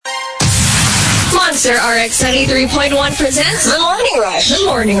Monster RX 93.1 presents The Morning Rush. The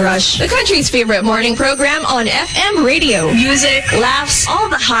Morning Rush, the country's favorite morning program on FM radio. Music, laughs, all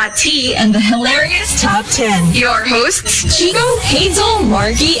the hot tea, and the hilarious Top 10. Your hosts, Chico, Hazel,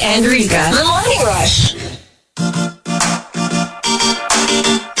 Marky, and Rica. The Morning Rush.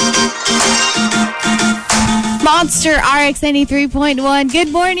 Monster RX 93.1.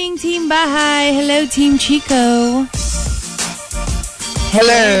 Good morning, Team Bahay. Hello, Team Chico.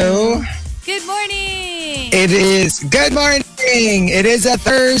 Hello. Good morning. It is good morning. It is a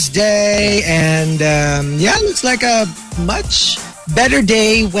Thursday, and looks like a much better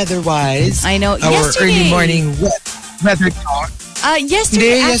day weather-wise. I know. Our early morning weather talk.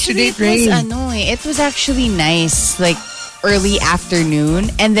 Yesterday it rained. It was actually nice, like early afternoon,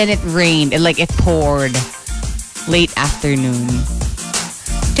 and then it rained. It poured late afternoon.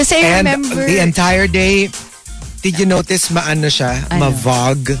 Because I remember the entire day. Did you notice maano siya?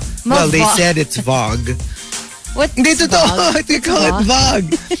 Ma-vog. Well, they said it's vog. What? Hindi totoo. They call it vog.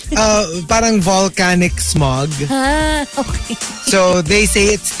 Parang volcanic smog. Okay. So they say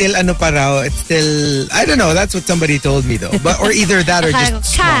it's still it's still, I don't know. That's what somebody told me though. But or either that or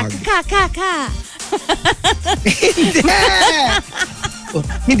just smog.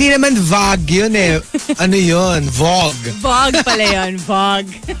 Hindi naman vog yun eh. Ano yun? Vog. Vog pala yun. Vog.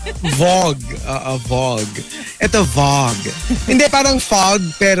 Vog. Vog. Ito vog. Hindi, parang fog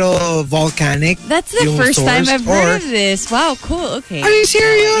pero volcanic. That's the first time I've heard of this. Wow, cool. Okay. Are you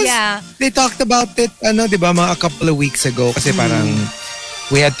serious? Yeah. They talked about it, di ba, a couple of weeks ago. Kasi parang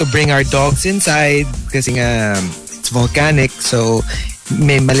we had to bring our dogs inside kasi nga it's volcanic. So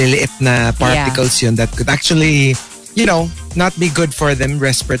may maliliit na particles yun that could actually, not be good for them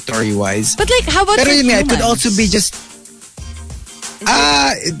respiratory-wise. But how about pero humans? It could also be just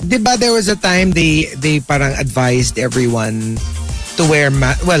diba there was a time they parang advised everyone to wear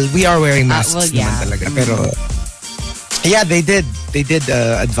well, we are wearing masks naman talaga. Pero they did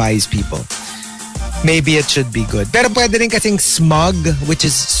advise people. Maybe it should be good. Pero pwede rin kasing smog, which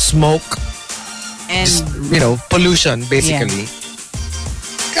is smoke and just, pollution basically. Yeah.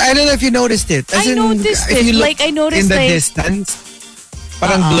 I don't know if you noticed it. I noticed it. I noticed in the distance,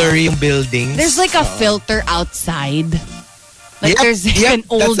 parang blurry yung buildings. There's a filter outside. There's an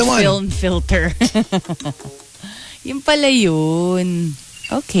old film filter. Yung pala yun.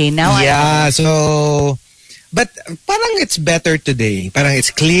 Okay, now so but parang it's better today. Parang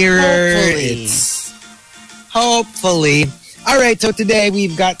it's clearer. Hopefully. All right, so today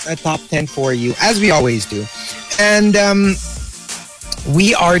we've got a top 10 for you, as we always do. And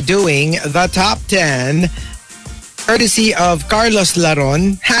we are doing the top 10 courtesy of Carlos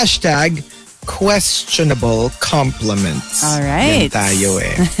Laron. # questionable compliments. All right. Yan tayo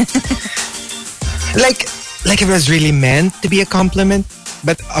eh. like it was really meant to be a compliment,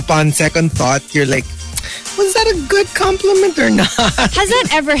 but upon second thought, you're like, was that a good compliment or not? Has that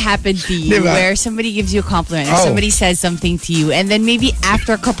ever happened to you where somebody gives you a compliment or somebody says something to you and then maybe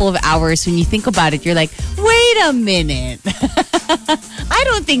after a couple of hours when you think about it, you're like, wait a minute. I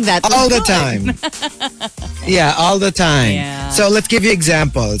don't think that was all the good. time. Yeah, all the time. Yeah. So let's give you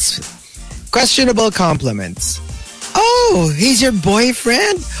examples. Questionable compliments. Oh, he's your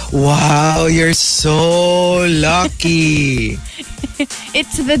boyfriend? Wow, you're so lucky.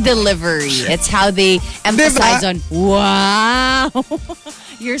 It's the delivery. It's how they emphasize on, wow,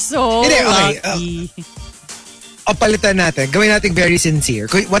 you're so lucky. Palitan natin. Gawin natin very sincere.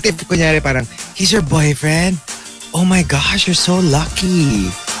 What if, kunyari parang, he's your boyfriend? Oh my gosh, you're so lucky.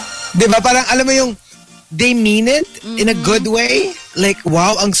 Diba? Parang, alam mo yung, they mean it in a good way. Like,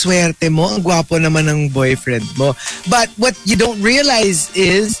 wow, ang swerte mo. Ang gwapo naman ng boyfriend mo. But what you don't realize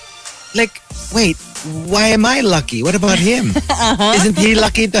is, like, wait, why am I lucky? What about him? Isn't he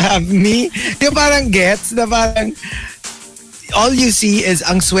lucky to have me? Yung parang gets na parang all you see is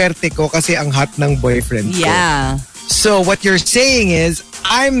ang swerte ko kasi ang hot ng boyfriend ko. Yeah. So what you're saying is,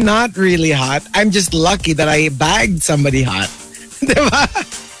 I'm not really hot. I'm just lucky that I bagged somebody hot. Diba?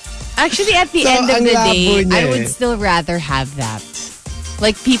 Actually, at the end of the day, I would still rather have that.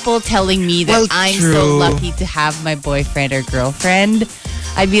 Like people telling me that I'm so lucky to have my boyfriend or girlfriend.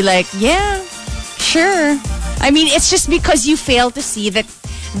 I'd be like, yeah, sure. I mean, it's just because you fail to see that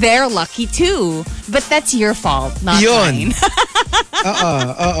they're lucky too. But that's your fault, not mine.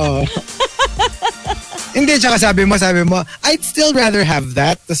 Hindi, tsaka sabi mo, I'd still rather have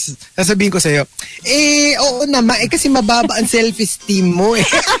that. Tapos sasabihin ko sa'yo, oo naman, kasi mababa ang self-esteem mo eh.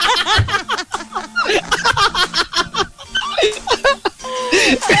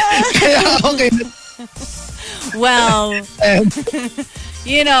 Kaya okay. Well,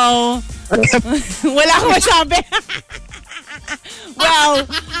 wala akong masabi. Well,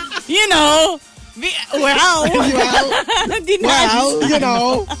 Wow. Well, you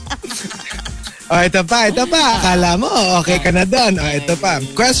know. Ito pa. Akala mo, okay ka na doon. Ito pa.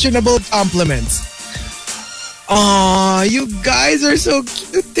 Questionable compliments. Oh, you guys are so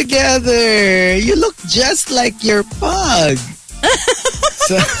cute together. You look just like your pug.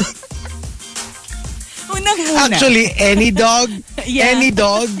 So, actually, any dog,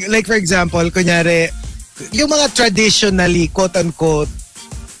 like for example, kunyari, yung mga traditionally, quote-unquote,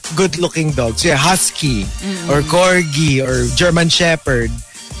 good-looking dogs, husky, or corgi, or German shepherd,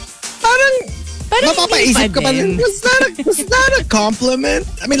 parang mapapaisip ka pa rin, was that a compliment?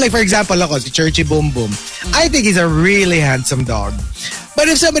 I mean, like for example, ako, si Churchy Boom Boom. I think he's a really handsome dog. But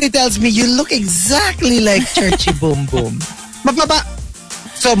if somebody tells me, you look exactly like Churchy Boom Boom,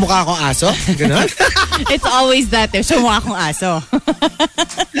 so mukha akong aso? Ganon? It's always that. So mukha akong aso.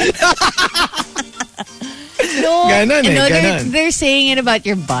 No, ganon. They're saying it about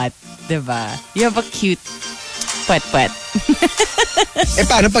your butt, diba? You have a cute putt-putt.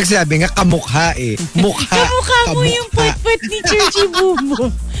 Paano pag sinabi nga kamukha Mukha. Kamukha mo yung putt-putt ni Churchy Boom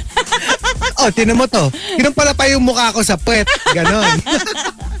Boom. Tinan mo to. Ganun pala pa yung mukha ko sa puwet. Ganon.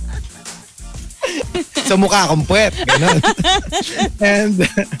 So mukha akong puwet. Ganon. And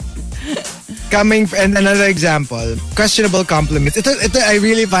another example, questionable compliments. Ito, I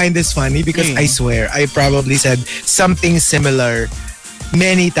really find this funny because I swear I probably said something similar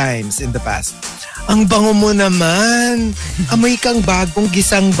many times in the past. Ang bango mo naman. Amoy kang bagong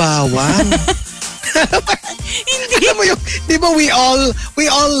gisang bawang. Hindi. Alam mo yung, di ba we all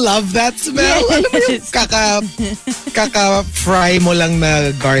love that smell? Yes. Alam mo yung kaka-fry mo lang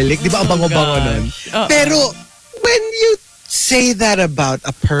na garlic. Di ba ang bango-bango nun? Pero when you say that about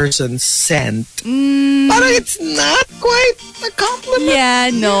a person's scent, parang it's not quite a compliment. Yeah,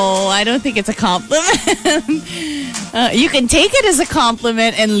 no, I don't think it's a compliment. You can take it as a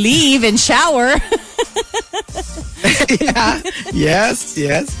compliment and leave and shower. Yeah. Yes.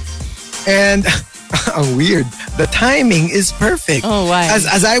 And ang weird. The timing is perfect. Oh, why?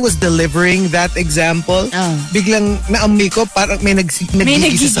 As I was delivering that example, biglang naamoy ko parang may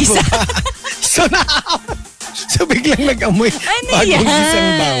nagigisa sa baba. So biglang nag-amoy bagong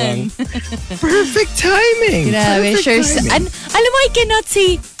gisang bawang. Perfect timing. Grabe, Perfect timing. Alam mo, I cannot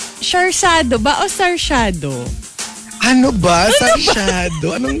say sharsado ba o sarsado? Ano ba?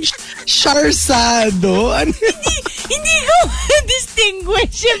 Sarsado? Anong sharsado? Hindi ko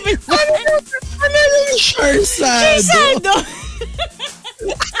distinguish. Ano yung sharsado? Sharsado.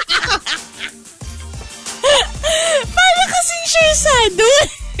 Para kasing sharsado.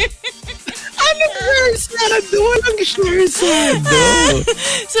 Anong sharsado? Walang sharsado.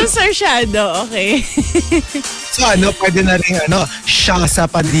 So, sarsado, okay. So pwede na rin siya sa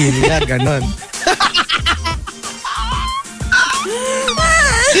Padilla, ganon.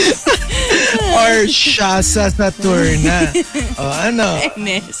 Or siya sa Saturna.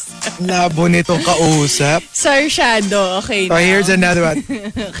 Labo nitong kausap. Sarsado, okay. So here's another one.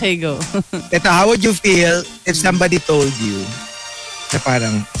 Okay, go. Ito, how would you feel if somebody told you na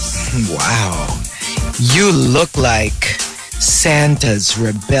parang, wow, you look like Santa's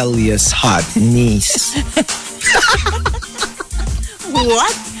rebellious hot niece.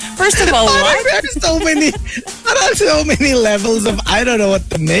 What? First of all, what? There's so many levels of I don't know what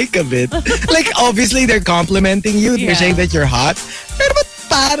to make of it. Like, obviously, they're complimenting you. They're saying that you're hot. Pero ba't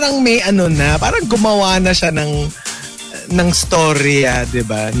parang may parang gumawa na siya ng storya, di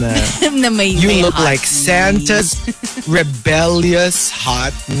ba? Na you look like Santa's rebellious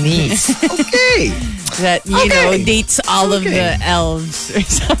hot niece. Okay. That, you know, dates all of the elves or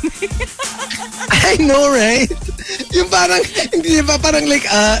something. I know, right? Yung parang, hindi ba parang like,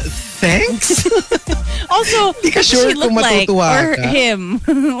 thanks? Also, di ka what sure does she look kung like? matutuwa Or ka? him?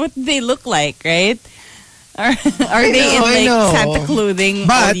 What do they look like, right? Are they in Santa clothing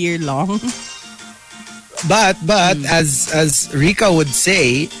all year long? But as Rica would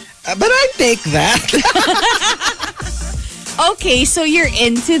say, but I take that. Okay, so you're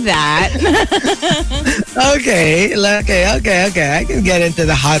into that. Okay. I can get into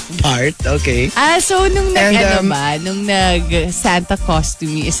the hot part. Okay. So nung nag-Santa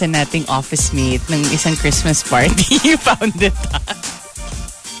costume yung isa nating office mate ng isang Christmas party, you found it hot.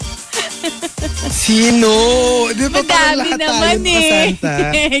 Sino? Di ba parang lahat naman tayo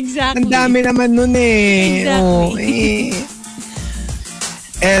Santa? Exactly. Ang dami naman nun eh. Exactly.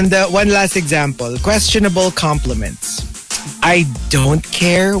 And one last example. Questionable compliments. I don't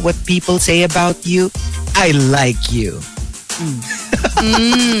care what people say about you. I like you.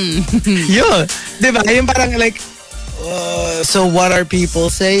 Yun. Diba? Yung parang like, so what are people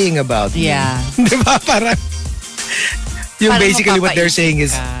saying about you? Yeah. Diba? Parang, yung Parang basically what they're saying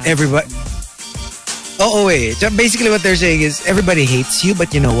is everybody. Oo eh. Basically what they're saying is, everybody hates you, but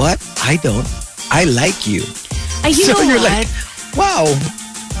you know what? I don't. I like you. You so know you're what? like, wow.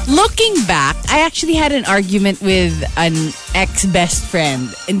 Looking back, I actually had an argument with an ex-best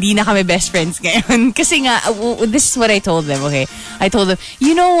friend. Hindi na kami best friends ngayon. Kasi nga, this is what I told them, okay? I told them,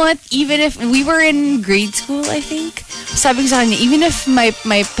 you know what? Even if we were in grade school, I think, sabi ko sa kanya, even if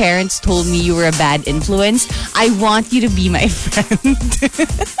my parents told me you were a bad influence, I want you to be my friend.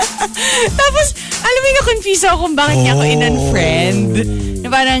 Tapos, alam mo, na-confuse ako kung bakit niya ako in-unfriend. Na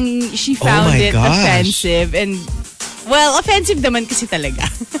parang, she found it offensive and well, offensive naman kasi talaga.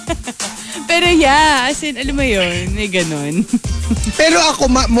 Pero yeah, as in, alam mo yun, may ganun. Pero ako,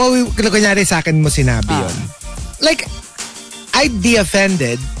 kunyari sa akin mo sinabi yun. Like, I'd be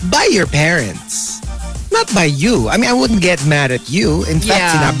offended by your parents. Not by you. I mean, I wouldn't get mad at you. In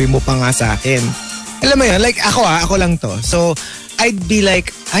fact, sinabi mo pa nga sa akin. Alam mo yun, like ako lang to. So, I'd be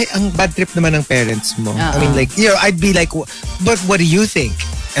like, ay, ang bad trip naman ng parents mo. I mean, like, you know, I'd be like, but what do you think?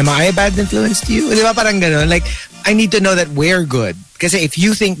 Am I a bad influence to you? Di ba parang ganun? Like, I need to know that we're good. Because if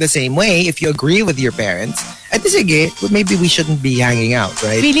you think the same way, if you agree with your parents, at sige, maybe we shouldn't be hanging out,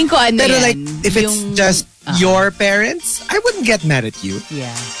 right? Feeling ko ano Pero yan, like, if it's just your parents, I wouldn't get mad at you.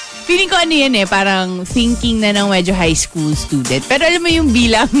 Yeah. Feeling ko ano yan parang thinking na ng medyo high school student. Pero alam mo yung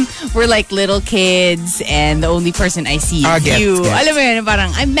bilang, we're like little kids and the only person I see is you. Gets. Alam mo yun, parang,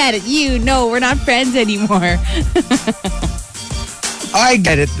 I'm mad at you. No, we're not friends anymore. I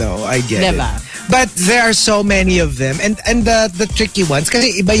get it though. I get diba? It. But there are so many of them. And the tricky ones,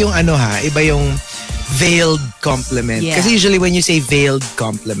 kasi iba yung iba yung veiled compliment. Yeah. Kasi usually when you say veiled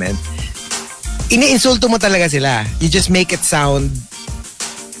compliment, iniinsulto mo talaga sila. You just make it sound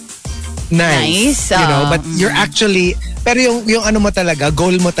nice. You know, but you're actually, pero yung ano mo talaga,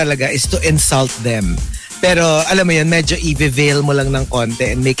 goal mo talaga is to insult them. Pero alam mo yun, medyo i-veil mo lang ng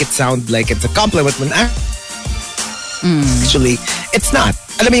konti and make it sound like it's a compliment when actually, it's not.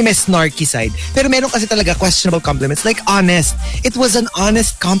 Alam mo yung may snarky side. Pero meron kasi talaga questionable compliments. Like honest. It was an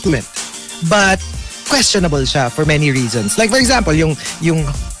honest compliment. But questionable siya for many reasons. Like for example, yung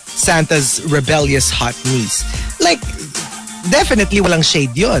Santa's rebellious hot niece. Like, definitely walang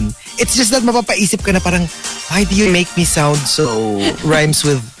shade yun. It's just that mapapaisip ka na parang, why do you make me sound so rhymes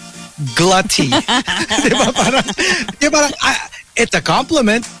with glutty? Diba parang, it's a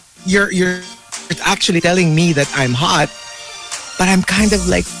compliment. You're actually telling me that I'm hot. But I'm kind of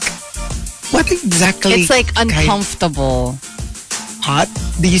like, what exactly? It's like uncomfortable. Hot?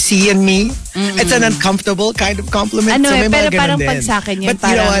 Do you see in me? It's an uncomfortable kind of compliment. Ano so may pero mga parang din. Pag sa akin yun, but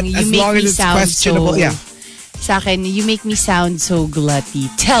you know what? As long as it's questionable, yeah. Sa akin, you make me sound so glutty.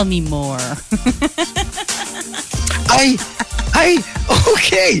 Tell me more.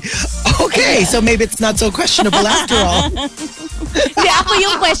 Okay. So maybe it's not so questionable after all. Hindi, ako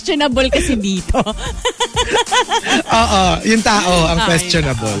yung questionable kasi dito. Yung tao ang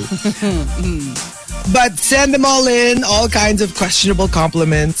questionable. But send them all in, all kinds of questionable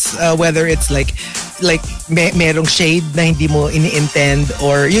compliments, whether it's like merong shade na hindi mo ini-intend,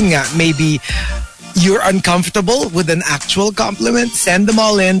 or yun nga, maybe you're uncomfortable with an actual compliment. Send them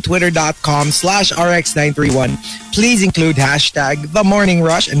all in, twitter.com/RX931. Please include hashtag The Morning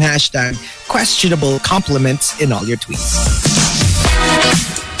Rush and hashtag questionable compliments in all your tweets.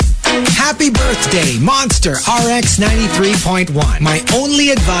 Happy birthday, Monster RX 93.1. My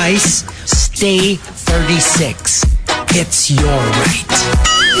only advice, stay 36. It's your right.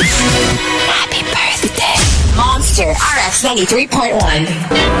 Happy birthday, Monster RX 93.1.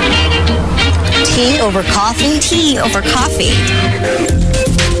 Tea over coffee? Tea over coffee.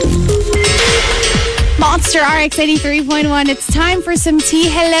 Monster RX 83.1. It's time for some tea.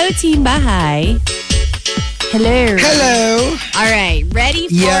 Hello, Team Bahay. Hello. All right, ready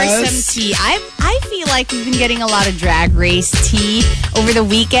for some tea. I feel like we've been getting a lot of Drag Race tea over the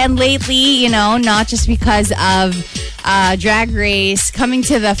weekend lately, you know, not just because of Drag Race coming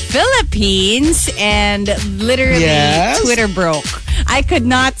to the Philippines and literally Twitter broke. I could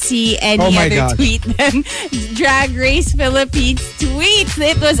not see any other tweet than Drag Race Philippines tweets.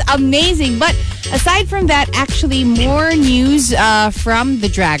 It was amazing. But aside from that, actually more news from the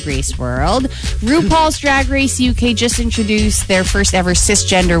Drag Race world. RuPaul's Drag Race UK just introduced their first ever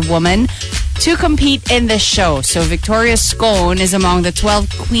cisgender woman to compete in the show. So Victoria Scone is among the 12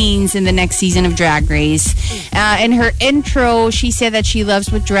 queens in the next season of Drag Race. In her intro, she said that she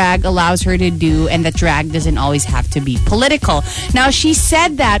loves what drag allows her to do and that drag doesn't always have to be political. Now, she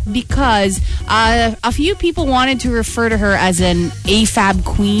said that because a few people wanted to refer to her as an AFAB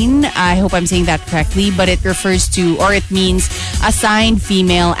queen. I hope I'm saying that correctly, but it refers to, or it means assigned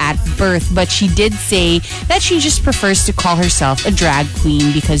female at birth. But she did say that she just prefers to call herself a drag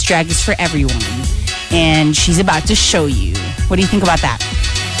queen because drag is for everyone. and she's about to show you. What do you think about that?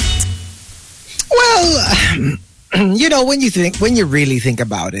 Well, you know, when you really think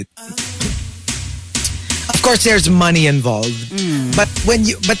about it, of course there's money involved. But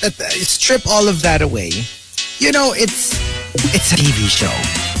strip all of that away, you know, it's a TV show.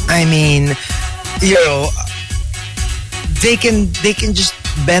 I mean, you know, they can just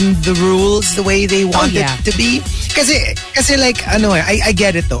bend the rules the way they want it to be. Kasi like, I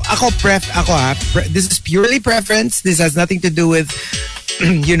get it though. This is purely preference. This has nothing to do with,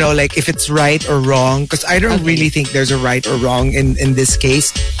 you know, like if it's right or wrong. Because I don't really think there's a right or wrong in this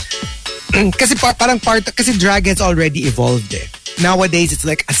case. Kasi drag has already evolved eh. Nowadays, it's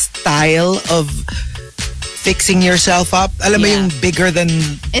like a style of fixing yourself up. Alam mo yung bigger than,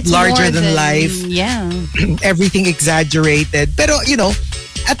 it's larger than life. Yeah. Everything exaggerated. Pero, you know,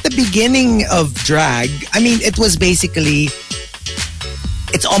 at the beginning of drag, I mean, it was basically,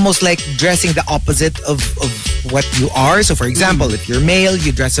 it's almost like dressing the opposite of what you are. So, for example, if you're male,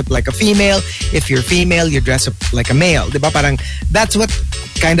 you dress up like a female. If you're female, you dress up like a male. Diba? Parang, that's what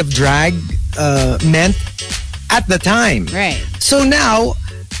kind of drag meant at the time. Right. So now,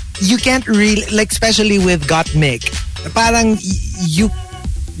 you can't really, like, especially with Gottmik, parang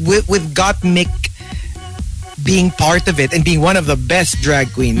with Gottmik being part of it and being one of the best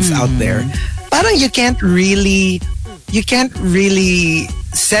drag queens out there, parang you can't really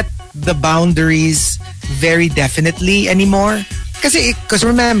set the boundaries very definitely anymore. Because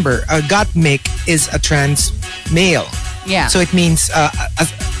remember, Gottmik is a trans male. Yeah. So it means a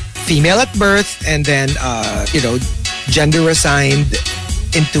female at birth and then, you know, gender assigned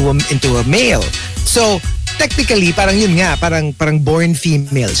into a male. So technically parang yun nga, parang born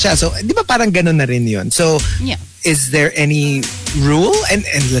female siya. So di ba parang ganun na rin yun. So is there any rule? And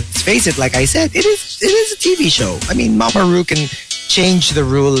let's face it, like I said, it is a TV show. I mean, Mama Ru can change the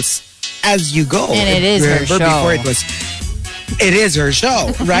rules as you go. And it is her show. Before it is her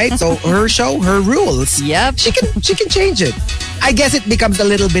show, right? So her show, her rules. Yep. She can change it. I guess it becomes a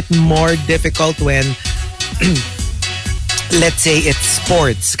little bit more difficult when let's say it's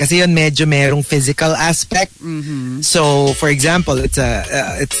sports. Kasi yun medyo merong physical aspect. So, for example, it's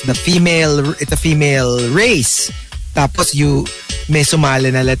a female race. Tapos you may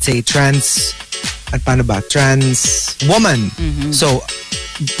sumali na, let's say, trans woman. So,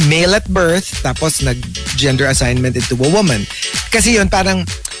 male at birth, tapos nag-gender assignment into a woman. Kasi yun parang,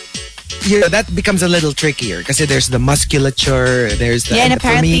 you know, that becomes a little trickier kasi there's the musculature, there's the... Yeah, and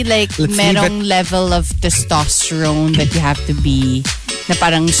apparently like merong level of testosterone that you have to be na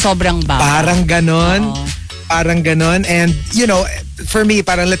parang sobrang baba. Parang ganon. And, you know, for me,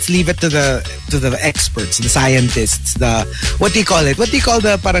 parang let's leave it to the experts, the scientists, what do you call it? What do you call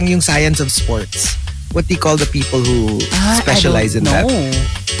the parang yung science of sports? What do you call the people who specialize in that?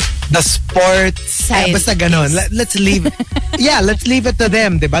 The sports, basta ganon. Let's leave it to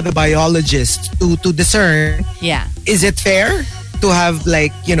them, diba? The biologists to discern. Yeah. Is it fair to have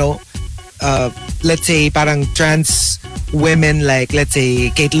like, you know, let's say parang trans women like, let's say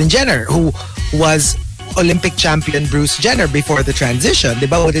Caitlyn Jenner, who was Olympic champion Bruce Jenner before the transition,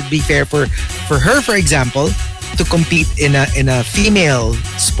 diba? Would it be fair for her, for example, to compete in a female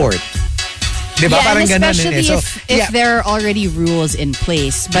sport? Diba? Yeah, parang and especially ganun, if there are already rules in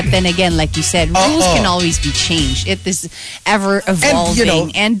place. But then again, like you said, rules can always be changed. It is ever evolving. And, you know,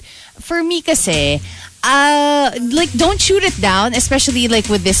 and for me kasi, like don't shoot it down, especially like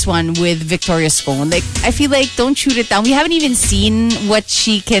with this one with Victoria Scone. Like I feel like don't shoot it down. We haven't even seen what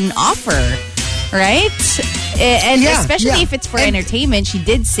she can offer. Right? And especially if it's for entertainment, she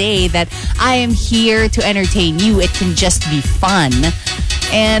did say that I am here to entertain you. It can just be fun.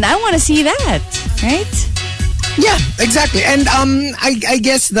 And I want to see that, right? Yeah, exactly. And I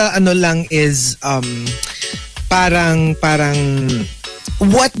guess the ano lang is parang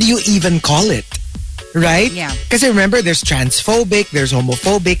what do you even call it? Right? Yeah. Because remember, there's transphobic, there's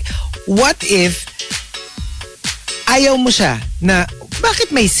homophobic. What if ayaw mo siya na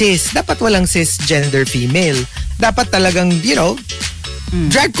bakit may cis? Dapat walang cisgender female. Dapat talagang, you know,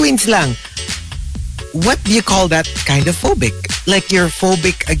 drag queens lang. What do you call that kind of phobic? Like you're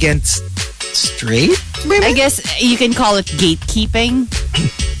phobic against straight women? I guess you can call it gatekeeping.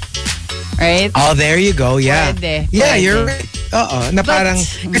 Right? Oh, there you go. Yeah. Pwede. Yeah, you're right. Na parang,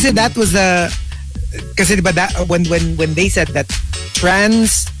 kasi that was kasi diba that, when they said that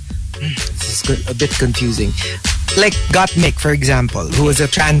trans, this is a bit confusing. Like Gottmik, for example, who was a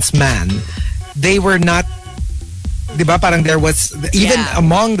trans man, they were not, diba parang there was, even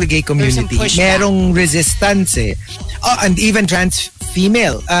among the gay community, merong resistance eh. Oh, and even trans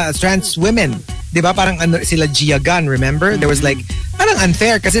women, diba parang ano, sila Gia Gunn, remember? There was like, parang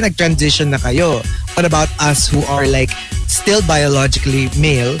unfair kasi nag-transition na kayo. what about us who are like still biologically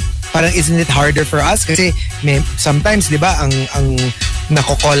male? Parang isn't it harder for us? Kasi sometimes, di ba, ang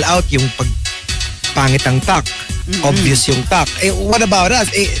nako-call out yung pag pangit ang tuck. Obvious yung tuck. What about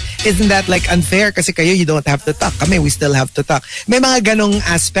us? Isn't that like unfair? Kasi kayo, you don't have to tuck. Kami, we still have to tuck. May mga ganong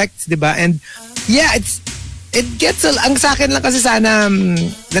aspects, di ba? And yeah, it gets ang sa akin lang kasi sana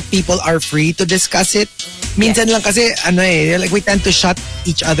that people are free to discuss it. Minsan lang kasi like we tend to shut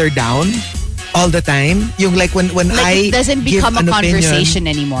each other down all the time. Yung like when like I it doesn't become a conversation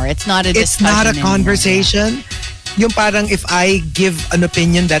anymore. It's not a discussion. It's not a Anymore. conversation. Yeah. Yung parang if I give an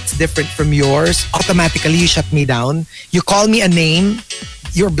opinion that's different from yours, automatically you shut me down. You call me a name,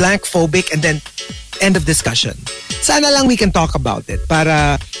 you're blank phobic, and then end of discussion. Sana lang we can talk about it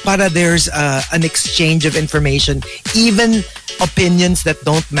para there's an exchange of information, even opinions that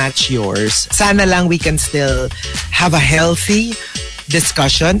don't match yours. Sana lang we can still have a healthy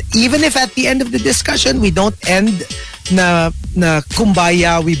discussion, even if at the end of the discussion we don't end na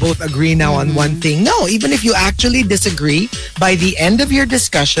kumbaya, we both agree now on one thing. No, even if you actually disagree, by the end of your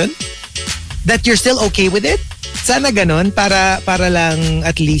discussion that you're still okay with it. Sana ganon para lang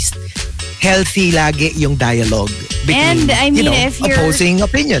at least healthy lagi yung dialogue between, and I mean, if you're opposing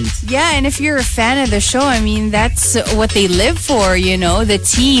opinions. Yeah, and if you're a fan of the show, I mean, that's what they live for, the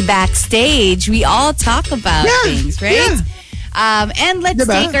tea backstage. We all talk about things, right? Yeah. And let's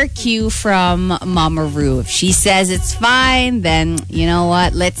take our cue from Mama Ru. If she says it's fine, then you know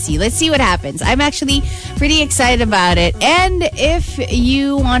what? Let's see what happens. I'm actually pretty excited about it. And if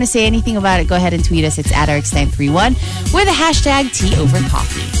you want to say anything about it, go ahead and tweet us. It's at RX931 with the hashtag tea over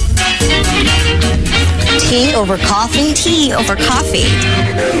coffee. Tea over coffee. Tea over coffee.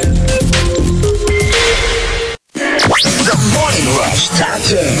 The Morning Rush Top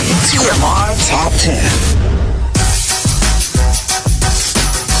 10. TMR Top 10.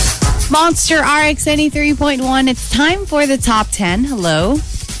 Monster RX 93.1. It's time for the top 10. Hello,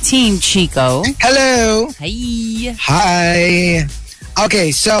 Team Chico. Hello. Hi. Hi.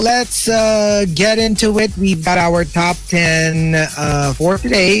 Okay, so let's get into it. We've got our top 10 for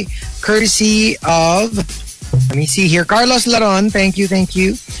today, courtesy of, let me see here, Carlos Laron. Thank you.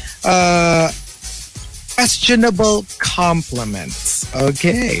 Questionable compliments.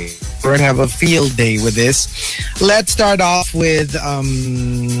 Okay, we're gonna have a field day with this. Let's start off with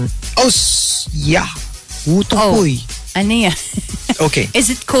utopoy. Ano yan? Okay. Is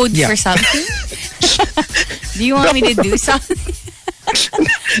it code for something? Do you want me to do something?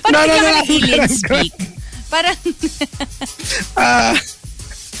 No. Alien speak. Parang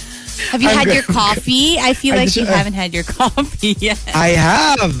have you had your coffee? I feel like you haven't had your coffee yet. I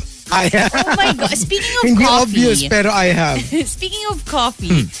have. Oh my God. Speaking of Hindi coffee. obvious, pero I have. Speaking of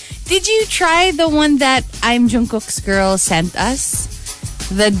coffee, did you try the one that I'm Jungkook's girl sent us?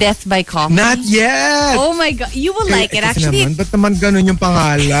 The Death by Coffee? Not yet. Oh my God. You will like it. Actually, ba't naman ganun yung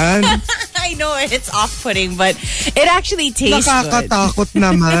pangalan? I know it's off-putting, but it actually tastes Nakakatakot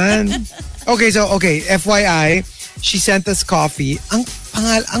naman. Okay, FYI, she sent us coffee.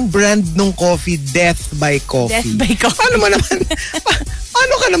 Ang brand nung coffee, Death by Coffee. Death by Coffee.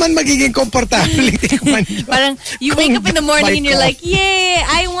 Paano ka naman magiging komportable? Parang you wake up in the morning and you're like, yay,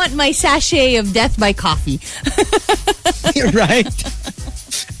 I want my sachet of Death by Coffee. Right?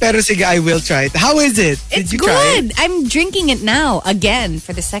 Pero sige, I will try it. How is it? It's Did you good. try it? I'm drinking it now, again,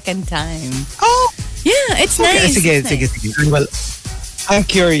 for the second time. Oh! Yeah, it's nice. Sige. Well, I'm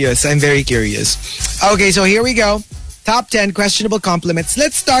curious. I'm very curious. Okay, so here we go. Top 10 questionable compliments.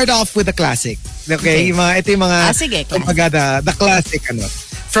 Let's start off with the classic. Okay? Ito yung mga sige, the classic.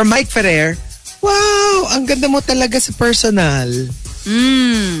 From Mike Ferrer, wow, ang ganda mo talaga sa personal.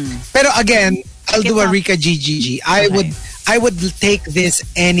 Pero again, I'll do a Rica GGG. I would take this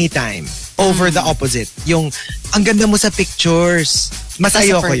anytime over the opposite. Yung, ang ganda mo sa pictures. Mas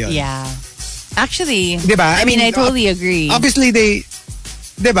ayoko yun. Yeah. Actually, diba? I mean, I totally agree. Obviously,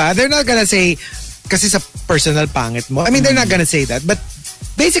 diba? They're not gonna say, kasi sa personal pangit mo. I mean, they're not gonna say that. But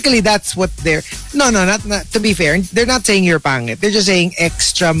basically, that's what they're... No, not to be fair, they're not saying you're pangit. They're just saying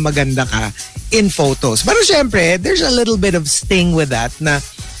extra maganda ka in photos. Pero syempre, there's a little bit of sting with that na,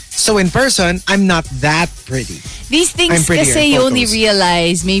 so in person, I'm not that pretty. These things kasi you only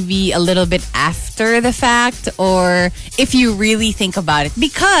realize maybe a little bit after the fact or if you really think about it.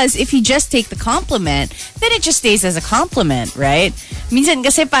 Because if you just take the compliment, then it just stays as a compliment, right? Minsan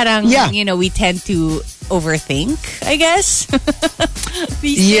kasi parang, we tend to overthink, I guess.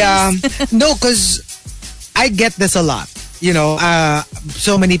 No, because I get this a lot.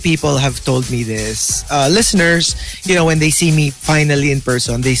 so many people have told me this. Listeners, when they see me finally in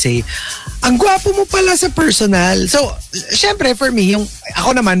person, they say, ang gwapo mo pala sa personal. So, syempre for me,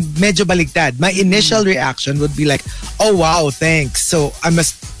 ako naman, medyo baligtad. My initial reaction would be like, oh wow, thanks. So, I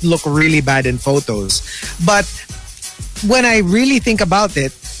must look really bad in photos. But when I really think about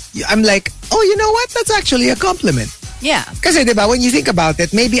it, I'm like, oh, you know what? That's actually a compliment. Yeah. Kasi diba, when you think about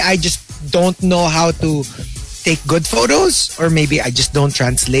it, maybe I just don't know how to take good photos, or maybe I just don't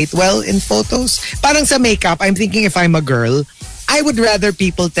translate well in photos. Parang sa makeup, I'm thinking if I'm a girl, I would rather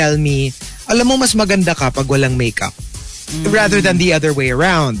people tell me, alam mo, mas maganda ka pag walang makeup. Rather than the other way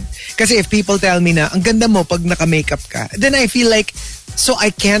around. Kasi if people tell me na, ang ganda mo pag naka-makeup ka, then I feel like, so I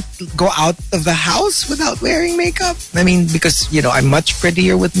can't go out of the house without wearing makeup? I mean, because, I'm much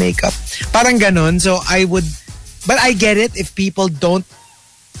prettier with makeup. Parang ganon. So but I get it if people don't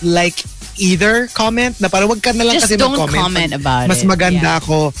like either comment, na parang wag ka na lang just kasi don't mag-comment. comment about mas it. Mas maganda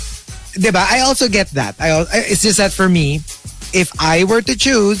ako. Diba? I also get that. It's just that for me, if I were to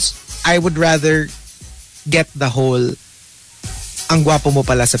choose, I would rather get the whole ang gwapo mo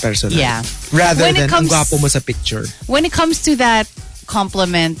pala sa personal. Yeah. Rather than ang gwapo mo sa picture. When it comes to that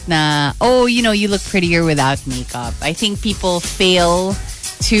compliment na, oh, you look prettier without makeup, I think people fail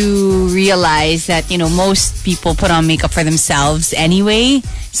to realize that, most people put on makeup for themselves anyway.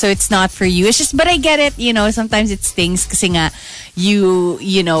 So it's not for you. It's just, but I get it, sometimes it's things kasi nga, you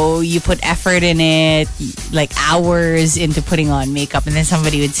put effort in it, like hours into putting on makeup, and then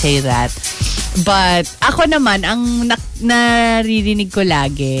somebody would say that. But ako naman, ang naririnig ko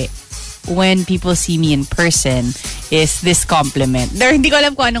lagi when people see me in person is this compliment. Hindi ko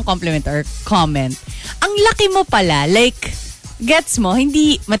alam kung anong compliment or comment. Ang laki mo pala, like, gets mo,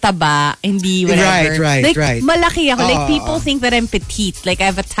 hindi mataba, hindi whatever. Right. Malaki ako. Like, people think that I'm petite. Like, I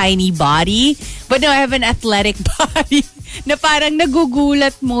have a tiny body. But no, I have an athletic body. Na parang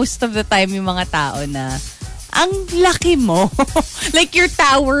nagugulat most of the time yung mga tao na, ang laki mo. Like, you're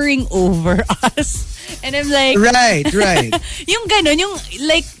towering over us. And I'm like... Right. yung ganon, yung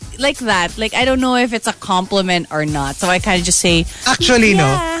like that. Like, I don't know if it's a compliment or not. So I kind of just say, actually,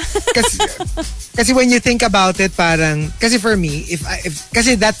 yeah. No. Kasi when you think about it, parang, kasi for me,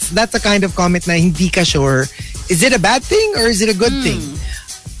 kasi that's a kind of comment na hindi ka sure, is it a bad thing or is it a good thing?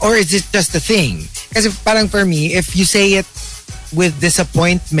 Or is it just a thing? Kasi parang for me, if you say it with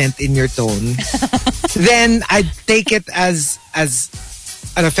disappointment in your tone, then I'd take it as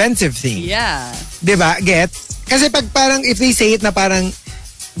an offensive thing. Yeah. Diba? Get? Kasi pag parang, if they say it na parang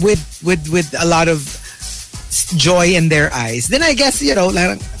with a lot of joy in their eyes, then I guess,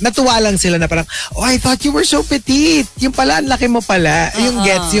 natuwa lang sila na parang, oh, I thought you were so petite. Yung pala, ang laki mo pala. Yung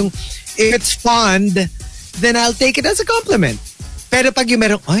gets, if it's fond, then I'll take it as a compliment. Pero pag yung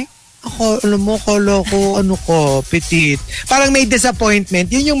merong, ay, ako, alam mo, kala ko, petite. Parang may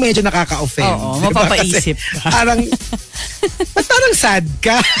disappointment, yun yung medyo nakaka-offend. Oo, mapapaisip ka. Parang, ba't parang sad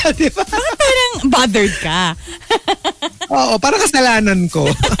ka? Diba? Parang bothered ka. Oo, parang kasalanan ko.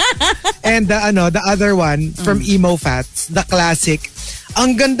 And the other one from Emo Fats, the classic,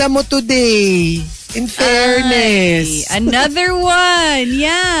 ang ganda mo today. In fairness. Ay, another one.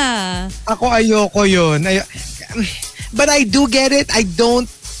 Yeah. Ako ayoko yun. But I do get it. I don't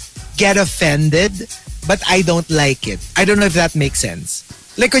get offended, but I don't like it. I don't know if that makes sense.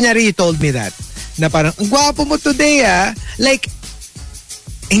 Like, kunyari, you told me that. Na parang, ang gwapo mo today, ah. Like,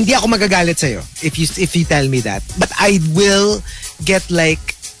 hindi ako magagalit sa'yo if you tell me that. But I will get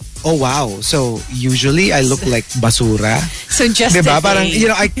like, oh wow, so usually I look like basura. So just diba? Parang,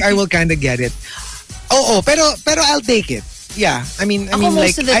 I will kind of get it. Oo, pero I'll take it. Yeah, I mean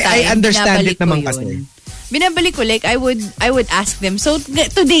like, I understand it naman kasi. Binabalik ko, like, I would ask them, so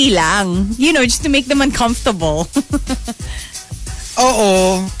today lang, just to make them uncomfortable.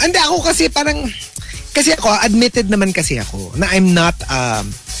 Oo. Hindi ako kasi parang, kasi ako, admitted naman kasi ako na I'm not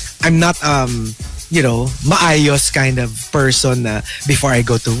maayos kind of person na before I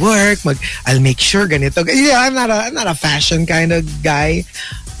go to work, I'll make sure ganito. Yeah, I'm not a fashion kind of guy.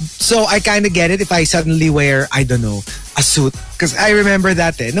 So I kind of get it if I suddenly wear, I don't know, a suit. Because I remember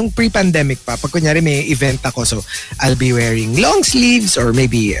that nung pre-pandemic pa, pag kunyari may event ako, so I'll be wearing long sleeves or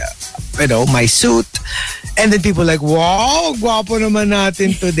maybe, my suit. And then people like, wow, guwapo naman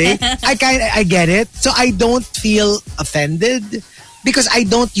natin today. I get it. So I don't feel offended because I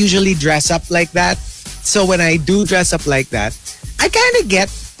don't usually dress up like that. So when I do dress up like that, I kind of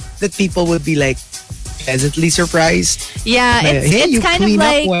get that people would be like pleasantly surprised. Yeah, it's kind of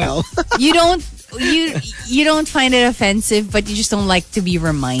like well. you don't find it offensive, but you just don't like to be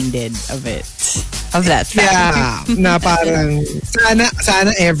reminded of it. of that fact. Yeah, na parang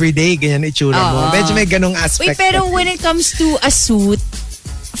sana everyday ganyan itsura mo. Medyo may ganong aspect. Wait, pero when it comes to a suit,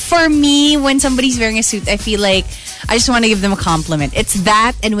 for me, when somebody's wearing a suit, I feel like I just want to give them a compliment. It's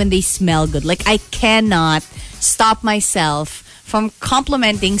that and when they smell good. Like, I cannot stop myself from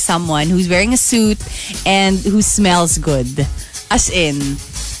complimenting someone who's wearing a suit and who smells good. As in,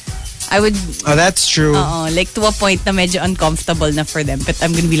 I would... Oh, that's true. Like, to a point na medyo uncomfortable na for them. But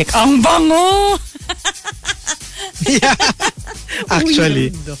I'm gonna be like, ang bango! Yeah.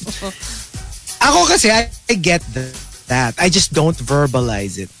 Actually. Ako kasi, I get that. I just don't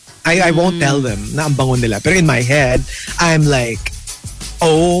verbalize it. I won't tell them na ang bango nila. Pero in my head, I'm like,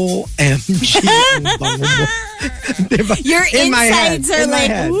 OMG, ang bango mo. Diba? Your insides are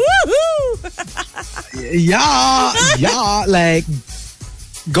like, woohoo! Yeah. Like,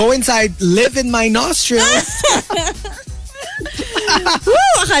 go inside, live in my nostrils.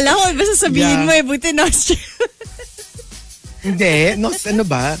 Woo! Akala ko, basta sabihin mo buti nostrils. Hindi. No, ano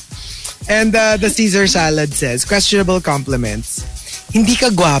ba? And the Caesar salad says, questionable compliments. Hindi ka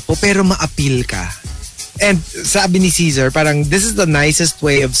gwapo pero ma-appeal ka. And sabi ni Caesar, parang this is the nicest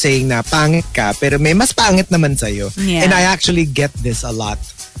way of saying na pangit ka pero may mas pangit naman sa'yo. Yeah. And I actually get this a lot.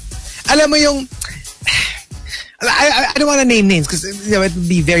 Alam mo yung... I don't want to name names because it would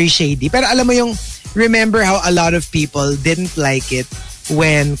be very shady. Pero alam mo yung... Remember how a lot of people didn't like it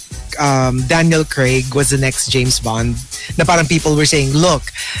when Daniel Craig was the next James Bond? Na parang people were saying,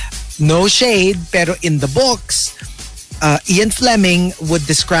 look, no shade, pero in the books, Ian Fleming would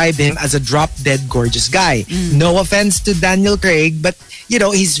describe him as a drop-dead gorgeous guy. No offense to Daniel Craig, but, you know,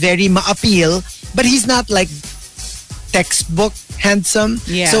 he's very ma-appeal, but he's not like textbook handsome.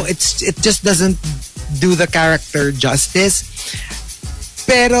 Yeah. So it just doesn't do the character justice.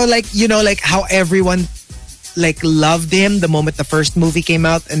 Pero like, you know, like how everyone like loved him the moment the first movie came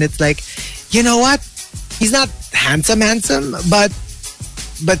out, and it's like, you know what? He's not handsome, but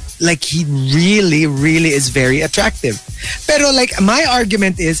like he really is very attractive. Pero like my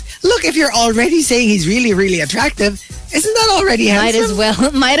argument is, look, if you're already saying he's really attractive, isn't that already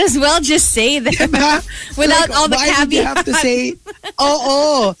handsome? Might as well just say that. Without like, all the why caveats. do you have to say,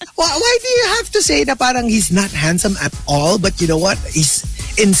 why do you have to say na parang he's not handsome at all, but you know what? He's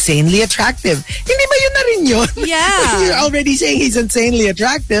insanely attractive. Hindi ba yun na rin yun? Yeah. If you're already saying he's insanely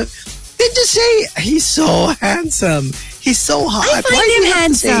attractive, then just say, he's so handsome. He's so hot. I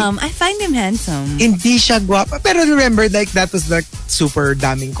find him handsome. Hindi siya guwapa. Pero remember, like, that was like super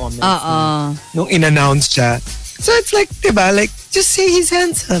daming comments. Nung in-announce siya. So it's like, diba, like, just say he's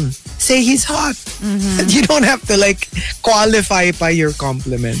handsome. Say he's hot. And you don't have to like qualify by your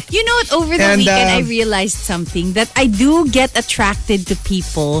compliment. You know what, over the weekend I realized something, that I do get attracted to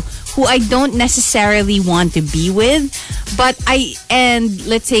people who I don't necessarily want to be with, and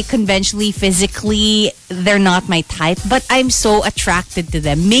let's say conventionally, physically, they're not my type, but I'm so attracted to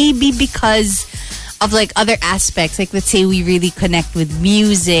them. Maybe because of like other aspects, like let's say we really connect with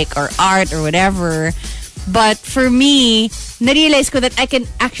music or art or whatever. But for me, na-realize ko that I can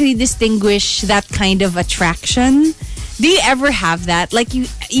actually distinguish that kind of attraction. Do you ever have that? Like do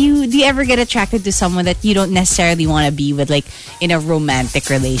you ever get attracted to someone that you don't necessarily want to be with, like in a romantic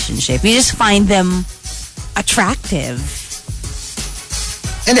relationship? You just find them attractive.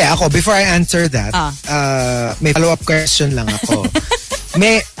 Hindi, ako, before I answer that, may follow-up question lang ako.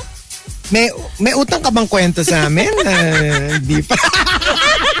 May utang ka bang kwento sa amin? Hindi pa.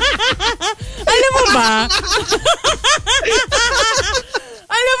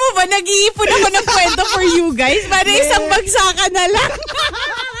 Alam mo ba, nag-iipon ako ng kwento for you guys. Para isang bagsakan na lang.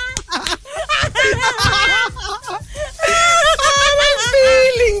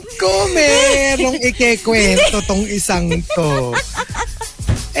 Feeling ko merong ikekwento tong isang to.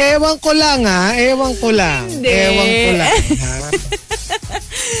 Ewan ko lang.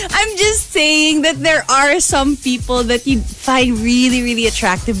 I'm just saying that there are some people that you find really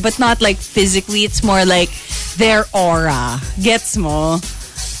attractive, but not like physically. It's more like their aura. Gets mo?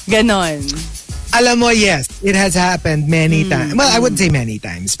 Ganon. Alam mo, yes, it has happened many times. Well, I wouldn't say many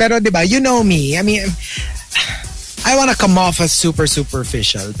times. Pero diba, you know me. I mean, I wanna come off as super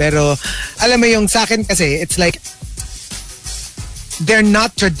superficial. Pero alam mo yung sa akin kasi, it's like, they're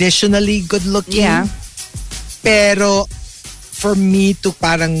not traditionally good looking. Yeah. Pero for me to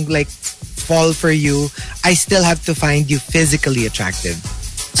parang like fall for you, I still have to find you physically attractive.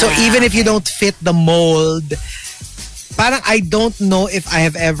 So even if you don't fit the mold, parang I don't know if I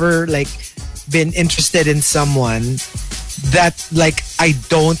have ever like been interested in someone that like I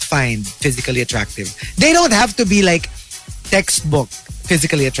don't find physically attractive. They don't have to be like textbook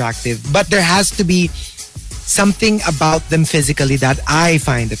physically attractive, but there has to be something about them physically that I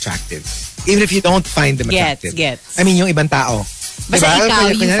find attractive. Even if you don't find them attractive. Gets. I mean, yung ibang tao. Basta diba?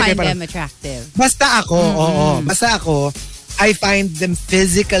 ikaw, you find them attractive. Basta ako, oo. Basta ako, I find them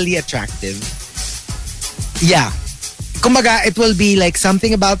physically attractive. Yeah. Kumbaga, it will be like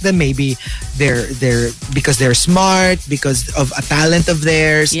something about them. Maybe they're because they're smart, because of a talent of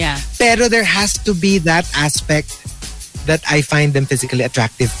theirs. Yeah. Pero there has to be that aspect that I find them physically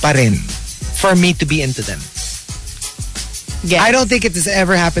attractive pa rin for me to be into them. Yes. I don't think it has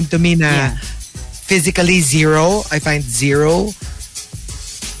ever happened to me na physically zero. I find zero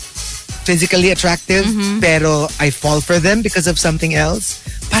physically attractive, pero I fall for them because of something else.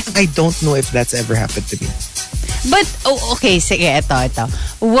 Parang I don't know if that's ever happened to me. But, okay, sige, ito.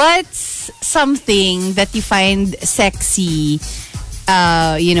 What's something that you find sexy,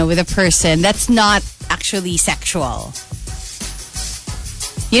 with a person that's not actually sexual?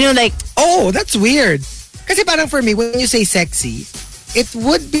 Like... Oh, that's weird. Kasi parang for me, when you say sexy, it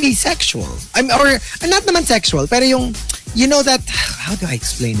would be sexual. Or not naman sexual, pero yung, that, how do I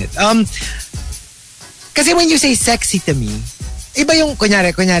explain it? Kasi when you say sexy to me, iba yung,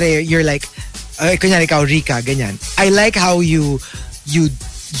 kunyari, you're like, kunyari ikaw, Rica, ganyan. I like how you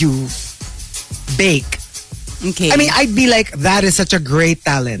bake. Okay. I mean, I'd be like, that is such a great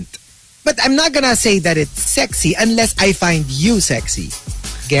talent. But I'm not gonna say that it's sexy unless I find you sexy.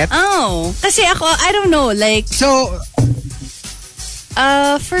 Get? Oh, kasi ako, I don't know, like... So...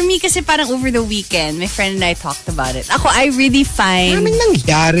 for me, kasi parang over the weekend, my friend and I talked about it. Ako, I really find... Maraming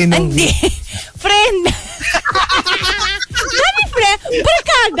nangyari nung... Hindi. Friend! Dami, friend!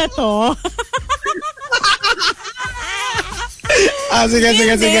 Barkada to!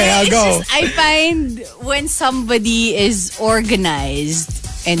 Sige. I'll go. I find when somebody is organized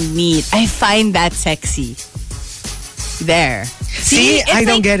and neat, I find that sexy. There. See, I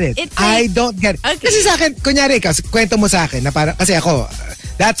don't get it. I don't get it. Okay. Kasi sa akin, kunyari ikaw, kwento mo sa akin na parang, kasi ako,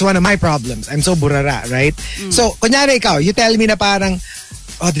 that's one of my problems. I'm so burara, right? So, kunyari ikaw, you tell me na parang,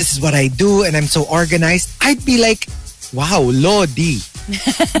 oh, this is what I do and I'm so organized. I'd be like, wow, Lodi.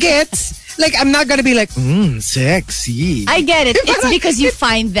 Gets? Like, I'm not gonna be like, sexy. I get it. It's because you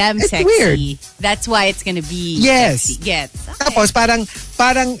find them sexy. Weird. That's why it's gonna be sexy. Gets. Okay. Tapos, parang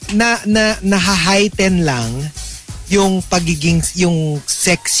naha-heighten lang yung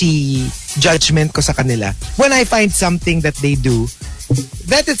sexy judgment ko sa kanila. When I find something that they do,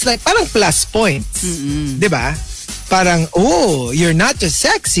 that it's like, parang plus points. Diba? Parang, oh, you're not just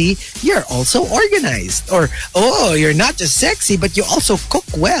sexy, you're also organized. Or, oh, you're not just sexy, but you also cook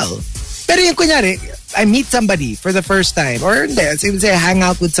well. Pero yung kunyari, I meet somebody for the first time, or say I hang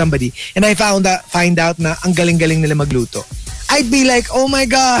out with somebody, and I find out na ang galing-galing nila magluto. I'd be like, oh my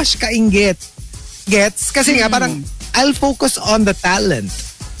gosh, kainggit. Gets? Kasi nga, parang, I'll focus on the talent.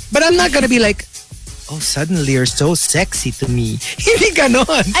 But I'm not gonna be like, oh, suddenly you're so sexy to me. Hindi ganon.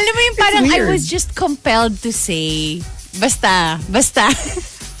 Alam mo yung parang I was just compelled to say, basta.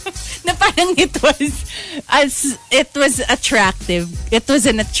 Na parang it was attractive. It was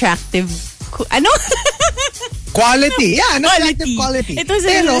an attractive, quality. Yeah, an attractive quality. It was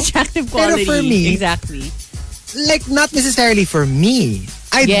an attractive quality. Pero for me, exactly. Like, not necessarily for me.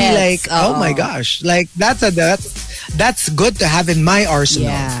 I'd be like, oh my gosh, like that's good to have in my arsenal.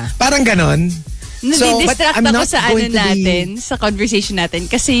 Yeah. Parang ganon. Nadidistract ako sa natin, sa conversation natin,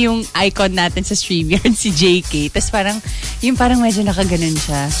 kasi yung icon natin sa StreamYard, si JK, tas parang medyo nakaganon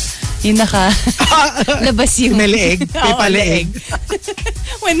siya. Yung labas yung... May leeg. May paleeg.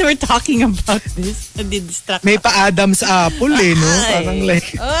 When we're talking about this, nadidistract. May pa-Adam's apple no? Parang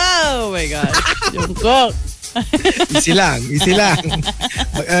like... Oh my God. Yung cook. Easy lang.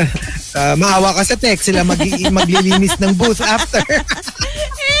 Maawa ka sa text. Sila maglilinis ng booth after.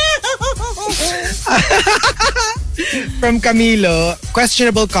 From Camilo,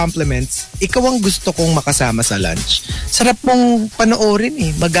 questionable compliments. Ikaw ang gusto kong makasama sa lunch. Sarap mong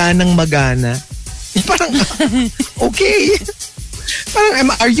panoorin Maganang-magana. Parang, okay.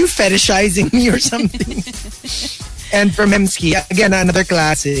 Parang, are you fetishizing me or something? And from Memski, again, another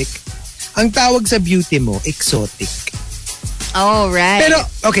classic. Ang tawag sa beauty mo, exotic. Oh, right. Pero,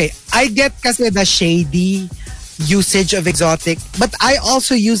 okay, I get kasi the shady usage of exotic, but I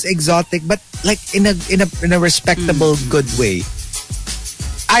also use exotic, but like in a respectable, good way.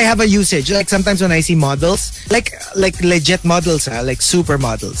 I have a usage. Like sometimes when I see models, like legit models, like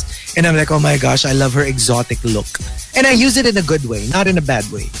supermodels, and I'm like, oh my gosh, I love her exotic look, and I use it in a good way, not in a bad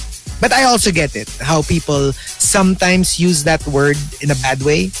way. But I also get it how people sometimes use that word in a bad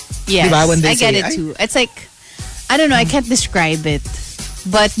way. Yes, diba? When they I get it too. It's like, I don't know, I can't describe it.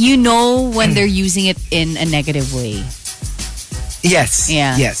 But you know when they're using it in a negative way. Yes.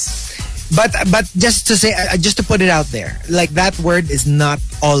 Yeah. Yes. But just to say, just to put it out there, like that word is not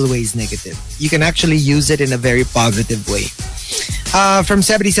always negative. You can actually use it in a very positive way. From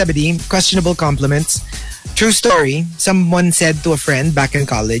 7070, questionable compliments. True story, someone said to a friend back in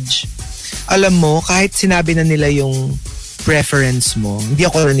college, alam mo, kahit sinabi na nila yung preference mo, hindi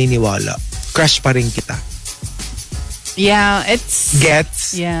ako naniniwala. Crush pa rin kita. Yeah, it's...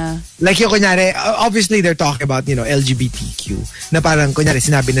 Gets? Yeah. Like yung kunyari, obviously they're talking about, LGBTQ. Na parang kunyari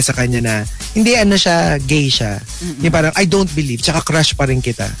sinabi na sa kanya na hindi siya, gay siya. Yung parang, I don't believe, tsaka crush pa rin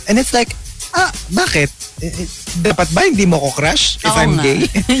kita. And it's like, bakit? Dapat ba hindi mo ko crush if I'm gay?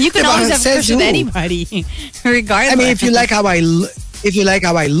 You can always have crush with anybody. Regardless. I mean, if you like how I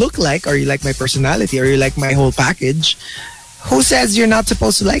look like, or you like my personality, or you like my whole package, who says you're not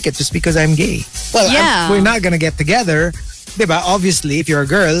supposed to like it just because I'm gay? Well, yeah. We're not gonna get together. Diba? Obviously, if you're a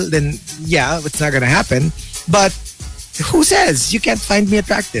girl, then yeah, it's not gonna happen. But who says you can't find me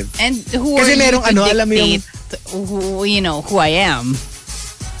attractive? And who are you to dictate who I am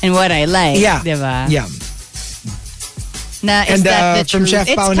and what I like? Yeah. Diba? Yeah. Is that the truth?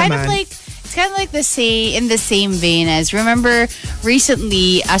 Chef Pao naman, it's kind of like in the same vein as, remember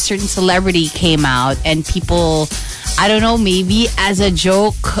recently a certain celebrity came out and people, I don't know, maybe as a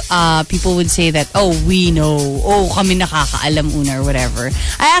joke, people would say that, we know, kami nakakaalam una or whatever.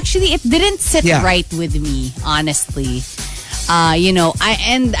 It didn't sit right with me, honestly. I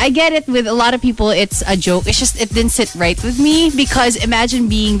get it with a lot of people, it's a joke. It's just, it didn't sit right with me because imagine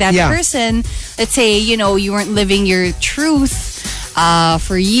being that person. Let's say, you weren't living your truth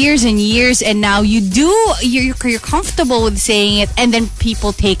for years and years, and now you're comfortable with saying it, and then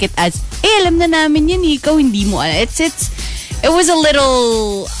people take it as, alam na namin yan, ikaw hindi mo. It was a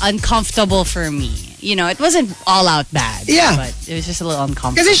little uncomfortable for me. It wasn't all out bad. Yeah. But it was just a little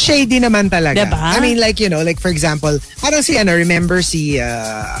uncomfortable. Kasi shady naman talaga. Diba? I mean, like for example, parang remember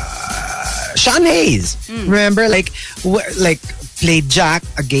Sean Hayes. Remember, like played Jack,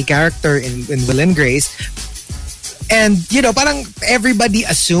 a gay character in Will and Grace. And, parang everybody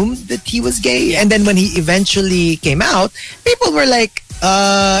assumed that he was gay. And then when he eventually came out, people were like,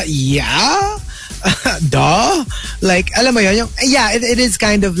 yeah? Duh? Like, alam mo yun? It is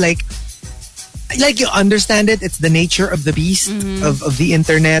kind of like you understand it. It's the nature of the beast of the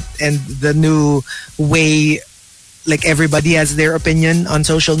internet and the new way, like everybody has their opinion on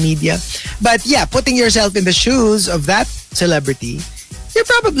social media. But yeah, putting yourself in the shoes of that celebrity, you're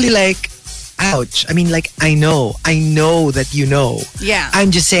probably like, ouch. I mean, like, I know that you know. Yeah. I'm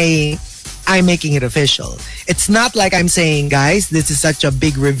just saying, I'm making it official. It's not like I'm saying, guys, this is such a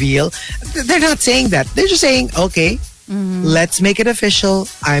big reveal. They're not saying that. They're just saying, okay, let's make it official.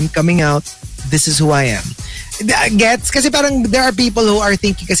 I'm coming out. This is who I am. Gets? Kasi parang there are people who are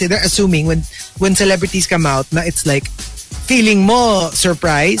thinking, kasi they're assuming when celebrities come out, na it's like, feeling mo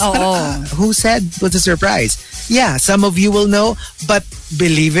surprised. Who said it was a surprise? Yeah, some of you will know, but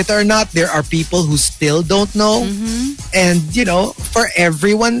believe it or not, there are people who still don't know. And, for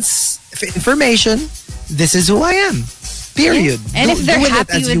everyone's information, this is who I am. Period. Yeah. And if they're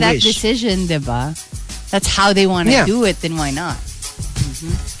happy with that decision, diba? That's how they want to do it, then why not?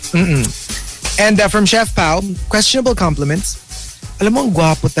 And from Chef Pao, questionable compliments. Alam mo, ang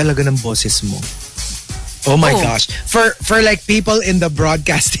gwapo talaga ng boses mo. Oh my gosh. For like people in the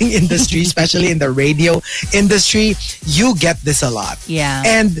broadcasting industry, especially in the radio industry, you get this a lot. Yeah.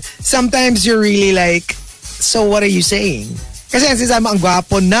 And sometimes you're really like, so what are you saying? Kasi sinasabi mo, ang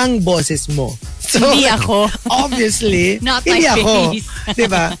gwapo ng boses mo. So, hindi ako. Obviously, not hindi my ako. face.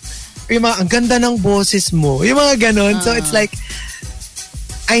 Diba? Yung mga, ang ganda ng boses mo. Yung mga ganon. So it's like,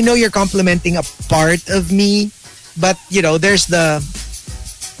 I know you're complimenting a part of me, but there's the,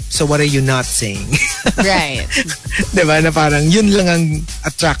 so what are you not saying? Right. Diba? Na parang yun lang ang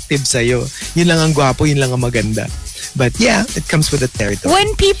attractive sa'yo. Yun lang ang gwapo, yun lang ang maganda. But yeah, it comes with the territory.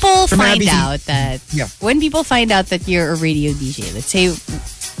 When people find out that you're a radio DJ, let's say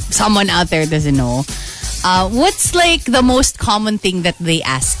someone out there doesn't know, what's like the most common thing that they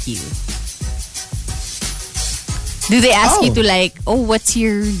ask you? Do they ask you to like, what's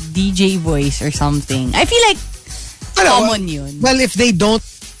your DJ voice or something? I feel like common yun. Well, if they don't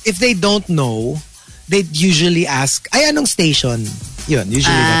know, they usually ask, ay, anong station? Yun,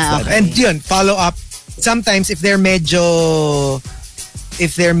 usually that's that. Okay. And yun, follow up. Sometimes if they're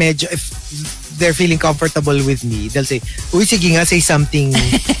feeling comfortable with me, they'll say, uy, sige nga, say something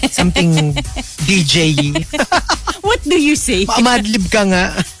DJ. What do you say? Madlib ka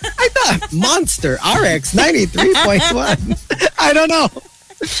nga. I thought, Monster RX 93.1. I don't know.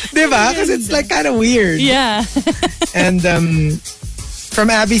 Diba? Because it's like kind of weird. Yeah. And from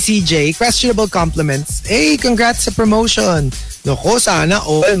Abby CJ, questionable compliments. Hey, congrats sa promotion. Nako, sana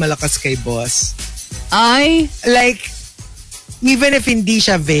all malakas kay boss. Like, even if hindi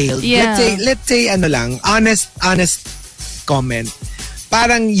siya veiled, let's say ano lang, honest comment.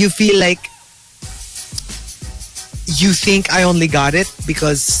 Parang you feel like you think I only got it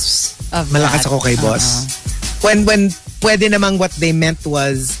because of malakas ako kay boss. When pwede namang what they meant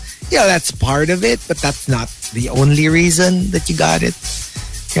was, that's part of it, but that's not the only reason that you got it.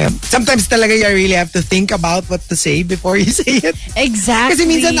 Yeah. Sometimes talaga you really have to think about what to say before you say it. Exactly. Kasi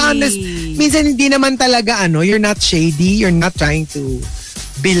minsan hindi naman talaga you're not shady, you're not trying to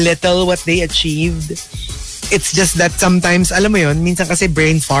belittle what they achieved. It's just that sometimes, alam mo yun, minsan kasi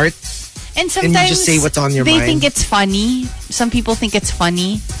brain fart. And sometimes and you just say what's on your mind. They think it's funny. Some people think it's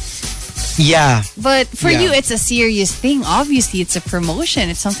funny. Yeah. But for you, it's a serious thing. Obviously, it's a promotion.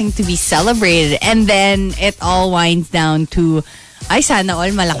 It's something to be celebrated. And then it all winds down to, ay, sana all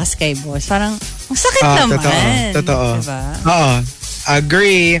malakas kay boss. Parang, sakit naman. Totoo. Diba?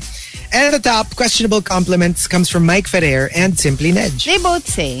 Agree. And at the top, questionable compliments comes from Mike Ferrer and Simply Nedge. They both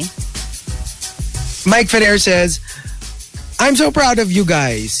say. Mike Ferrer says, I'm so proud of you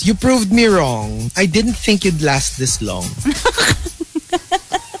guys. You proved me wrong. I didn't think you'd last this long.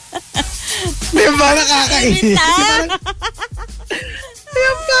 Diba nakakainis?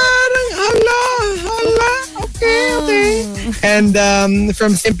 Parang, hala. Okay. And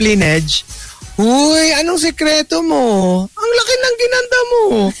from Simply Nedge, uy, anong sekreto mo? Ang laki ng ginanda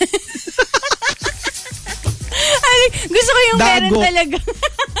mo. Ay, gusto ko yung meron talaga.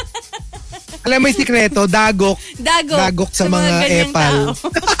 Alam mo yung sikreto, dagok. Dagok sa mga epal.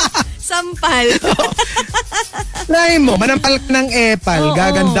 Sampal. Lahi mo, manampal ka ng epal,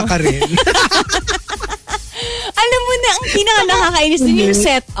 gaganda ka rin. Alam mo na, ang pinaka nakakainis din yung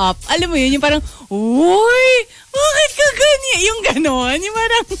setup. Alam mo yun, yung parang, uy, bakit ka ganyan? Yung ganon. Yung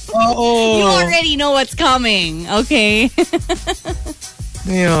parang, you already know what's coming. Okay?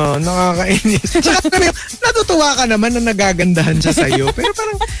 Yun, nakakainis. Saka natutuwa ka naman na nagagandahan siya sa'yo. Pero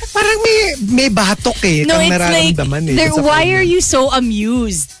parang may batok no, kang it's nararamdaman like, why are you so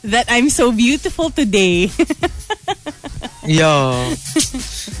amused that I'm so beautiful today? Yo.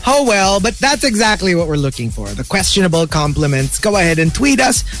 Oh well, but that's exactly what we're looking for. The questionable compliments. Go ahead and tweet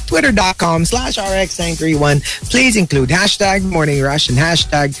us. Twitter.com/RX931. Please include hashtag Morning Rush and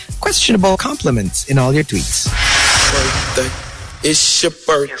hashtag questionable compliments in all your tweets. It's your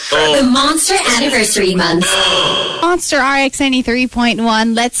birthday. The Monster Anniversary Month. Monster RX 93.1.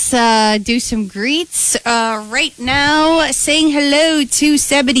 Let's do some greets right now. Saying hello to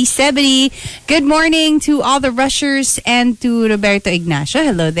 7070. Good morning to all the rushers and to Roberto Ignacio.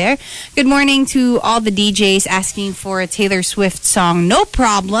 Hello there. Good morning to all the DJs asking for a Taylor Swift song. No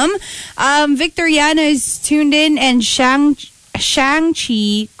problem. Victoriana is tuned in, and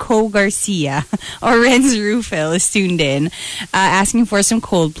Shang-Chi Ko Garcia or Renz Rufel is tuned in, asking for some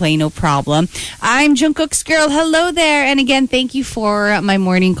Coldplay. No problem. I'm Jungkook's girl. Hello there. And again, thank you for my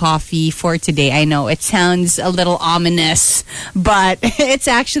morning coffee for today. I know it sounds a little ominous, but it's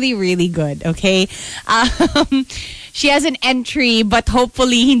actually really good. Okay. She has an entry, but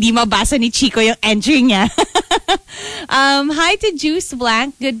hopefully hindi mabasa ni Chico yung entry niya. Hi to Juice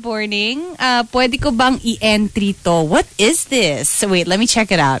Blank. Good morning. Pwede ko bang i-entry to? What is this? So wait, let me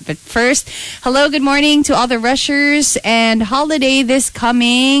check it out. But first, hello, good morning to all the rushers and holiday this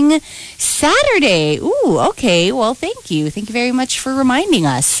coming Saturday. Ooh, okay. Well, thank you. Thank you very much for reminding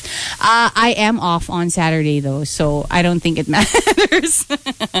us. I am off on Saturday though, so I don't think it matters.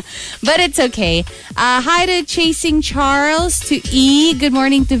 But it's okay. Hi to Chasing Charles, to E. Good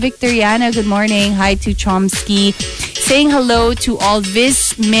morning to Victoriana. Good morning. Hi to Chomsky. Saying hello to all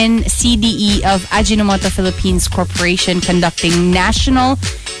Viz Min CDE of Ajinomoto Philippines Corporation conducting national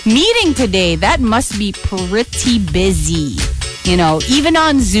meeting today. That must be pretty busy. You know, even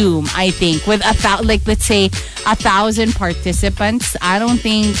on Zoom, I think, with let's say 1,000 participants, I don't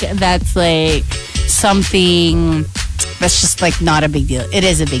think that's like something that's just like not a big deal. It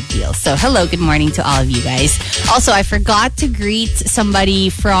is a big deal. So hello, good morning to all of you guys. Also, I forgot to greet somebody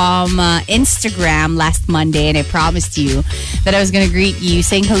from Instagram last Monday, and I promised you that I was going to greet you,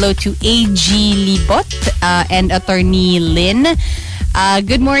 saying hello to AG Libot and Attorney Lynn.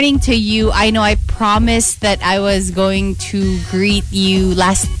 Good morning to you. I know I promised that I was going to greet you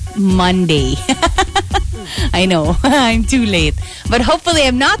last Monday. I know, I'm too late. But hopefully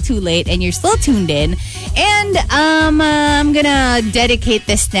I'm not too late and you're still tuned in. And I'm gonna dedicate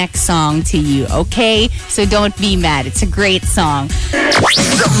this next song to you, okay? So don't be mad. It's a great song.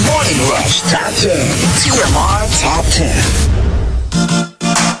 The Morning Rush Top 10. TMR Top 10.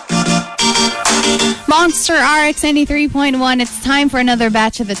 Monster RX 93.1. It's time for another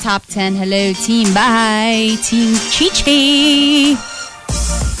batch of the top 10. Hello, team. Bye. Team Chichi.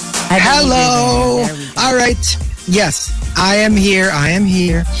 Hello. All right. Yes, I am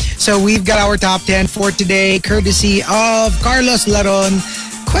here. So we've got our top 10 for today, courtesy of Carlos Laron.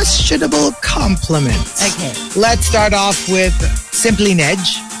 Questionable compliments. Okay. Let's start off with Simply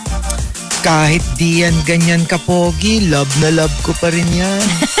Nedge. Kahit di yan ganyan kapogi, love na love ko pa rin yan.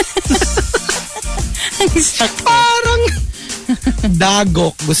 Parang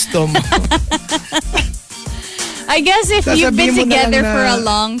dagok gusto mo. I guess if you've been together for a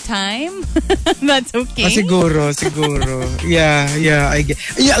long time, that's okay. Siguro. Yeah, I get.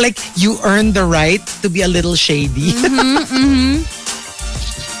 Yeah, like you earn the right to be a little shady.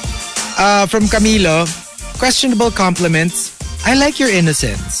 From Camilo, questionable compliments. I like your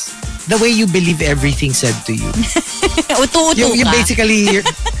innocence. The way you believe everything said to you. Utu-utu you ka. basically,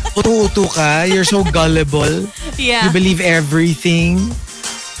 utu-utu ka. You're so gullible. Yeah. You believe everything.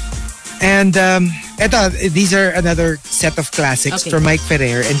 And these are another set of classics from Mike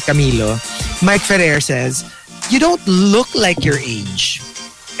Ferrer and Camilo. Mike Ferrer says, you don't look like your age.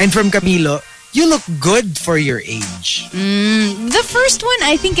 And from Camilo, you look good for your age. The first one,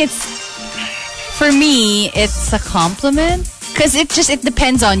 I think for me, it's a compliment. Because it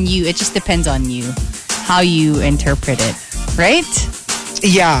depends on you. It just depends on you. How you interpret it. Right?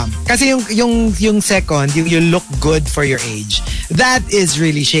 Yeah. Kasi yung second, you look good for your age. That is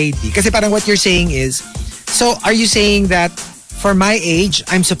really shady. Kasi parang what you're saying is, so are you saying that for my age,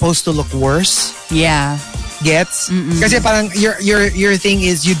 I'm supposed to look worse? Yeah. Gets? Kasi parang your thing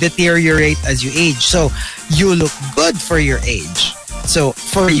is you deteriorate as you age. So you look good for your age. So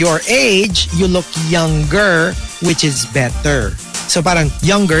for your age, you look younger, which is better. So parang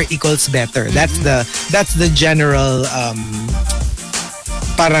younger equals better. That's the general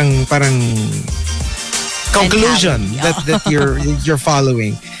parang conclusion that you're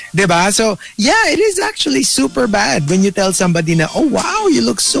following. Diba? So yeah, it is actually super bad when you tell somebody na, oh wow, you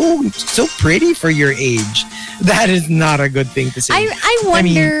look so pretty for your age. That is not a good thing to say. I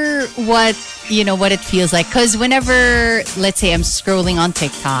wonder what it feels like, because whenever, let's say, I'm scrolling on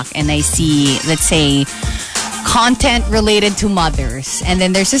TikTok and I see, let's say, content related to mothers, and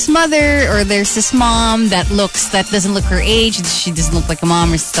then there's this mother or there's this mom that doesn't look her age, she doesn't look like a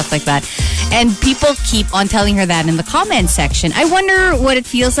mom or stuff like that, and people keep on telling her that in the comment section. I wonder what it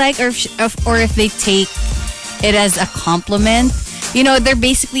feels like, or if they take it as a compliment. They're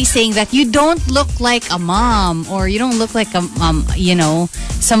basically saying that you don't look like a mom, or you don't look like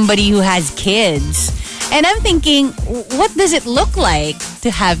somebody who has kids. And I'm thinking, what does it look like to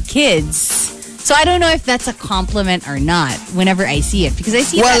have kids? So I don't know if that's a compliment or not whenever I see it, because I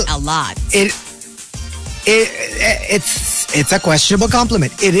see that a lot. It's a questionable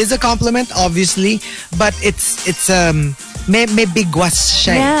compliment. It is a compliment, obviously, but it's may bigwas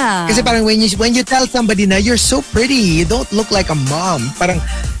siya. Yeah. Kasi parang when you tell somebody na you're so pretty, you don't look like a mom, parang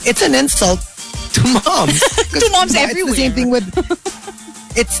it's an insult to moms. To moms everywhere. It's the same thing with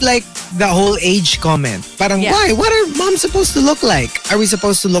it's like the whole age comment. Parang why? What are moms supposed to look like? Are we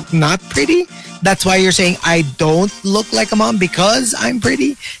supposed to look not pretty? That's why you're saying I don't look like a mom because I'm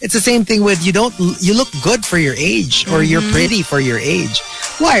pretty. It's the same thing with you look good for your age, or you're pretty for your age.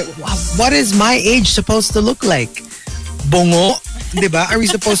 Why? What is my age supposed to look like? Bongo, diba? Are we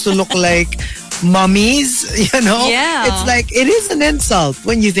supposed to look like mummies? Yeah. It's like, it is an insult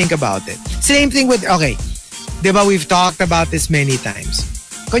when you think about it. Same thing with, diba, we've talked about this many times.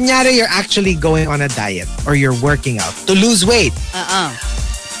 Kunyari, you're actually going on a diet or you're working out to lose weight.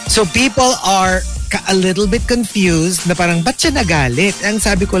 So people are a little bit confused na parang, ba't siya nagalit? Ang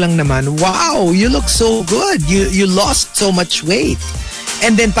sabi ko lang naman, wow, you look so good. You lost so much weight.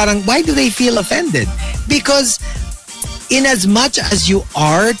 And then parang, why do they feel offended? Because in as much as you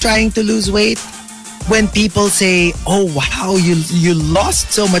are trying to lose weight, when people say, oh wow, you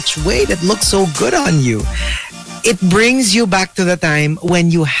lost so much weight, it looks so good on you, it brings you back to the time when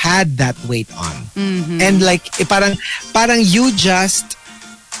you had that weight on. And like, parang you just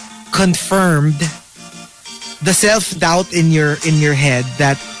confirmed the self-doubt in your head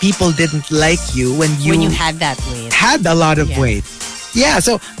that people didn't like you when you had that weight, had a lot of weight. Yeah,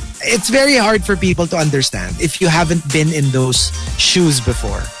 so it's very hard for people to understand if you haven't been in those shoes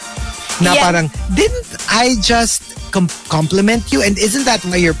before. Na parang, didn't I just compliment you? And isn't that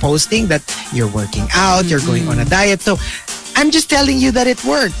why you're posting that you're working out, you're going on a diet? So I'm just telling you that it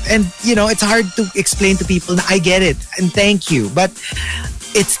worked. And, it's hard to explain to people, I get it, and thank you. But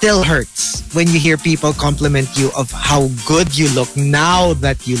it still hurts when you hear people compliment you of how good you look now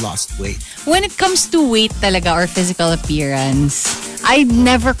that you lost weight. When it comes to weight talaga or physical appearance, I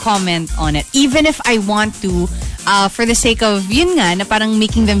never comment on it. Even if I want to, for the sake of, yun nga, na parang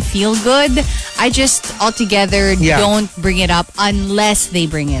making them feel good, I just altogether don't bring it up unless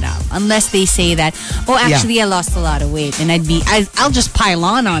they bring it up. Unless they say that, oh, actually, I lost a lot of weight. And I'll just pile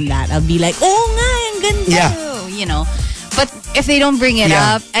on that. I'll be like, oh nga, ang ganda. You know. But if they don't bring it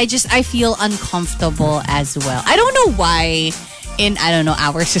up, I feel uncomfortable as well. I don't know why in, I don't know,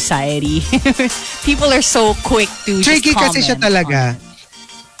 our society, people are so quick to tricky just comment. Kasi siya talaga.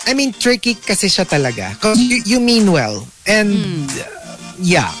 I mean, tricky kasi siya talaga. Because you mean well. And,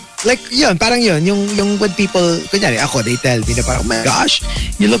 like, yun, parang yun, yung when people, kunyari, ako, they tell me na parang, oh my gosh,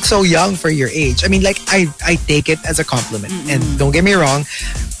 you look so young for your age. I mean, like, I take it as a compliment. And don't get me wrong,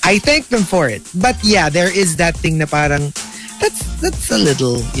 I thank them for it. But yeah, there is that thing na parang, that's a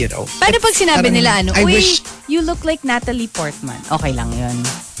little, you know. Paano pag sinabi parang, nila, I uy, wish, you look like Natalie Portman. Okay lang yun.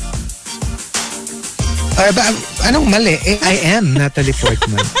 Anong mali? I am Natalie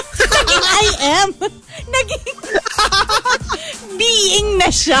Portman. I am. Naging being na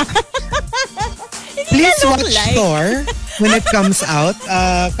siya. Please watch Thor when it comes out.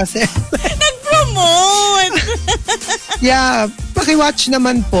 Kasi nag-promote. Yeah, pakiwatch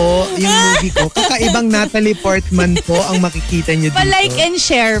naman po yung movie ko. Kakaibang Natalie Portman po ang makikita nyo dito. Pa-like and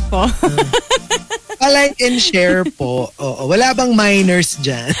share po. Pa-like and share po. Oo, wala bang minors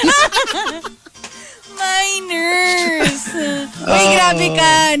dyan? Minors! Uy, grabe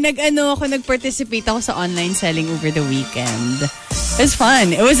ka. Nag-participate ako sa online selling over the weekend. It was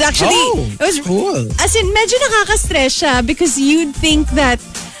fun. It was actually, it was cool. As in, medyo nakaka-stress siya because you'd think that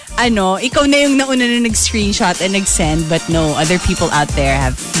ikaw na yung nauna na nag-screenshot and nag-send, but no, other people out there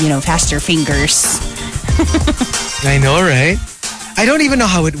have, faster fingers. I know, right? I don't even know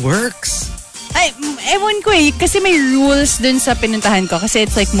how it works. Ewan ko kasi may rules dun sa pinuntahan ko kasi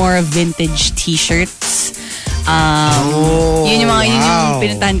it's like more of vintage t-shirts. Yun yung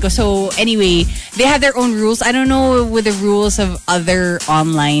pinuntahan ko. So anyway, they have their own rules. I don't know with the rules of other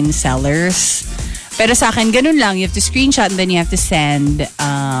online sellers. Pero sa akin, ganun lang. You have to screenshot and then you have to send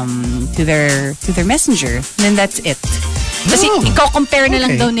to their messenger. And then that's it. Kasi ikaw compare na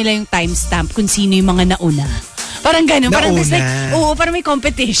lang daw nila yung timestamp kung sino yung mga nauna. Parang ganun. Parang there's like, parang may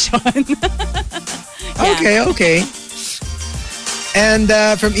competition. Okay. And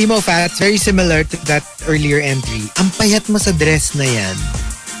from Emo Fats, very similar to that earlier entry. Ang payat mo sa dress na yan.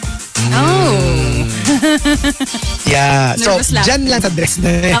 Yeah. So, dyan lang sa dress na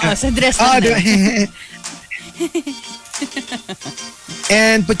yan. Oo, sa dress na yan.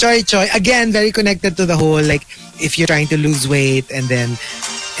 And Puchoy Choy, again, very connected to the whole, like, if you're trying to lose weight and then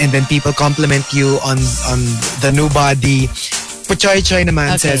people compliment you on the new body. Puchoy Choy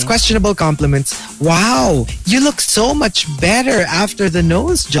naman says, questionable compliments. Wow, you look so much better after the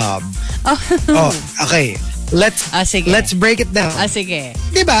nose job. Okay. Let's break it down. Sige.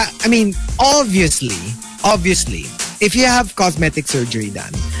 Diba? I mean, obviously, if you have cosmetic surgery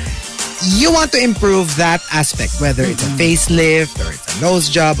done, you want to improve that aspect, whether it's a facelift or it's a nose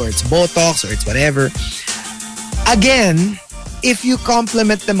job or it's Botox or it's whatever. Again, if you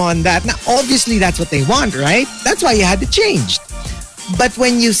compliment them on that, now obviously that's what they want, right? That's why you had it changed. But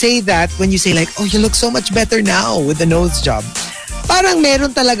when you say like, oh, you look so much better now with the nose job, parang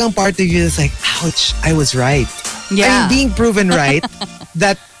meron talagang part of you that's like, ouch, I was right. Yeah. I'm being proven right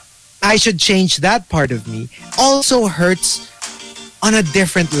that I should change that part of me also hurts on a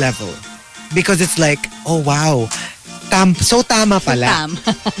different level. Because it's like, oh wow, so tama pala.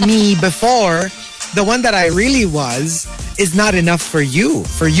 Me before, the one that I really was is not enough for you,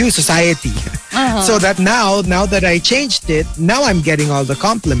 society. So that now that I changed it, now I'm getting all the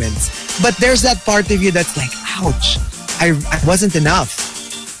compliments. But there's that part of you that's like, ouch, I wasn't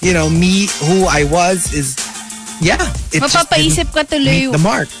enough. Me, who I was is, it mapapaisip ka tuloy the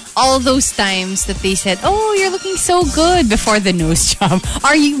mark. All those times that they said, oh, you're looking so good before the nose job.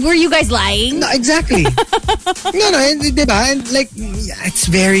 Were you guys lying? No, exactly. No, diba? And like, it's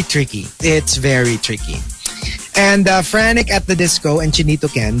very tricky. It's very tricky. And Frantic at the Disco and Chinito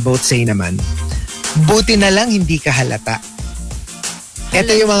Ken both say naman, buti na lang hindi ka halata.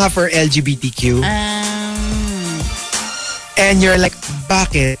 Ito yung mga for LGBTQ. And you're like,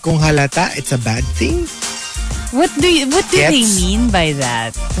 bakit? Kung halata, it's a bad thing? What do they mean by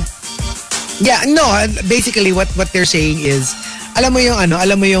that? Yeah, no, basically what they're saying is, alam mo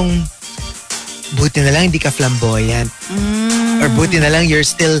yung buti na lang hindi ka flamboyant. Or buti na lang you're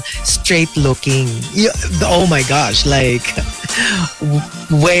still straight looking. Oh my gosh, like,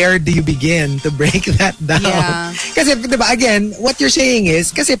 where do you begin to break that down? Yeah. Kasi, diba, again, what you're saying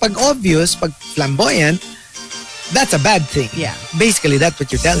is, kasi pag obvious, pag flamboyant, that's a bad thing. Yeah. Basically, that's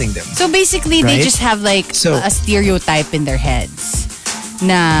what you're telling them. So basically, right? they just have like a stereotype in their heads.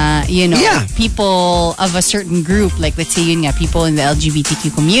 na, you know, people of a certain group, like let's say yun nga, people in the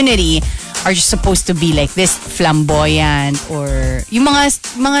LGBTQ community are just supposed to be like this flamboyant or yung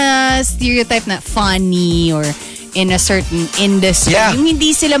mga stereotype na funny or in a certain industry. Yung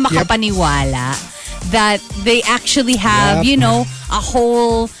hindi sila makapaniwala that they actually have, you know, a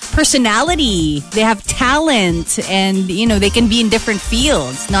whole personality. They have talent and, you know, they can be in different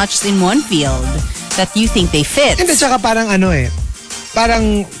fields, not just in one field that you think they fit. And saka parang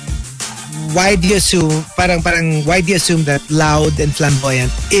parang why do you assume that loud and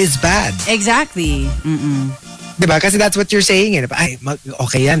flamboyant is bad? Exactly. Diba? Kasi that's what you're saying. Ay,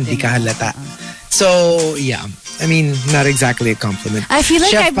 okay yan, di ka halata. So, yeah. I mean, not exactly a compliment. I feel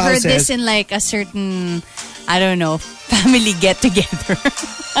like I've heard this in like a certain, I don't know, family get-together.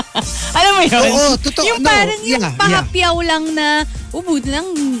 Alam mo yun? Oo, totoo. Yung parang yung pahapyaw lang na, buti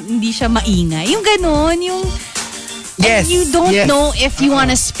lang hindi siya maingay. Yung ganon, yung... Yes. You don't know if you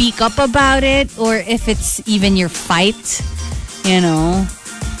want to speak up about it or if it's even your fight. You know?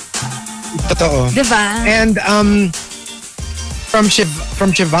 Totoo. Diba? And from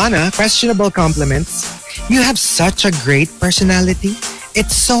Shivana, questionable compliments. You have such a great personality.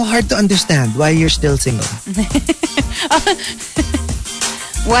 It's so hard to understand why you're still single.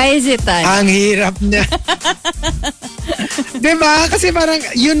 Why is it that? Ang hirap na. Diba? Kasi parang,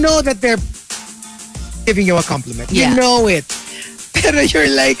 you know that they're giving you a compliment. You know it. Pero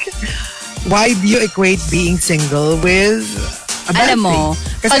you're like, why do you equate being single with a bad thing?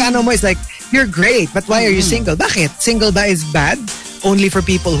 Kasi ano mo is like, you're great, but why are you single? Bakit? Single ba is bad? Only for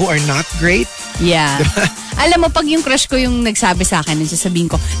people who are not great? Yeah. Diba? Alam mo, pag yung crush ko yung nagsabi sa akin, sasabihin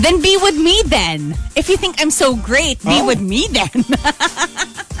ko, then be with me then. If you think I'm so great, be with me then.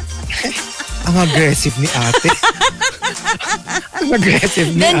 Ang aggressive ni ate. Ang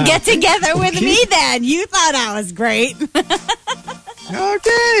aggressive ni then ate. Get together with me then. You thought I was great.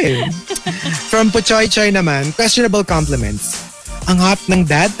 Okay. From Puchoy Choy naman, questionable compliments. Ang hot ng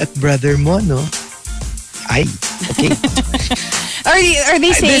dad at brother mo, no? Ay, okay. Are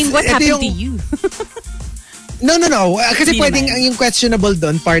they saying what happened to you? No. Kasi pwedeng yung questionable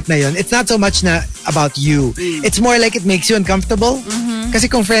doon, part na yun, it's not so much na about you. It's more like it makes you uncomfortable. Kasi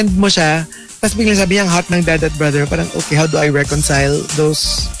kung friend mo siya, tapos biglang sabi niya, hot ng dad at brother, parang, okay, how do I reconcile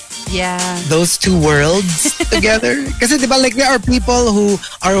those two worlds together? Kasi diba, like, there are people who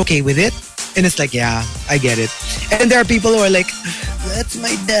are okay with it, and it's like, yeah, I get it. And there are people who are like, that's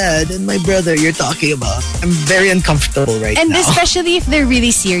my dad and my brother you're talking about. I'm very uncomfortable right now. And especially if they're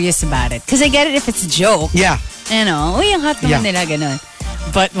really serious about it. Because I get it if it's a joke. Yeah. You know, uy, ang hot naman nila, ganun.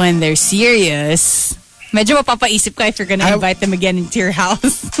 But when they're serious, medyo mapapaisip ka if you're gonna invite them again into your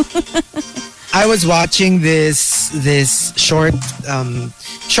house. I was watching this short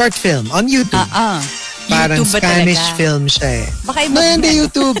film on YouTube. Parang YouTube Spanish talaga? Film siya eh. Baka hindi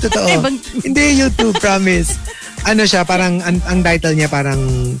YouTube, totoo. Hindi YouTube, promise. Ano siya, parang, ang title niya parang,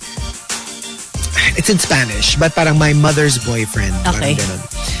 it's in Spanish, but parang My Mother's Boyfriend. Okay.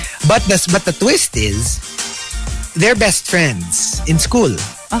 But the twist is, they're best friends in school.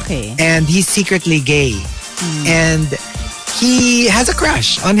 Okay. And he's secretly gay. And he has a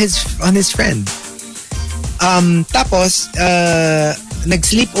crush on his friend. Tapos,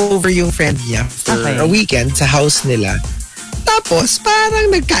 nag-sleep over yung friend niya for a weekend sa house nila. Tapos,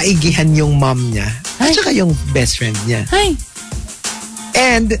 parang nagkaigihan yung mom niya at saka yung best friend niya. Hi.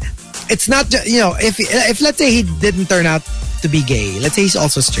 And it's not just, you know, if let's say he didn't turn out to be gay, let's say he's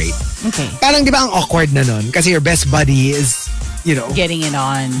also straight. Okay. Parang di ba ang awkward na nun? Kasi your best buddy is, you know, getting it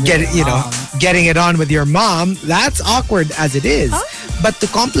on. Getting it on with your mom. That's awkward as it is. Huh? But to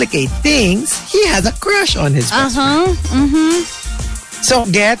complicate things, he has a crush on his best friend. So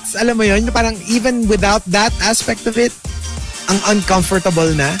gets, alam mo yun, parang even without that aspect of it, ang uncomfortable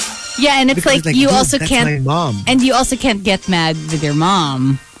na. Yeah, and it's like you also can't, my mom. And you also can't get mad with your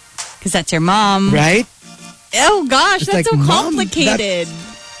mom because that's your mom, right? Oh gosh, it's that's like, so complicated.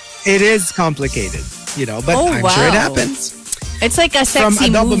 It is complicated, you know, but I'm sure it happens. It's like a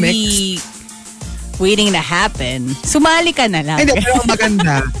sexy movie waiting to happen. Sumali ka na lang. Hindi, pero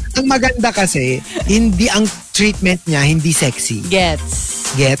ang maganda kasi, hindi ang treatment niya, hindi sexy.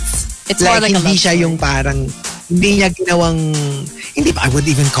 Gets. It's like more like hindi siya yung parang, hindi niya ginawang, I would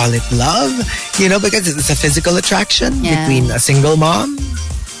even call it love, you know, because it's a physical attraction between a single mom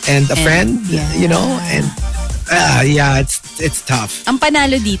and a friend, you know, and it's tough. Ang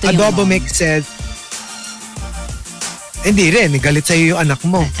panalo dito Adobo yung Mix said, hindi rin, galit sa'yo yung anak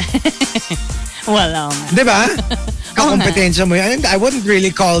mo. Wala nga. Diba? Kakompetensya mo yun. I wouldn't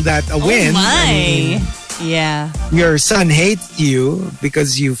really call that a win. Oh my. Yeah. Your son hates you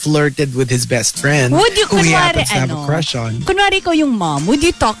because you flirted with his best friend who he happens to have a crush on. Kunwari ko yung mom, would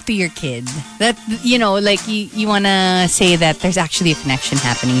you talk to your kid? That, you know, like you want to say that there's actually a connection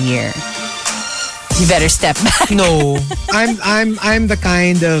happening here. You better step back. No. I'm the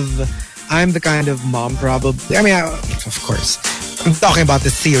kind of mom probably. I mean, of course. I'm talking about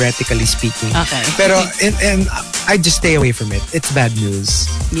this theoretically speaking. Okay. Pero and I just stay away from it. It's bad news.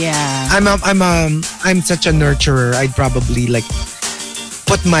 Yeah. I'm such a nurturer. I'd probably like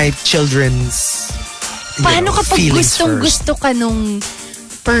put my children's Paano kapag gustong-gusto ka nung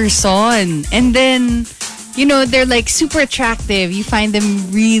person and then you know they're like super attractive, you find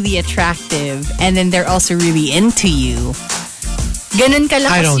them really attractive and then they're also really into you. Ganun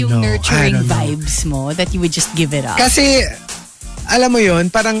kalakas yung nurturing vibes mo that you would just give it up. Kasi alam mo yun,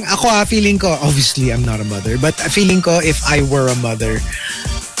 parang ako feeling ko, obviously I'm not a mother, but feeling ko if I were a mother,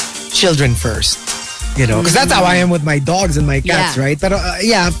 children first. You know, because that's how I am with my dogs and my cats, right? Pero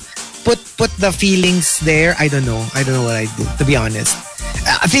put the feelings there. I don't know what I'd do, to be honest.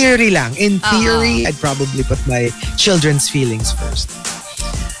 Theory lang. In theory, I'd probably put my children's feelings first.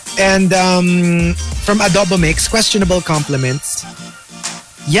 And from Adobo Mix, questionable compliments.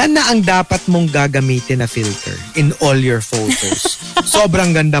 Yan na ang dapat mong gagamitin na filter in all your photos.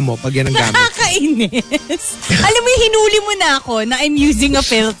 Sobrang ganda mo pag yan ang gamit. Nakakainis. Alam mo, hinuli mo na ako na I'm using a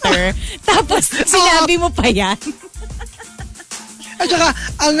filter. Tapos sinabi mo pa yan. At saka,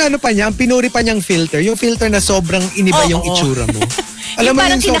 ang pinuri pa niyang filter, yung filter na sobrang iniba yung itsura mo. Alam mo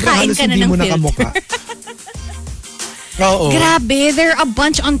yung sobrang halos hindi mo nakamukha. Oo. Grabe, there are a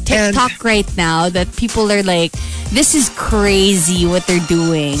bunch on TikTok right now that people are like, this is crazy what they're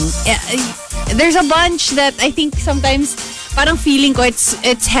doing. There's a bunch that I think sometimes parang feeling ko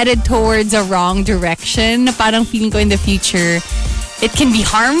it's headed towards a wrong direction. Parang feeling ko in the future it can be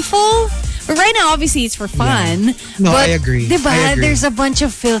harmful. But right now, obviously, it's for fun. Yeah. No, but, I agree. Diba, I agree. There's a bunch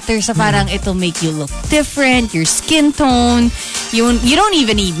of filters na parang it'll make you look different, your skin tone. You don't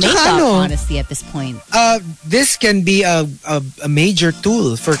even need makeup, honestly, at this point. This can be a major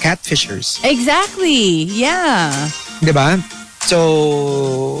tool for catfishers. Exactly. Yeah. Diba?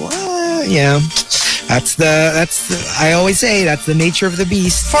 So, yeah. That's I always say, that's the nature of the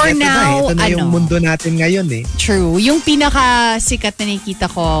beast. For now, ito na yung mundo natin ngayon eh. True. Yung pinaka sikat na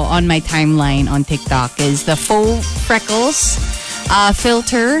nakita ko on my timeline on TikTok is the faux freckles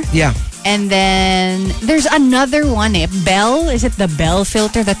filter. Yeah. And then there's another one Belle. Is it the Belle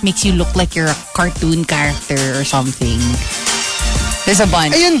filter that makes you look like you're a cartoon character or something? There's a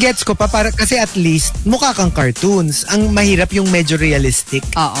bunch. Ayun, gets ko pa. Kasi at least, mukha kang cartoons. Ang mahirap yung medyo realistic.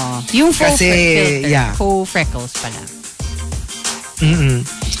 Oo. Yung faux filter. Yeah. Faux freckles pala. Mm-mm.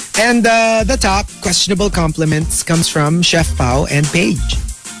 And the top questionable compliments comes from Chef Pao and Paige.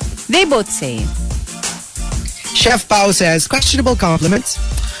 They both say. Chef Pao says, questionable compliments.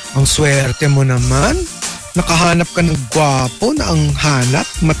 Ang swerte mo naman. Nakahanap ka ng gwapo na ang hanap,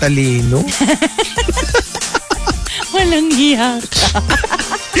 matalino. Walang hiya ka.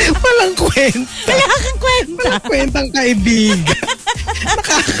 Walang kwenta. Wala kang kwenta. Walang kwentang kaibigan.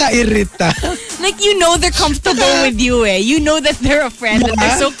 Nakakairita. Like, you know they're comfortable with you eh. You know that they're a friend and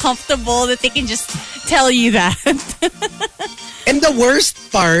they're so comfortable that they can just tell you that. And the worst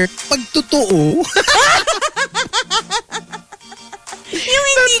part, pag totoo. Yung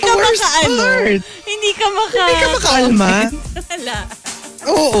hindi ka Hindi ka makalma. Wala.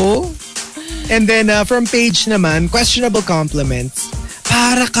 Oo. And then from Paige naman, questionable compliments.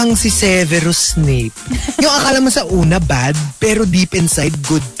 Para kang si Severus Snape. Yung akala mo sa una bad, pero deep inside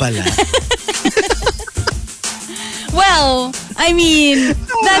good pala. Well, I mean,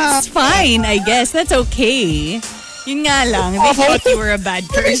 that's fine, I guess. That's okay. Yun nga lang, they thought you were a bad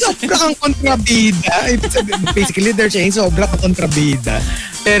person. Sobra kang kontrabida. Basically, they're saying sobra kang kontrabida.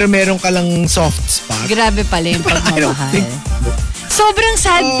 Pero meron ka lang soft spot. Grabe pala yung pagmamahal. Sobrang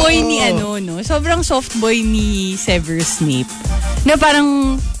sad boy ni Sobrang soft boy ni Severus Snape. Na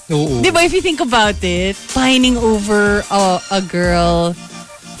parang, di ba, if you think about it, pining over a girl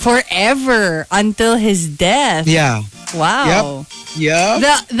forever until his death. Yeah. Wow.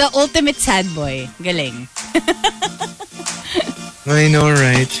 Yep. The ultimate sad boy. Galing. I know,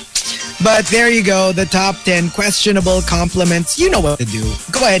 right? But there you go, the top 10 questionable compliments. You know what to do.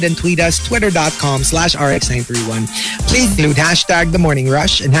 Go ahead and tweet us, twitter.com/RX931. Please include hashtag The Morning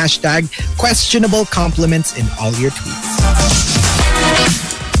Rush and hashtag questionable compliments in all your tweets.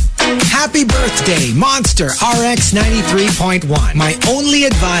 Happy birthday, Monster RX 93.1. My only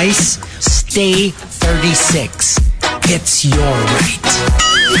advice, stay 36. It's your right.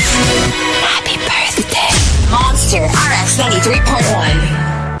 Happy birthday, Monster RX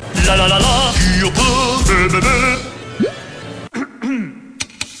 93.1. La la la la.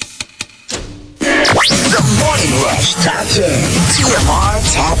 The Morning Rush Top 10. TMR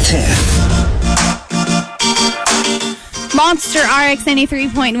Top 10. Monster RX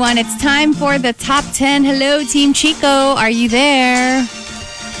 93.1. It's time for the Top 10. Hello, Team Chico. Are you there?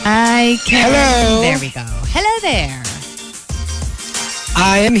 Hello. There we go. Hello there.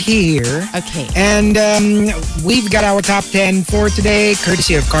 I am here. Okay. And we've got our top 10 for today,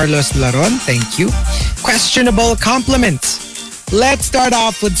 courtesy of Carlos Laron. Thank you. Questionable compliments. Let's start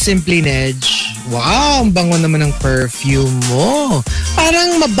off with Simply Nedge. Wow, ang bango naman ng perfume mo.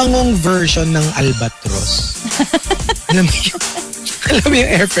 Parang mabangong version ng Albatros. alam mo yung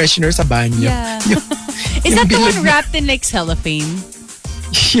air freshener sa banyo? Yeah. Is that the one wrapped in like cellophane?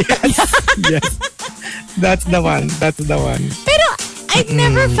 Yes. Yes. That's the one. Pero I've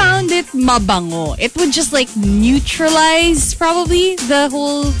never found it mabango. It would just like neutralize probably the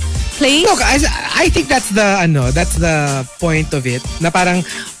whole place. Look, I think that's the point of it. Na parang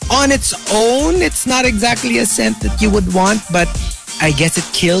on its own, it's not exactly a scent that you would want, but I guess it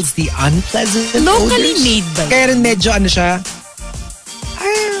kills the unpleasant locally odors. made ba? Kaya rin medyo siya.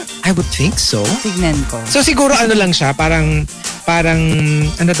 I would think so. Tignan ko. So siguro lang siya, parang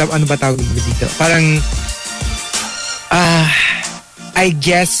ano ba tawag dito? Parang I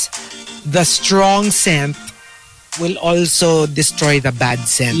guess the strong scent will also destroy the bad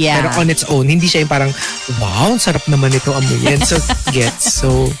scent. Yeah. Pero on its own, hindi siya yung parang, wow, sarap naman ito amuyin. So, gets.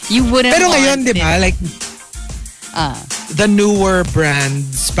 So, you wouldn't pero want ngayon, di ba, like, the newer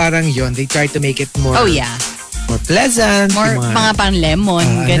brands, parang yon, they try to make it more, more pleasant. More, mga pang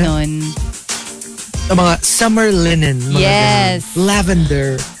lemon, ganon. Mga summer linen. Mga yes. Ganon.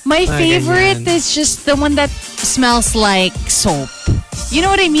 Lavender. My favorite is just the one that smells like soap. You know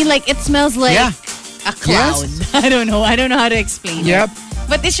what I mean? Like, it smells like a cloud. Yes. I don't know how to explain it.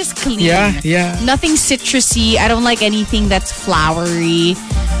 But it's just clean. Yeah. Nothing citrusy. I don't like anything that's flowery.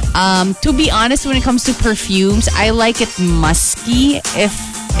 To be honest, when it comes to perfumes, I like it musky,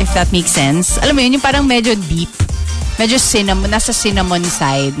 if that makes sense. Alam mo yun, yung parang medyo deep. Medyo cinnamon, nasa cinnamon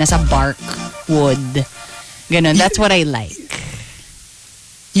side, nasa bark wood. Ganon, that's what I like.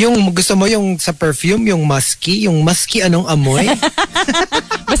 Yung gusto mo yung sa perfume, yung musky anong amoy?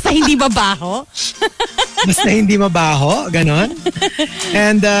 Basta hindi mabaho. Basta hindi mabaho, ganon.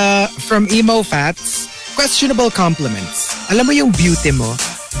 And from Emo Fats, questionable compliments. Alam mo yung beauty mo,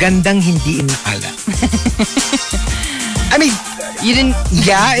 gandang hindi inakala. I mean, you didn't...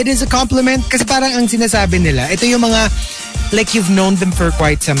 Yeah, it is a compliment kasi parang ang sinasabi nila, ito yung mga like you've known them for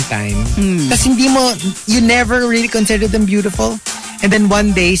quite some time. Tas you never really considered them beautiful. And then one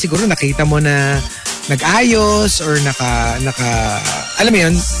day, siguro nakita mo na nag-ayos or alam mo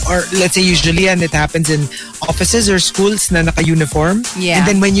yun, or let's say usually and it happens in offices or schools na naka-uniform. Yeah. And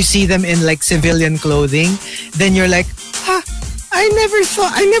then when you see them in like civilian clothing, then you're like, I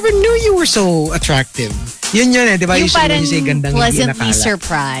never knew you were so attractive. Yun di ba? Yung parang you say gandang pleasantly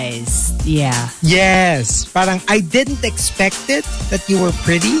surprised. Yeah. Yes. Parang I didn't expect it that you were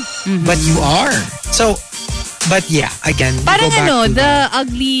pretty, but you are. So, but yeah, again, parang go back to the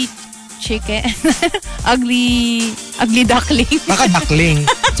ugly chicken. ugly duckling. Baka duckling.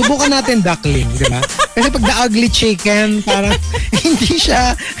 Subukan natin duckling, di ba? Kasi pag the ugly chicken, parang hindi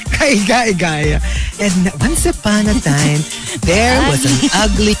siya kaiga-igaya. And once upon a time, there was an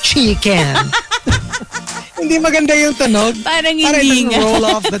ugly chicken. Hindi maganda yung tunog. Parang hindi nga. roll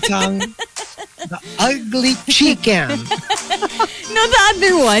off the tongue. The ugly chicken. No, the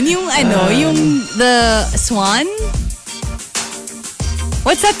other one, yung yung the swan.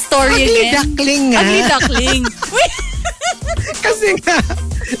 What's that story ugly again? Duckling nga. Ugly duckling. Kasi nga,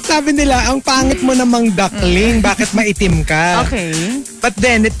 sabi nila, ang pangit mo namang duckling, bakit maitim ka? Okay. But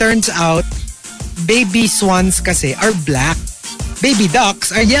then, it turns out, baby swans kasi are black. Baby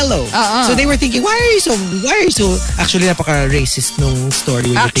ducks are yellow. So they were thinking, why are you so actually napaka-racist nung story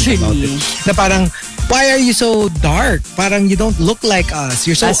when you think about it. Na parang, why are you so dark? Parang you don't look like us.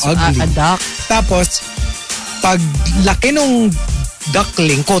 You're so ugly. A duck. Tapos, pag laki nung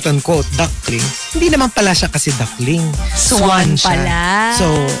duckling, quote-unquote, duckling, hindi naman pala siya kasi duckling. Swan siya. Pala. So,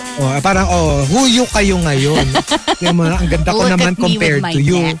 parang, huyo kayo ngayon. Ang ganda ko naman compared to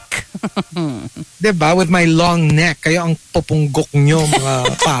you. Diba? With my long neck. Kayo ang pupunggok nyo,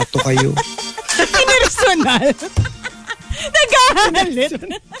 mga pato kayo. Personal. Nagahalit.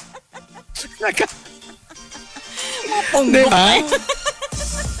 Diba?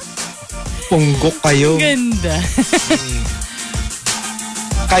 Punggok kayo. Ganda.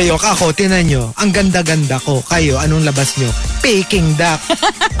 Kayo, ako, tinan nyo. Ang ganda-ganda ko. Kayo, anong labas nyo? Peking duck.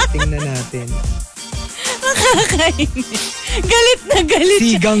 Tingnan natin. Nakakainis. Galit na galit.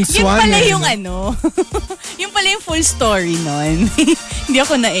 Sigang swan. Yun pala yung yung pala yung full story nun. Hindi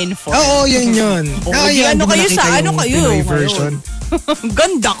ako na-info. Oo, yun. Ano kayo sa ano kayo? Version.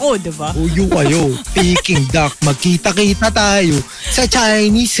 Ganda ko, diba? Uyo kayo. Peking duck. Magkita-kita tayo sa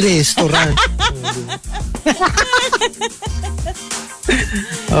Chinese restaurant.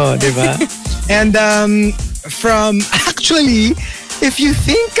 Oh, diba? And actually, if you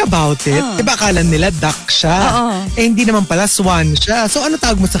think about it, diba akala nila duck siya? Hindi naman pala swan siya. So ano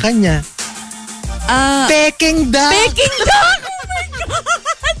tawag mo sa kanya? Peking duck. Peking duck! Oh my God!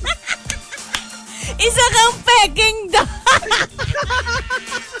 Isa kang Peking duck!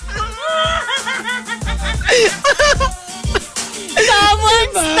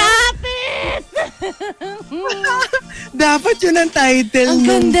 Someone stop it! Dapat yun ang title. Ang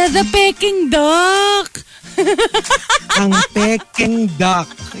ganda, The Peking Duck. Ang Peking Duck.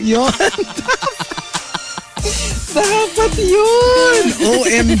 Yun. Dapat yun.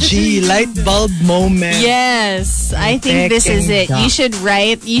 OMG, light bulb moment. Yes, I think this is it. Duck.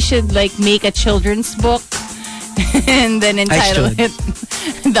 You should like make a children's book and then entitle it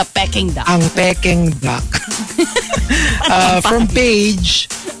The Peking Duck. Ang Peking Duck. From Paige.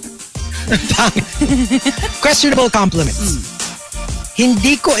 Questionable compliments.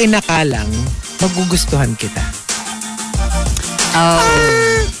 Hindi ko inakalang magugustuhan kita.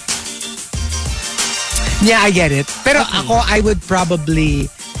 Yeah, I get it. Pero ako, I would probably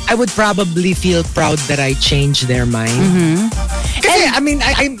feel proud that I changed their mind. Kasi, I mean,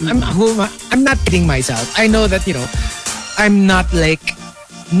 I'm not kidding myself. I know that, I'm not like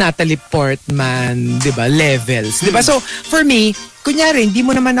Natalie Portman, di ba, levels. Di ba? So, for me, kunyari, hindi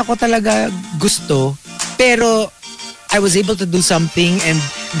mo naman ako talaga gusto, pero I was able to do something and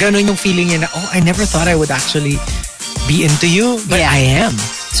ganun yung feeling niya na, I never thought I would actually be into you, but I am.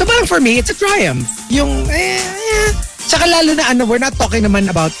 So parang for me, it's a triumph. Yung, Tsaka lalo na we're not talking naman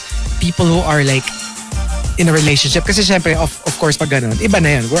about people who are like in a relationship. Kasi syempre, of course, pag ganun, iba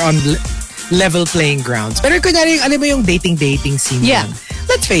na yan. We're on level playing grounds. Pero kunyari, alam mo yung dating scene. Yeah. Yan.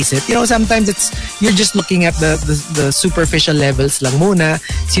 Let's face it, sometimes you're just looking at the superficial levels lang muna.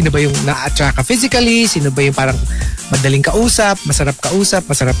 Sino ba yung na-attract ka physically? Sino ba yung parang madaling kausap, masarap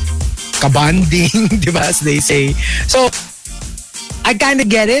ka-bonding, di ba, as they say. So, I kind of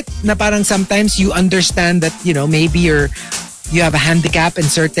get it na parang sometimes you understand that, maybe you have a handicap in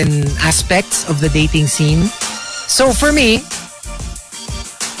certain aspects of the dating scene. So, for me,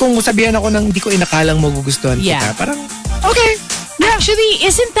 kung sabihan ako ng hindi ko inakalang magugustuhan kita, parang, okay. Yeah. Actually,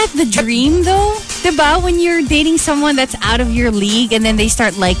 isn't that the dream though? Diba? When you're dating someone that's out of your league and then they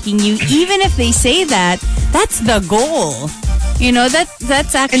start liking you, even if they say that, that's the goal.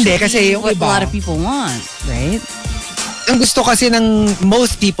 That's actually kasi what a lot of people want, right? Ang gusto kasi ng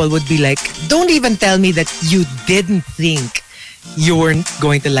most people would be like, don't even tell me that you didn't think you weren't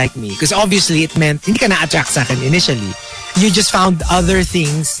going to like me. Because obviously it meant hindi ka na-attract sa akin initially. You just found other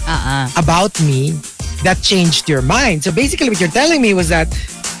things about me that changed your mind. So basically what you're telling me was that,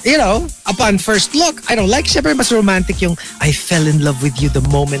 upon first look, I don't like, syempre mas romantic yung I fell in love with you the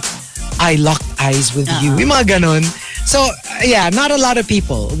moment I locked eyes with you. Yung mga ganon. So, yeah, not a lot of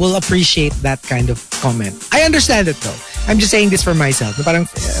people will appreciate that kind of comment. I understand it though. I'm just saying this for myself. Parang,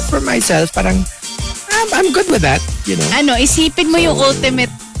 for myself, parang, I'm good with that, Isipin mo yung ultimate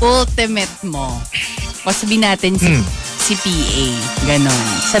mo. O sabihin natin si PA. Ganon.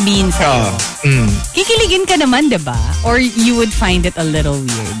 Sabihin sa'yo. Kikiligin ka naman, diba? Or you would find it a little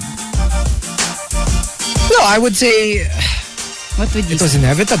weird? No, I would say... What would you say? It was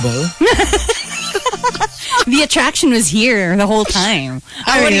inevitable. The attraction was here the whole time.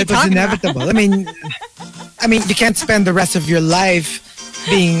 It was inevitable. I mean, you can't spend the rest of your life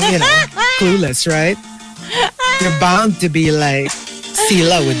being, clueless, right? You're bound to be like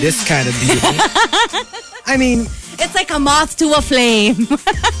Sila with this kind of beauty. It's like a moth to a flame.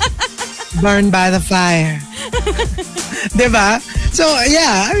 Burned by the fire. Diba? So,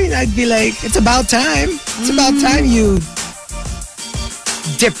 yeah, I'd be like, it's about time. It's about time you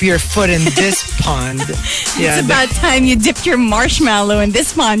dip your foot in this pond. Yeah, it's about time you dipped your marshmallow in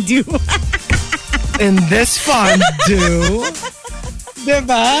this fondue. In this fondue.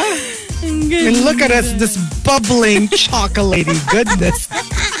 Diba? And look at us, this bubbling chocolatey goodness.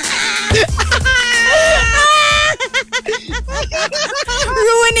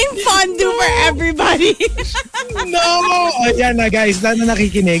 Ruining fondue for everybody. No! Ayan na guys, lalo na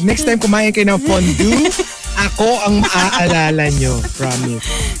nakikinig. Next time kumain kayo ng fondue, ako ang maaalala nyo. Promise.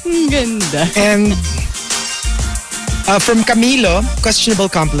 Ganda. And from Camilo, questionable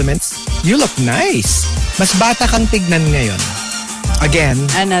compliments. You look nice. Mas bata kang tignan ngayon. Again,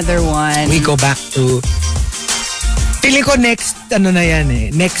 another one. we go back to Feeling ko next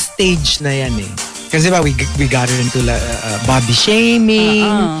next stage na yan eh. Kasi diba we got into body shaming,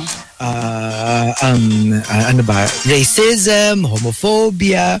 racism,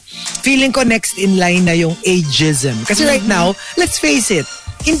 homophobia. Feeling ko next in line na yung ageism. Kasi right now, let's face it,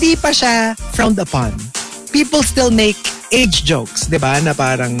 hindi pa siya frowned upon. People still make age jokes, diba? Na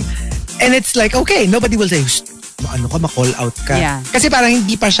parang, and it's like, okay, nobody will say, ma-call out ka. Yeah. Kasi parang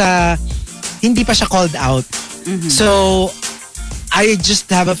hindi pa siya called out. So, I just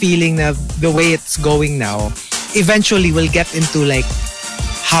have a feeling that the way it's going now, eventually we'll get into like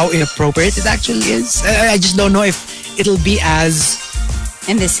how inappropriate it actually is. I just don't know if it'll be as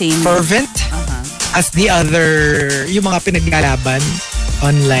in the same fervent as the other, yung mga pinaglalaban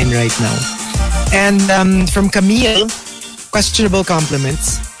online right now. And from Camille, questionable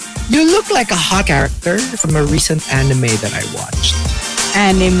compliments. You look like a hot character from a recent anime that I watched.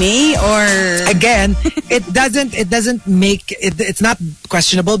 Anime or again, it's not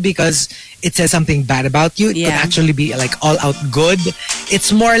questionable because it says something bad about you. It could actually be like all out good.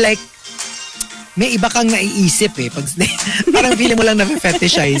 It's more like may iba kang naiisip eh. Pag, parang feeling mo lang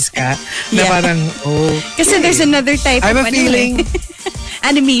na-fetishize ka. Na parang, kasi there's another type I have of a feeling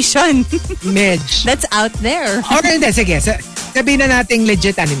animation. Medj. That's out there. Or hindi, sige. Sabihin na nating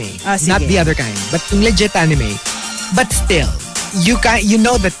legit anime. Not the other kind. But yung legit anime. But still, you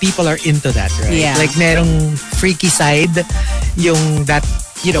know that people are into that, right? Yeah. Like merong freaky side, yung that,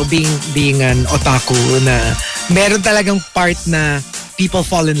 you know, being an otaku na meron talagang part na people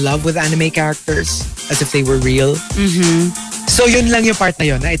fall in love with anime characters as if they were real. So yun lang yung part na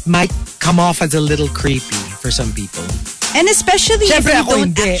yun, na it might come off as a little creepy for some people. And especially Siyempre, if you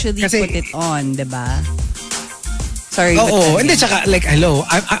don't hindi, actually kasi, put it on, diba? Sorry. Oo, hindi, tsaka like hello,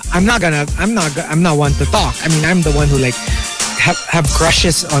 I'm not one to talk. I mean, I'm the one who like have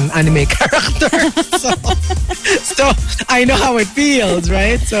crushes on anime characters. So I know how it feels,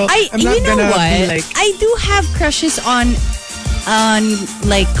 right? So I'm not gonna be like, I do have crushes on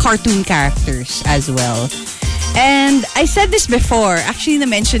like cartoon characters as well. And I said this before, actually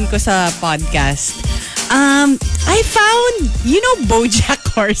na-mention ko sa podcast. I found, you know, BoJack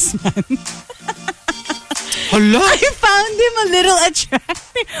Horseman. Hala? I found him a little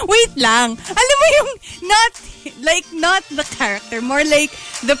attractive. Wait lang. Alam mo yung not the character, more like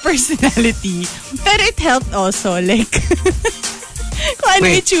the personality. Pero it helped also, like kung ano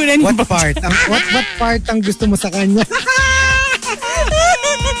yung itsura ni what BoJack. part? What part ang gusto mo sa kanya?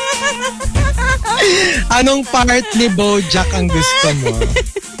 Anong part ni BoJack ang gusto mo?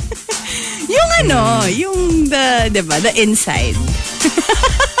 Yung yung diba, the inside.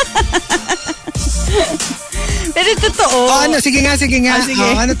 Pero totoo. Sige nga. Sige.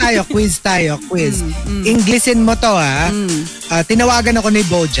 Ano tayo? Quiz. Englishin mo to, ha? Tinawagan ako ni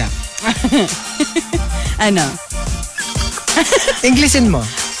BoJack. Ano? Englishin mo.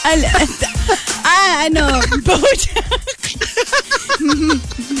 BoJack.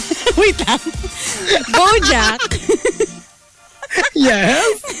 Wait lang. BoJack.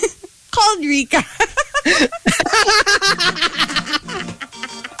 Yes? Called Rica.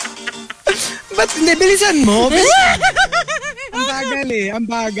 Ba't hindi? Bilisan mo. Ang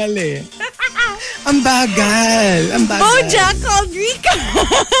bagal eh. BoJack called Rica.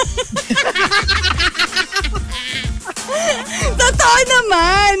 Totoo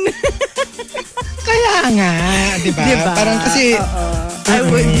naman. Kaya nga, diba? Parang kasi I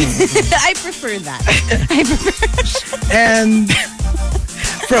would I prefer that. And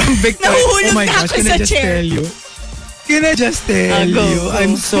from Victor, oh my gosh, can I just tell you?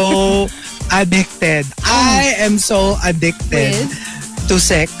 I'm so addicted. I am so addicted to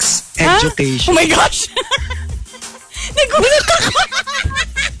sex education. Oh my gosh. Nagulat ako.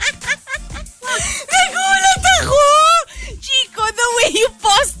 Chico, the way you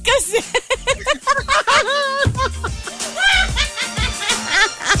paused kasi.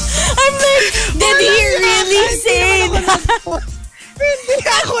 I'm like, did he really say that? Hindi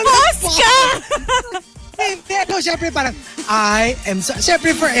ako Pause ka! Hindi ako, syempre parang, I am so,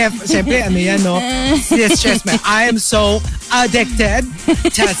 syempre syempre ano yan, no? Stress man. I am so addicted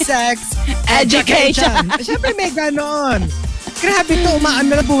to sex education. Syempre may ganon. Grabe to, umaan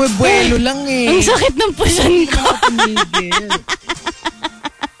na lang, buwelo lang eh. Ang sakit ng pusan ko.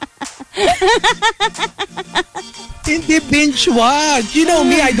 Hindi binge watch. You know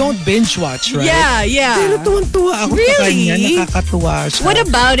me, I don't binge watch, right? Yeah. Pero tuwan-tuwa ako sa kanya. Nakakatuwa siya. What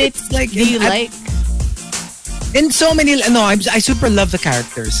about it? Like, do you like? In so many, I super love the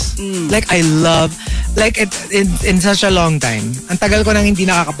characters. Like, I love, like, in such a long time. Ang tagal ko nang hindi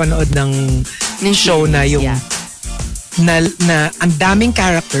nakakapanood ng show na yung na ang daming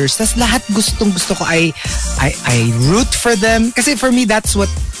characters, tas lahat gusto ko I root for them. Kasi for me, that's what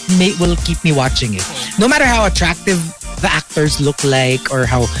will keep me watching it. No matter how attractive the actors look like or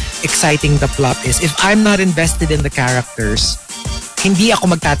how exciting the plot is, if I'm not invested in the characters, hindi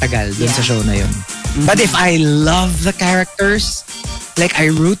ako magtatagal dun sa show na yun. But if I love the characters, like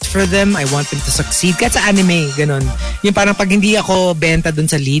I root for them, I want them to succeed. Kahit sa anime, ganun. Yung parang pag hindi ako benta dun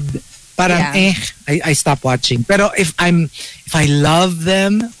sa lead, parang I stop watching. Pero if I love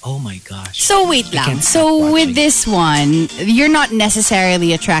them, oh my gosh. So wait lang. So with this one, you're not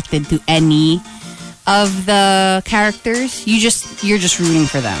necessarily attracted to any of the characters. You're just rooting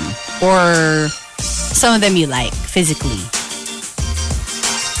for them, or some of them you like physically.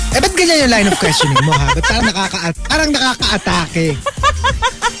 Ba't ganyan yung line of questioning mo, ha? Ba't parang nakaka-atake?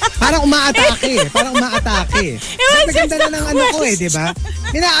 Parang umaatake. Maganda na ng ano ko di ba?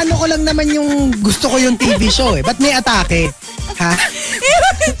 Inaano ko lang naman yung gusto ko yung TV show Ba't may atake? Ha?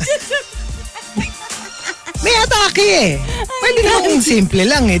 May atake Pwede naman simple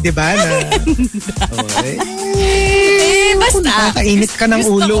lang di ba? Basta. Nakakainit ka ng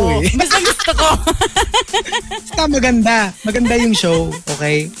ulo Basta gusto ko. Basta maganda yung show,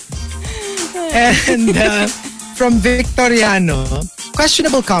 okay? And from Victoriano,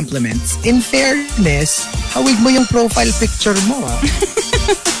 questionable compliments. In fairness, hawig mo yung profile picture mo.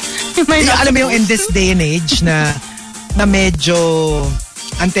 Alam mo yung in this day and age na medyo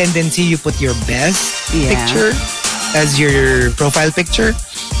ang tendency you put your best picture as your profile picture.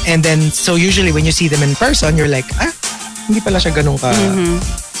 And then, so usually when you see them in person, you're like, hindi pala siya ganun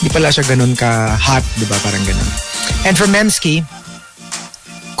ka hot, di ba? Parang ganun. And from Memski,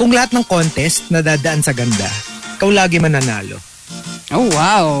 kung lahat ng contest na dadaan sa ganda, ikaw lagi mananalo. Oh,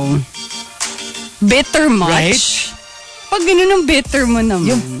 wow. Bitter much? Right? Pag ganun ang bitter mo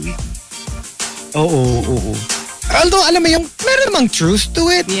naman. Oo. Although, alam mo yung, meron namang truth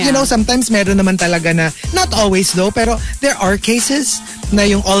to it. Yeah. You know, sometimes meron naman talaga na, not always though, pero there are cases na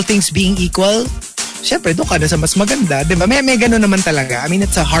yung all things being equal, syempre, doon ka na sa mas maganda. Diba? May ganun naman talaga. I mean,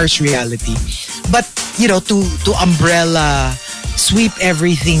 it's a harsh reality. But, you know, to umbrella, sweep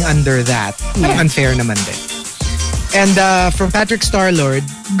everything under that, unfair naman din. And from Patrick Starlord,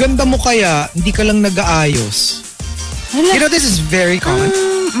 ganda mo kaya, hindi ka lang nag-aayos. You know, this is very common.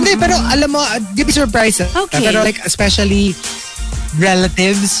 Hindi, pero alam mo, you'd be surprised. Okay. Pero like, especially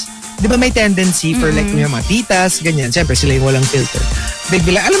relatives, di ba may tendency for like yung mga titas, ganyan. Siyempre, sila yung walang filter. They'd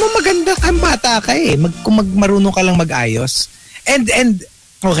be like, alam mo, maganda ka, bata ka kung marunong ka lang mag-ayos. And,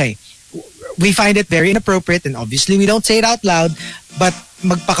 okay, we find it very inappropriate and obviously we don't say it out loud, but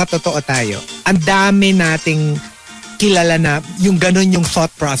magpakatotoo tayo. Ang dami nating kilala na yung ganun yung thought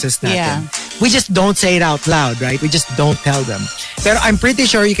process natin. Yeah. We just don't say it out loud, right? We just don't tell them. Pero I'm pretty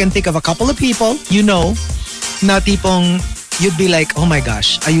sure you can think of a couple of people, you know, na tipong you'd be like, oh my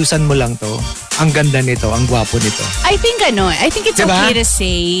gosh, ayusan mo lang to. Ang ganda nito, ang gwapo nito. I think it's okay to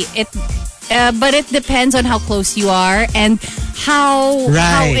say it, but it depends on how close you are and how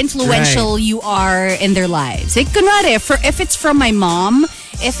influential you are in their lives. Like, kunwari, if it's from my mom,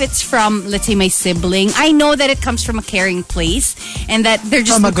 if it's from, let's say, my sibling, I know that it comes from a caring place and that they're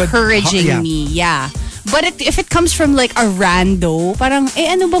just encouraging me. Yeah. But if it comes from like a rando, parang,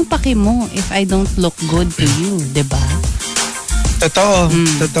 ano bang paki mo if I don't look good to you, diba? Totoo.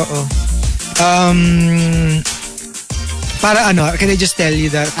 Para can I just tell you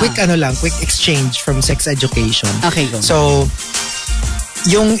that quick exchange from sex education. Okay, go. So,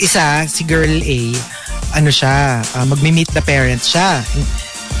 yung isa, si girl A, magmi-meet the parents siya.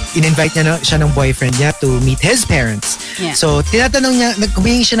 In-invite siya ng boyfriend niya to meet his parents. Yeah. So, tinatanong niya,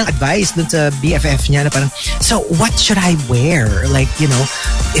 humingi siya ng advice dun sa BFF niya na parang, so, what should I wear? Like, you know,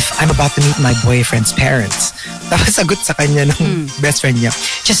 if I'm about to meet my boyfriend's parents. Tapos sagot sa kanya ng best friend niya,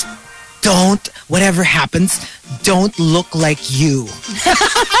 just don't, whatever happens, don't look like you.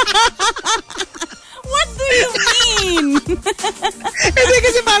 What do you mean? Hindi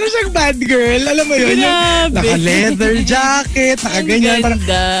kasi parang siyang bad girl. Alam mo yun? Naka-leather jacket, naka-ganyan. Parang,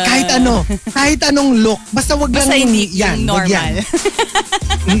 kahit anong look. Basta wag lang yan. Normal.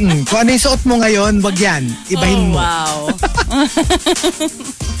 Kung ano yung suot mo ngayon, wag yan. Ibahin mo. Wow.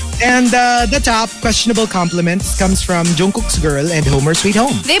 And the top questionable compliments comes from Jungkook's girl and Homer Sweet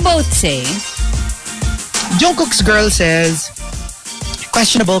Home. They both say, Jungkook's girl says,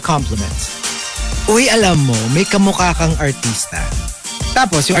 questionable compliments. Uy, alam mo, may kamukha kang artista.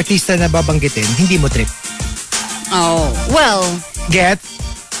 Tapos, yung artista na babanggitin, hindi mo trip. Oh, well. Get?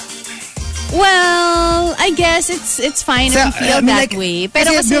 Well, I guess it's fine if you feel that way. Pero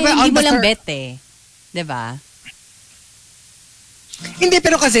kasi hindi mo lang bet diba? Hindi,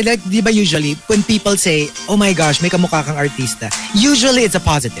 pero kasi, like, di ba usually, when people say, oh my gosh, may kamukha kang artista, usually it's a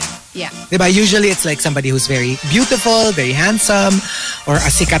positive. Yeah. Di ba? Usually it's like somebody who's very beautiful, very handsome, or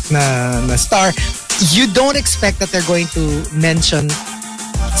a sikat na star. You don't expect that they're going to mention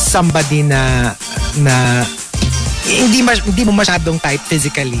somebody na hindi mo masyadong type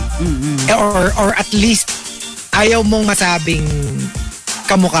physically. Mm-hmm. Or at least, ayaw mong masabing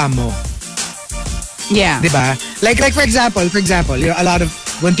kamukha mo. Yeah. Diba? Like for example, you know, a lot of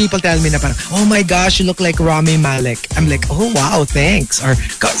when people tell me na parang, oh my gosh, you look like Rami Malek. I'm like, oh wow, thanks. Or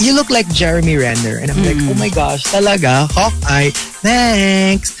you look like Jeremy Renner. And I'm like, oh my gosh, talaga? Hawkeye,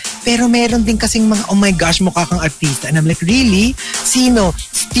 thanks. Pero meron din kasing mga, oh my gosh, mukha kang artista. And I'm like, really? Sino?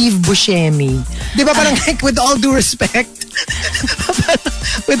 Steve Buscemi. Diba parang like, with all due respect,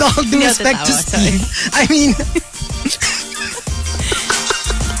 with all due respect to Steve, I mean,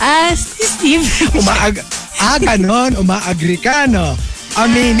 Steve. Ganon, umaagri ka, no?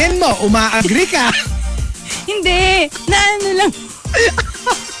 Aminin mo, umaagri ka. Hindi, ano lang.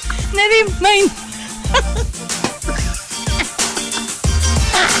 Na-remind.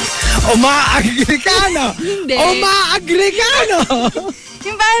 Umaagri ka, no? Hindi. Umaagri ka, no?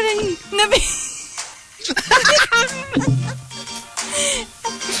 Yung parang,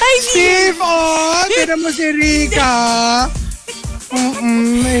 Steve, oh, tira mo si Rica.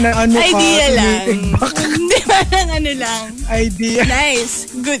 Idea lang. Hindi, parang ano lang. Idea.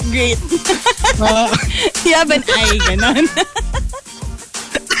 Nice. Good, great. You have an eye, ganon.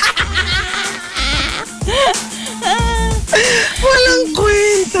 Walang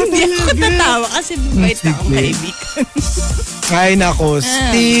kwenta. Hindi ako tatawa kasi bait akong kaibigan. Ay, nako.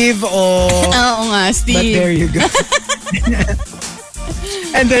 Steve, oh. Oo nga, Steve. But there you go.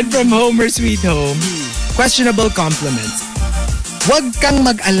 And then from Homer Sweet Home, questionable compliments. Huwag kang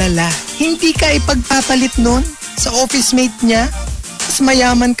mag-alala. Hindi ka ipagpapalit nun sa office mate niya. Mas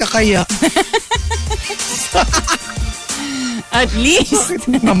mayaman ka kaya. At least.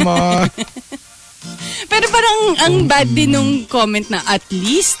 Naman. Pero parang ang bad din nung comment na at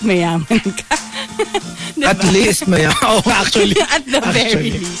least mayaman ka. Diba? At least mayaman. Oh, actually. At the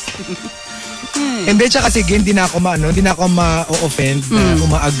very least. Hindi, tsaka sige, hindi na ako ma-offend na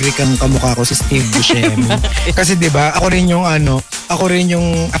uma-agree kang kamukha ko si Steve Buscemi. Kasi diba, ako rin yung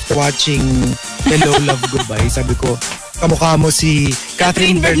after watching Hello, Love, Goodbye, sabi ko, kamukha mo si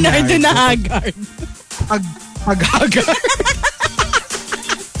Catherine Bernardo na Haggard. Haggard.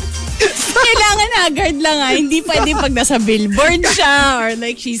 Kailangan Haggard lang hindi pwede pag nasa billboard siya or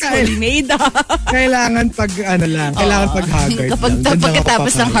like she's fully made up. Kailangan pag Haggard kapag lang.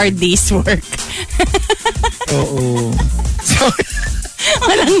 Pagkatapos ng hard day's work. Oo. So,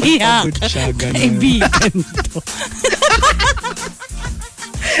 walang hiyak. Kaibigan to.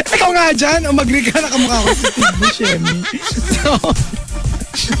 Ikaw nga dyan, umagri ka na kamukha ko si Steve Buscemi. So,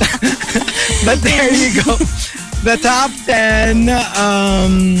 but there you go. The top 10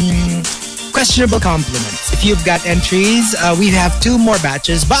 questionable compliments. If you've got entries, we have 2 more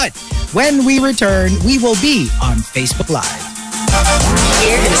batches. But when we return, we will be on Facebook Live.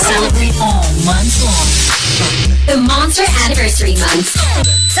 Here to celebrate all month long. The Monster Anniversary Month.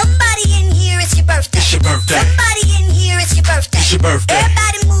 Somebody in here, it's your birthday. It's your birthday. Somebody in here, it's your birthday. It's your birthday.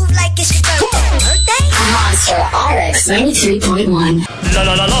 Everybody move like it's your birthday. Birthday? Monster RX 93.1. La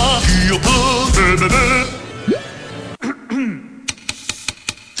la la la.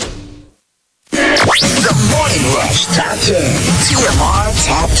 The Morning Rush Top 10. TMR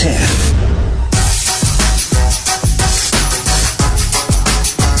Top 10.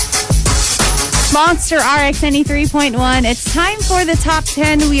 Monster RX 93.1. It's time for the top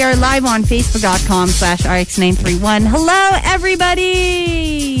 10. We are live on Facebook.com/RX931. Hello,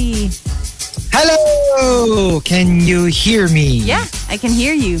 everybody. Hello. Can you hear me? Yeah, I can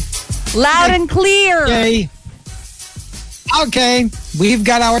hear you. Loud and clear. Okay. We've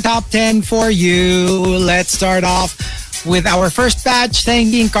got our top 10 for you. Let's start off with our first batch,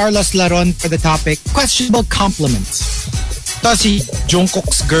 thanking Carlos Laron for the topic, questionable compliments. To si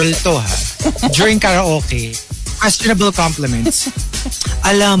Jungkook's girl to ha. During karaoke, questionable compliments.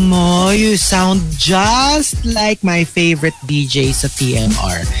 Alam mo, you sound just like my favorite DJ sa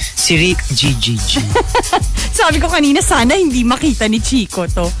TMR, si Rica GGG. Sabi ko kanina, sana hindi makita ni Chico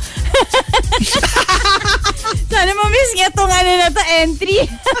to. Sana mamiss niya tong na to entry.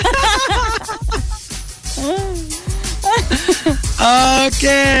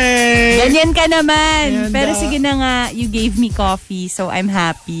 Okay. Ganyan ka naman. Pero sige na nga, you gave me coffee, so I'm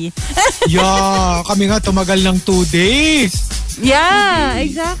happy. Yeah, kami nga tumagal ng 2 days. Yeah,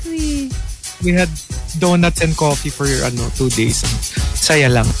 exactly. We had donuts and coffee for 2 days. Saya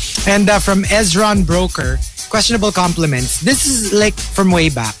lang. And from Ezron Broker, questionable compliments. This is like from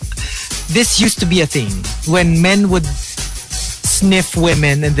way back. This used to be a thing when men would sniff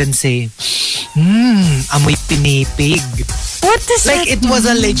women and then say, amoy pinipig. What does like that it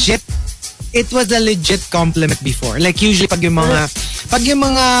was a legit compliment before. Like usually pag yung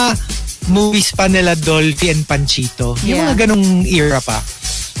mga movies pa nila Dolphy and Panchito, yung mga ganong era pa.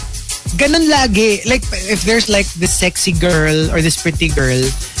 Ganon lagi. Like if there's like this sexy girl or this pretty girl,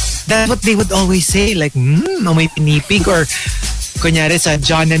 that's what they would always say. Like, amoy pinipig. Or kunyari sa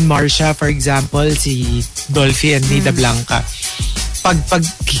John and Marcia, for example, si Dolphy and Nida Blanca. Pag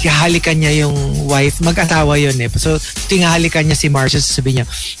halikan niya yung wife, mag-asawa yun eh. So, tinghalikan niya si Marcia, sasabihin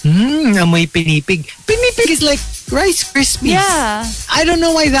niya, amoy pinipig. Pinipig is like Rice Krispies. Yeah. I don't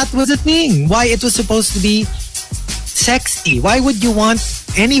know why that was a thing. Why it was supposed to be sexy. Why would you want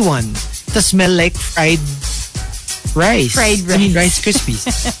anyone to smell like fried rice? I mean, Rice Krispies.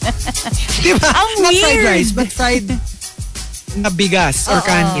 Diba? Not fried rice, but fried na bigas or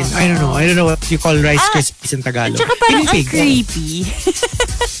kanin. I don't know what you call Rice Krispies in Tagalog. At saka parang ang creepy.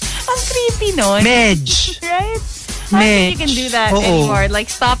 Ang creepy nun. Medj. Right? I don't think you can do that anymore. Like,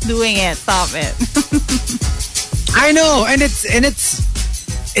 stop doing it. Stop it. I know. And it's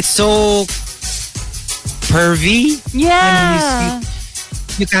so pervy. Yeah.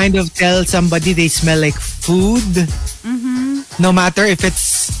 You kind of tell somebody they smell like food. No matter if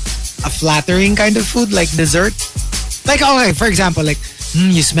it's a flattering kind of food, like dessert. Like, okay, for example, like,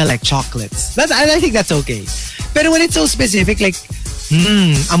 you smell like chocolates. I think that's okay. But when it's so specific, like,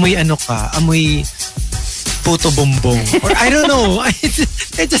 amoy ano ka, amoy puto bumbong. Or I don't know.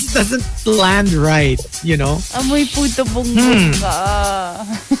 It just doesn't land right, you know? Amoy puto bumbong ka.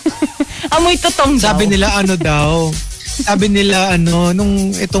 Amoy totong daw. Sabi nila,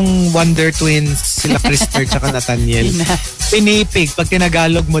 nung itong Wonder Twins, sila Krister tsaka Nathaniel, pinipig. Pag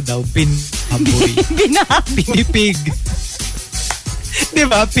tinagalog mo daw, binaboy. Pinipig.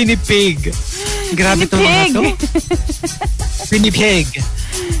 Diba? Pinipig. Grabe itong mga to. Pinipig.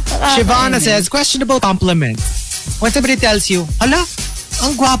 Shivana says, questionable compliment. When somebody tells you, hala,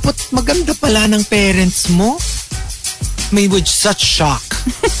 ang gwapo't maganda pala ng parents mo. I mean, with such shock.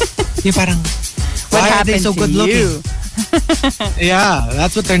 Yung parang, why are they so good looking? Yeah,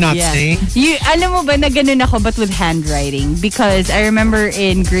 that's what they're not saying. Alam mo ba na ganun ako but with handwriting? Because I remember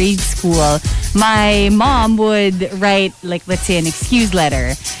in grade school, my mom would write, like, let's say an excuse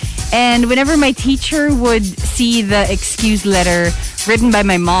letter. And whenever my teacher would see the excuse letter written by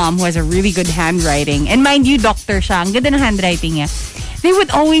my mom, who has a really good handwriting, and mind you, doctor siya, ang ganda ng handwriting niya, they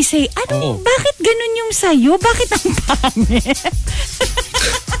would always say, bakit ganun yung sayo? Bakit ang pangit?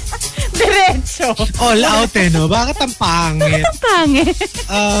 Diretso. All out no? Bakit ang pangit? Bakit ang pangit?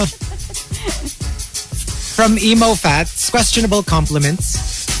 From Emo Fats, questionable compliments.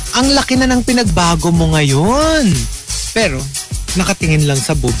 Ang laki na ng pinagbago mo ngayon. Pero, nakatingin lang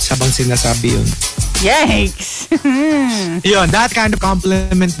sa boobs habang sinasabi yun. Yikes! Yun, that kind of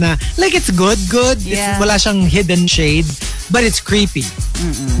compliment na, like it's good. Yeah. Wala siyang hidden shade, but it's creepy.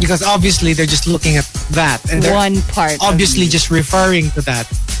 Because obviously, they're just looking at that. And they're one part obviously just referring to that.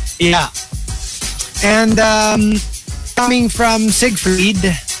 Yeah. And coming from Siegfried,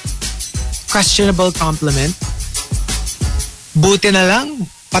 questionable compliment. Buti na lang,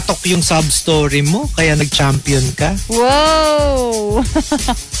 patok yung sub-story mo, kaya nag-champion ka. Whoa!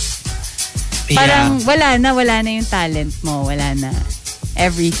 Parang wala na yung talent mo. Wala na.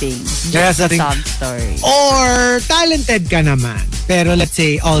 Everything. Just a sob story. Or talented ka naman. Pero let's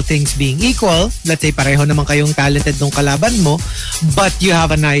say all things being equal, let's say pareho naman kayong talented nung kalaban mo, but you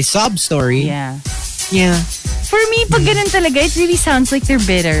have a nice sob story. Yeah. For me, pag ganun talaga, it really sounds like they're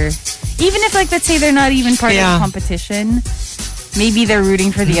bitter. Even if, like, let's say they're not even part of the competition, maybe they're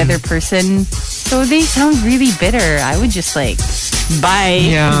rooting for the other person. So they sound really bitter. I would just, like, bye.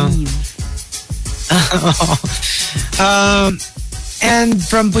 Leave. And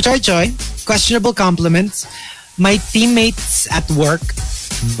from Puchoy Choy, questionable compliments. My teammates at work,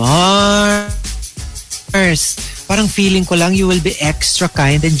 Mars, parang feeling ko lang you will be extra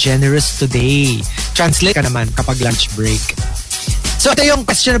kind and generous today. Translate ka naman kapag lunch break. So ito yung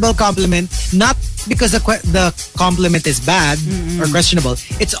questionable compliment, not because the compliment is bad or questionable.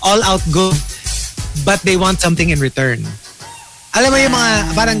 It's all out good, but they want something in return. Alam mo yung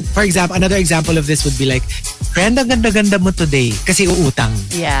mga, parang, for example, another example of this would be like, friend, ang ganda-ganda mo today kasi uutang.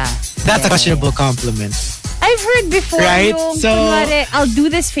 Yeah. That's a questionable compliment. I've heard before yung, kunwari, I'll do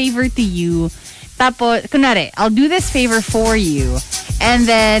this favor to you. Tapos, kunwari, I'll do this favor for you. And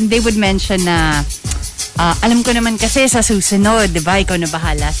then, they would mention na, alam ko naman kasi sa susunod, di ba, ikaw na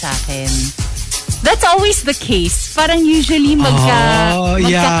bahala sa akin. That's always the case. Parang usually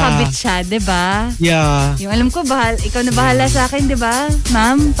magkakabit siya, di ba? Yeah. Yung alam ko, ikaw na bahala sa akin, di ba?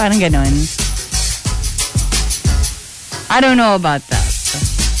 Ma'am, parang ganon. I don't know about that.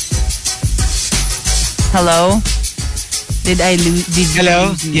 Hello? Did you Hello?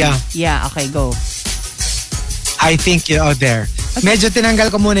 lose me? Yeah. Yeah, okay, go. I think you're out there. Okay. Medyo tinanggal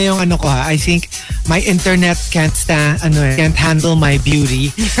ko muna yung ko ha. I think my internet can't handle my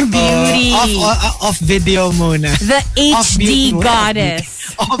beauty. Your beauty. Off video muna. The HD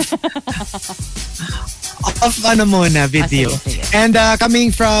goddess. Off muna, video. Sige. And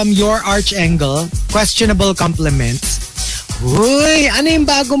coming from your arch angle, questionable compliments. Uy, ano yung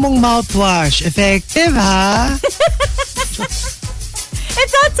bago mong mouthwash? Effective, ha?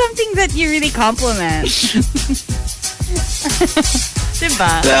 It's not something that you really compliment.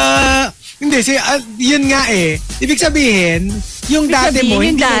 Diba? Hindi, yun nga eh. Ibig sabihin, yung dati mo,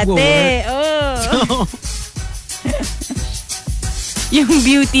 hindi mag-work. Oh. Yung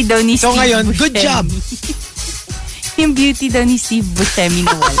beauty daw ni Steve ngayon, Buscemi. good job. Yung beauty daw ni Steve Buscemi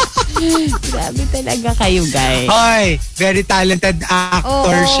na wala. Grabe talaga kayo, guys. Hoy, very talented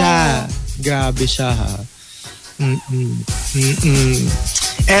actor siya. Grabe siya, ha. And,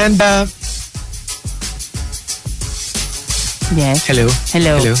 yes. Hello?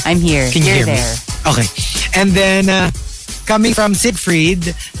 I'm here. Can you hear there. Me? Okay. And then, coming from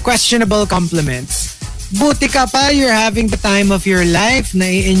Siegfried, questionable compliments. Buti ka pa, you're having the time of your life.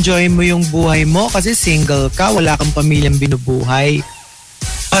 Na-enjoy mo yung buhay mo kasi single ka, wala kang pamilyang binubuhay.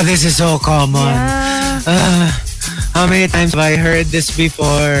 Oh, this is so common. Yeah. How many times have I heard this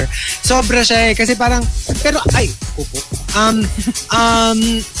before? Sobra siya eh. Kasi parang, pero, ang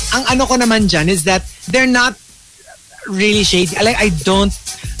ano ko naman dyan is that they're not really shady. Like, I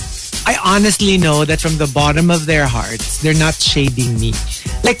honestly know that from the bottom of their hearts, they're not shading me.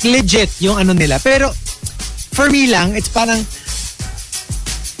 Like, legit yung nila. Pero, for me lang, it's parang,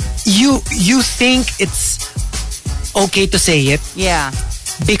 you think it's okay to say it. Yeah.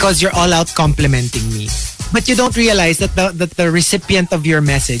 Because you're all out complimenting me. But you don't realize that the recipient of your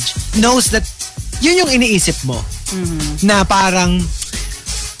message knows that yun yung iniisip mo. Mm-hmm. Na parang,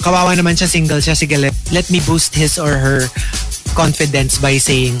 kawawa naman siya, single siya, sige, let me boost his or her confidence by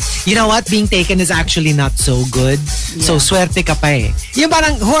saying, you know what, being taken is actually not so good. Yeah. So, swerte ka pa eh. Yung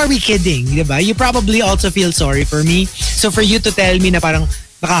parang, who are we kidding? Diba? You probably also feel sorry for me. So, for you to tell me na parang,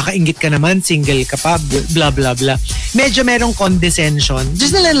 nakakaingit ka naman, single ka pa, blah, blah, blah. Medyo merong condescension.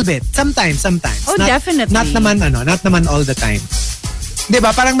 Just a little bit. Sometimes. Oh, definitely. Not naman all the time.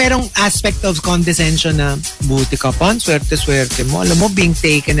 Diba? Parang merong aspect of condescension na buti ka pa, swerte-swerte mo. Alam mo, being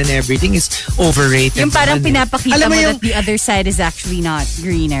taken and everything is overrated. Yung parang pinapakita mo yung, that the other side is actually not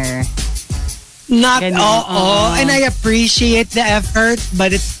greener. Not all. And I appreciate the effort,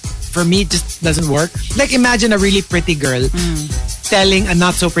 but for me, it just doesn't work. Like, imagine a really pretty girl telling a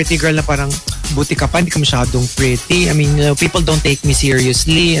not so pretty girl na parang, buti ka pa, hindi ka masyadong pretty. I mean, people don't take me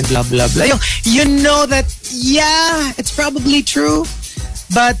seriously and blah, blah, blah. You know that, yeah, it's probably true.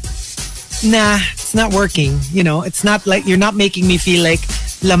 But, nah, it's not working. You know, it's not like, you're not making me feel like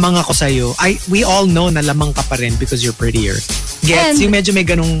lamang ako sa'yo. We all know na lamang ka pa rin because you're prettier. Gets? Yung medyo may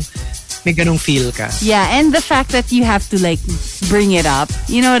ganong feel ka. Yeah, and the fact that you have to like bring it up.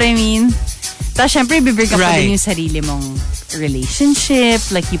 You know what I mean? Tapos syempre, bibig up pa din yung sarili mong relationship.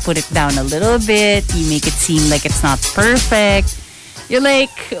 Like, you put it down a little bit. You make it seem like it's not perfect. You're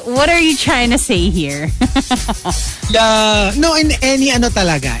like, what are you trying to say here? No, in any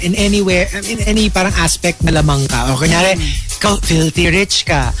talaga. In anywhere, in any parang aspect na lamang ka. O kunyari, filthy rich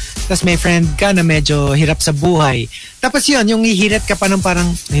ka. Tapos may friend ka na medyo hirap sa buhay. Tapos yun, yung hihirit ka pa ng parang,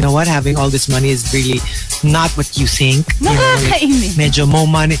 you know what, having all this money is really not what you think. Nakakainis. Medyo more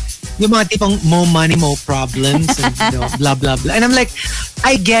money. Yung mga tipong more money, more problems, and you know, blah, blah, blah. And I'm like,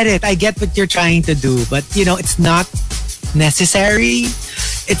 I get it. I get what you're trying to do. But, you know, it's not necessary.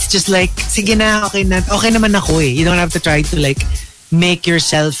 It's just like, sige na, okay naman ako eh. You don't have to try to like make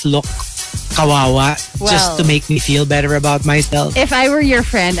yourself look kawawa just to make me feel better about myself. If I were your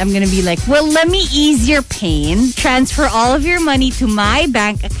friend, I'm gonna be like, well, let me ease your pain, transfer all of your money to my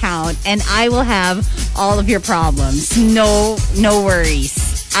bank account, and I will have all of your problems. No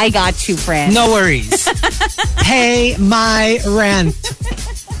worries. I got you, friend. No worries. Pay my rent.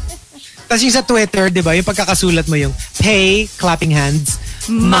 Tapos yung sa Twitter, di ba, yung pagkakasulat mo yung pay, clapping hands,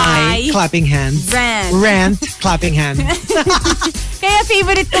 my clapping hands, rent clapping hands. Kaya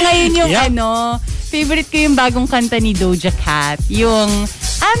favorite ko ngayon yung favorite ko yung bagong kanta ni Doja Cat. Yung,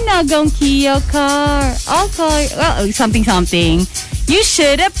 I'm not gonna key your car. Okay. Well, something. You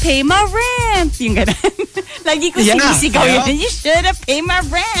should have paid my rent. Yung ganun. Lagi ko sinisigaw yun. You should have paid my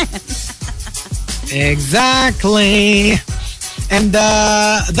rent. Exactly. And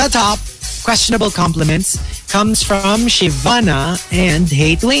the top questionable compliments comes from Shivana and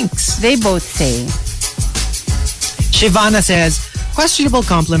Hey Twinks. They both say. Shivana says, questionable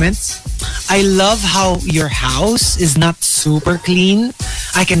compliments. I love how your house is not super clean.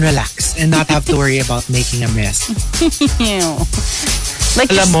 I can relax and not have to worry about making a mess. Like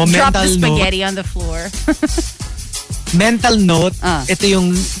just drop the spaghetti on the floor. Mental note, ito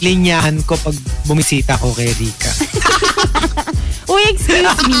yung linyahan ko pag bumisita ko kay Rica. Uy,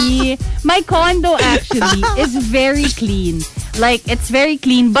 excuse me. My condo actually is very clean. Like, it's very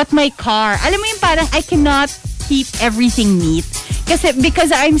clean. But my car, alam mo yung parang I cannot keep everything neat.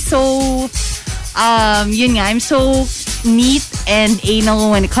 Because I'm so, I'm so neat and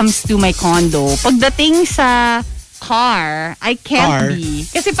anal when it comes to my condo. Pagdating sa car, I can't be.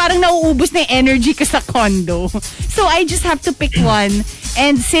 Kasi parang nauubos na yung energy ko sa condo. So I just have to pick one.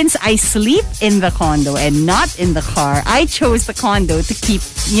 And since I sleep in the condo and not in the car, I chose the condo to keep,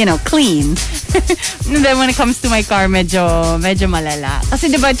 clean. And then when it comes to my car, medyo malala. Kasi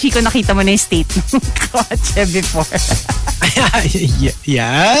diba, Chico, nakita mo na yung state ng kotse before.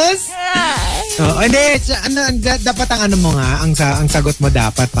 Yes? Dapat ang mo nga, ang sagot mo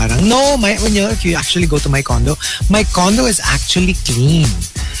dapat parang, no, if you actually go to my condo is actually clean.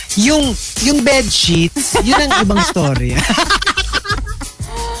 Yung bed sheets, yun ang ibang story.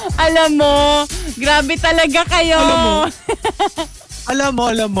 Alam mo, grabe talaga kayo. Alam mo,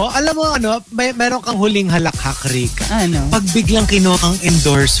 meron kang huling halakhak, Rica. Ano? Pag biglang kinuha kang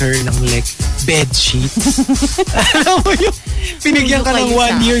endorser ng bed sheets. Alam mo yung pinigyan ka ng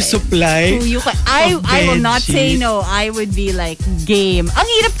 1 year supply. I will not say no. I would be like, game. Ang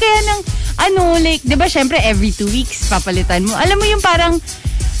hirap kaya ng, di ba syempre every 2 weeks papalitan mo. Alam mo yung parang,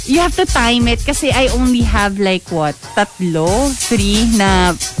 you have to time it kasi I only have 3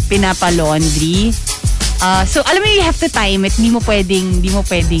 na pinapa-laundry. So alam mo, you have to time it. Hindi mo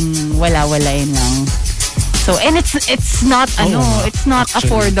pwedeng wala-walain lang. So and it's not it's not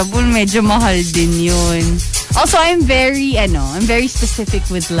affordable. Medyo mahal din yun. Also I'm very specific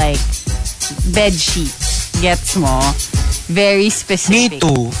with bed sheets. Gets mo? Very specific. Me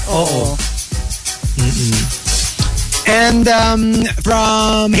too. Oo. And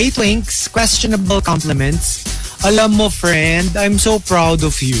from Hey Twinks, questionable compliments. Alam mo, friend, I'm so proud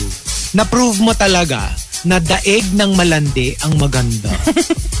of you. Na-prove mo talaga na daig ng malandi ang maganda.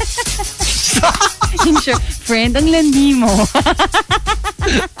 Sure, friend, ang landi mo.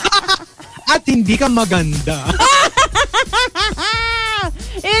 At hindi ka maganda.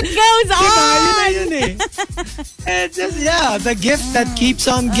 It goes on! Yun eh. It's just, the gift that keeps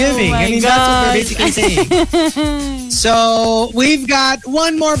on giving. Oh that's what we're basically saying. So, we've got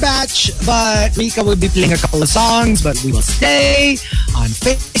one more batch, but Rica will be playing a couple of songs, but we will stay on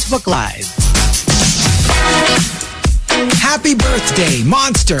Facebook Live. Happy birthday,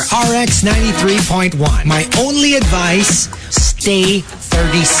 Monster RX 93.1. My only advice, stay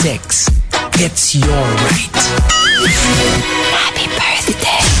 36. It's your right. Happy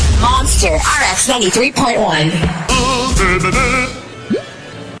birthday, Monster RX 93.1.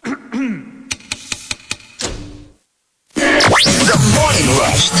 The Morning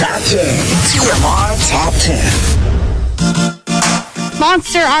Rush Top 10. TMR Top 10.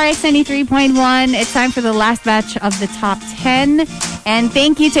 Monster RX 93.1. It's time for the last batch of the top 10. And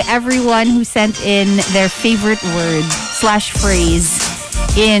thank you to everyone who sent in their favorite word / phrase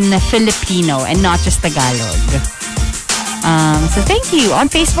in Filipino and not just Tagalog. So thank you. On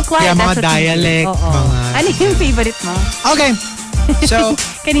Facebook Live. Yeah, that's mga dialect. Ano yung favorite mo? Okay. So,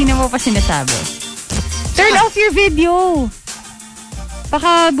 kanina mo pa sinasabi. Turn off your video.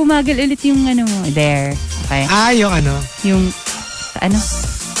 Baka bumagal ulit yung mo. There. Okay. Yung Yung,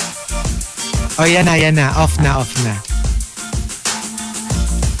 Oh, yan na. Off na.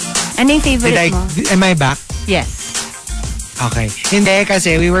 Ano yung favorite mo? Am I back? Yes. Okay. Hindi,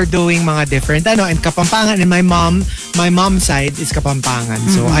 kasi we were doing mga different, and Kapampangan, and my mom's side is Kapampangan.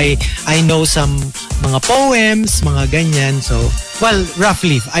 So, I know some mga poems, mga ganyan. So, well,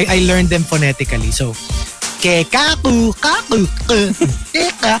 roughly, I learned them phonetically. So, ke kaku, ke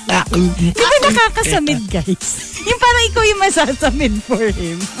kaku. Di ba nakakasamid, guys? Yung parang ikaw yung masasamid for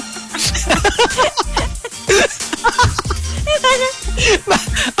him.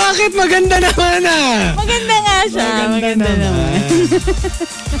 Bakit maganda naman Maganda nga siya. Maganda naman.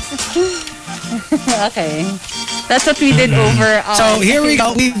 Okay. That's what we did over. So here we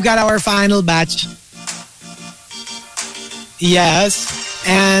go. We've got our final batch. Yes.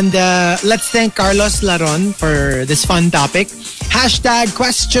 And let's thank Carlos Laron for this fun topic. #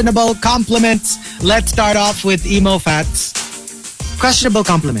 questionable compliments. Let's start off with Emo Fats. questionable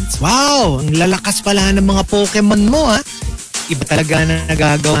compliments. Wow, ang lalakas pala ng mga Pokemon mo, ha? Iba talaga na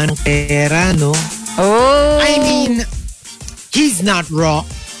nagagawa ng pera, no? Oh. I mean, he's not wrong.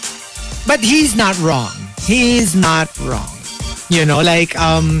 But he's not wrong. He's not wrong. You know, like,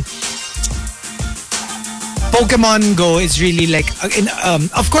 Pokemon Go is really like,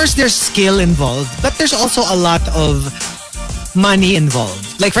 of course there's skill involved, but there's also a lot of money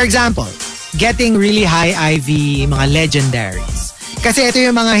involved. Like, for example, getting really high IV mga legendaries. Kasi ito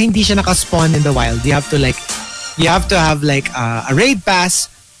yung mga hindi siya nakaspawn in the wild. You have to have like a raid pass,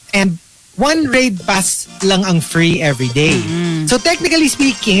 and one raid pass lang ang free every day. Mm-hmm. So technically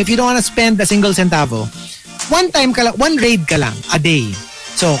speaking, if you don't want to spend a single centavo, one raid ka lang a day.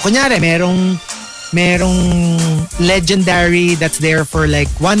 So kunyari merong legendary that's there for like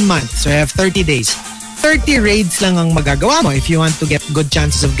 1 month. So you have 30 days. 30 raids lang ang magagawa mo if you want to get good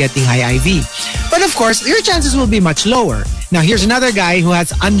chances of getting high IV. But of course, your chances will be much lower. Now, here's another guy who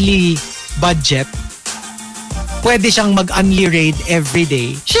has unli budget. Pwede siyang mag-unli raid every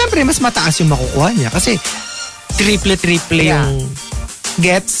day. Siyempre, mas mataas yung makukuha niya kasi triple yung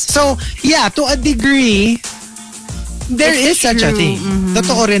gets. So, yeah, to a degree, there is such a thing. Mm-hmm.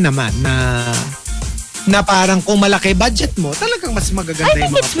 Totoo rin naman na parang kung malaki budget mo, talagang mas magaganda yung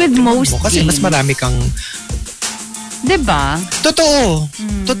mga it's with most mo. Kasi mas marami kang... Diba? Totoo.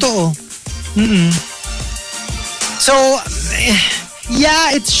 Totoo. Mm-mm. So,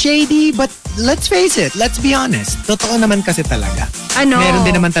 yeah, it's shady, but let's face it. Let's be honest. Totoo naman kasi talaga. Ano? Meron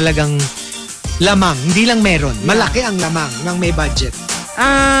din naman talagang lamang. Hindi lang meron. Malaki ang lamang ng may budget.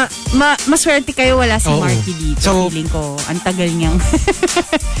 Maswerte kayo wala si Marky dito. So, feeling ko, ang tagal niyang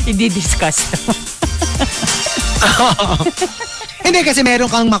i-discuss to. Hindi kasi meron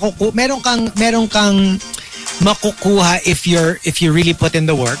kang makukuha if you really put in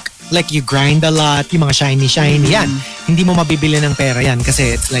the work. Like you grind a lot, yung mga shiny yan. Hindi mo mabibili ng pera yan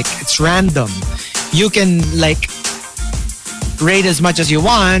kasi it's random. You can like raid as much as you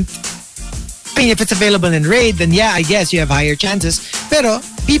want. I mean, if it's available in raid, then yeah, I guess you have higher chances. Pero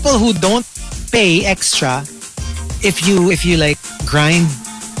people who don't pay extra, if you like grind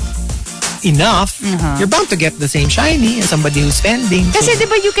enough, you're bound to get the same shiny as somebody who's spending. Kasi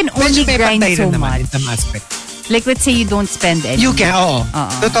diba you can only grind so much. In some aspect. Like let's say you don't spend any. You can, oo.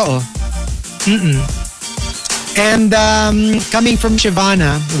 Totoo. And coming from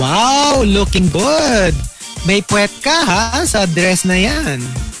Shivana, wow, looking good. May puwet ka ha sa dress na yan.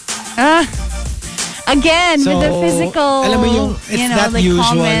 Again, so, with the physical, alam mo yung, it's that like usual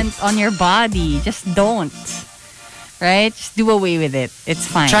comment on your body. Just don't. Right? Just do away with it. It's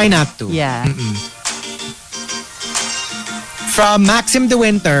fine. Try not to. Yeah. From Maxim De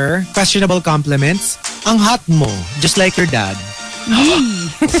Winter, questionable compliments. Ang hot mo, just like your dad.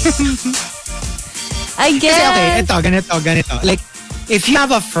 I guess. Kasi okay, ganito. Like, if you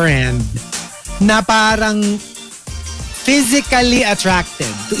have a friend na parang physically attracted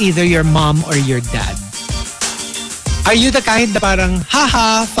to either your mom or your dad, are you the kind na parang,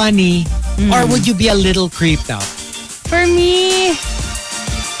 haha, funny, or would you be a little creeped out? For me,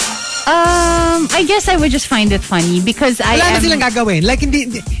 I guess I would just find it funny because wala na silang gagawin. Like,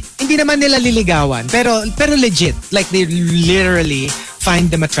 hindi naman nila liligawan. Pero legit. Like, they literally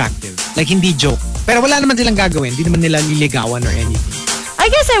find them attractive. Like, hindi joke. Pero wala naman silang gagawin. Hindi naman nila liligawan or anything. I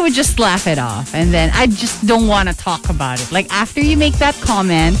guess I would just laugh it off. And then I just don't want to talk about it. Like, after you make that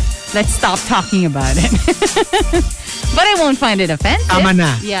comment, let's stop talking about it. But I won't find it offensive. Tama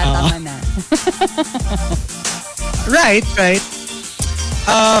na. Yeah, tama na. Right.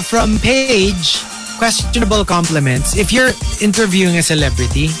 From Paige, questionable compliments. If you're interviewing a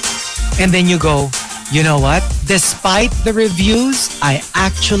celebrity and then you go, you know what? Despite the reviews, I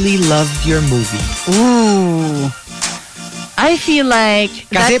actually loved your movie. Ooh. I feel like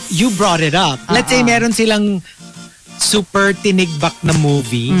kasi you brought it up. Let's say meron silang super tinigbak na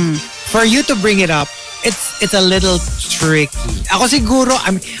movie. For you to bring it up, it's a little tricky. Ako siguro,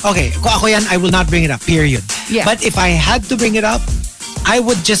 okay, kung ako yan, I will not bring it up, period. Yeah. But if I had to bring it up, I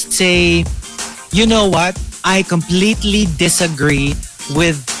would just say, you know what? I completely disagree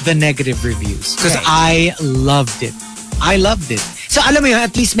with the negative reviews. Because I loved it. So alam mo yun,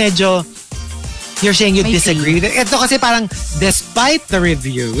 at least medyo, you're saying you disagree with it. Ito kasi parang, despite the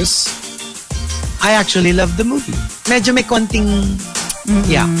reviews, I actually love the movie. Medyo may konting,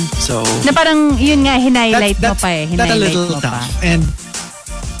 yeah. So, na parang, yun nga, hinighlight mo pa eh. That's a little tough. And,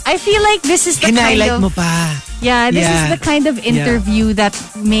 I feel like this is the kind of... mo pa. Yeah, this is the kind of interview that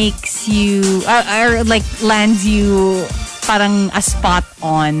makes you, or like lands you parang a spot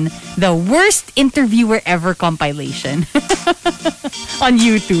on the worst interviewer ever compilation on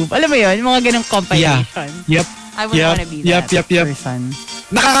YouTube. Alam mo yun? Mga ganong compilation. Yeah. Yep. I would want to be that person.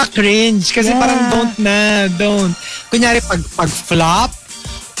 Nakaka-cringe kasi parang don't. Kunyari pag flop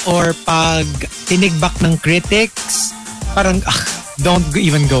or pag tinigbak ng critics, parang don't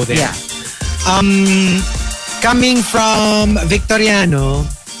even go there. Yeah. Coming from Victoriano,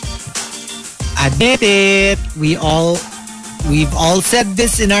 admit it, we've all said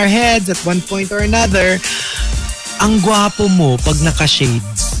this in our heads at one point or another. Ang gwapo mo pag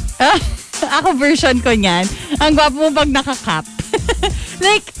naka-shades. Ako version ko niyan. Ang gwapo mo pag naka-cap.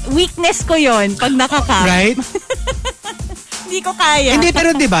 Like, weakness ko yon pag naka-cap. Right? Hindi ko kaya. Hindi,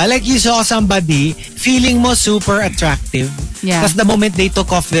 pero diba, like you saw somebody, feeling mo super attractive. Yeah. Tapos the moment they took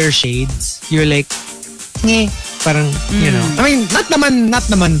off their shades, you're like, parang, you know. I mean,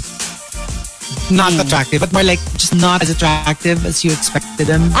 not attractive, but more like just not as attractive as you expected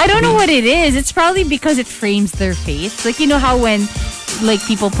them. I don't know what it is. It's probably because it frames their face. Like, you know how when like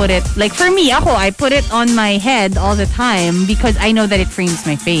people put it, like for me, I put it on my head all the time because I know that it frames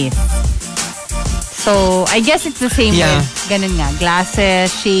my face. So, I guess it's the same with ganun nga,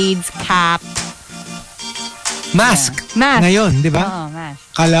 glasses, shades, cap. Mask. Yeah. Mask. Ngayon, di ba? Oo, mask.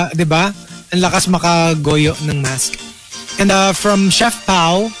 Kala, di ba? Ang lakas makagoyo ng mask. And from Chef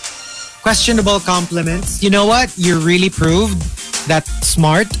Pao, questionable compliments. You know what? You really proved that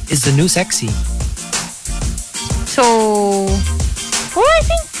smart is the new sexy. So, I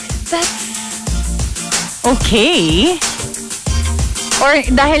think that's okay. Or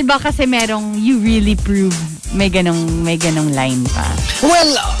dahil ba kasi merong you really proved may ganong line pa?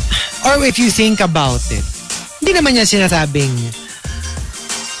 Well, or if you think about it, hindi naman niya sinasabing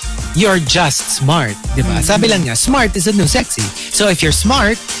you're just smart, di ba? Sabi lang niya, smart is the new sexy. So if you're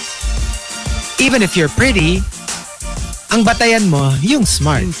smart, even if you're pretty, ang batayan mo, yung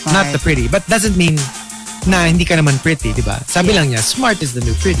smart, not the pretty. But doesn't mean na hindi ka naman pretty, di ba? Sabi lang niya, smart is the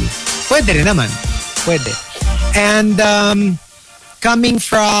new pretty. Pwede rin naman. Pwede. And coming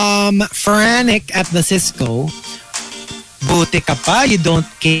from Frantic at the Cisco, buti ka pa, you don't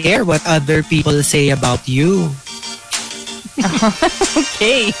care what other people say about you.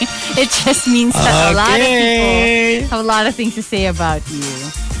 Okay. It just means that a lot of people have a lot of things to say about you.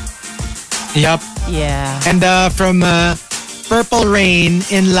 Yep. Yeah. And from Purple Rain,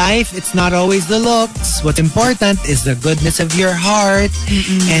 in life, it's not always the looks. What's important is the goodness of your heart.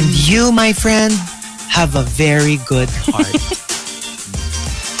 And you, my friend, have a very good heart.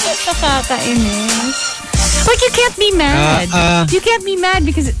 Nakakainis. Like, you can't be mad. You can't be mad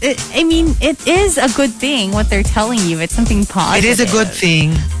because, it is a good thing what they're telling you. It's something positive. It is a good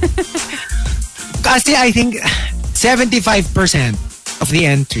thing. Kasi I think 75% of the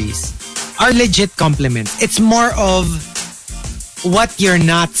entries are legit compliments. It's more of what you're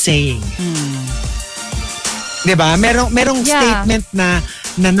not saying. Diba? Merong statement na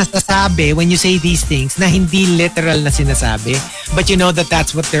nasasabi when you say these things na hindi literal na sinasabi, but you know that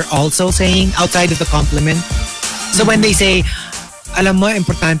that's what they're also saying outside of the compliment. So when they say, alam mo,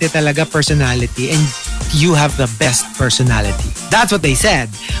 importante talaga personality and you have the best personality. That's what they said.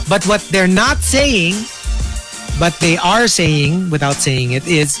 But what they're not saying, but they are saying without saying it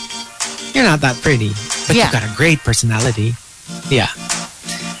is, you're not that pretty, but you've got a great personality. Yeah.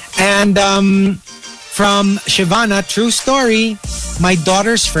 And from Shivana, true story, my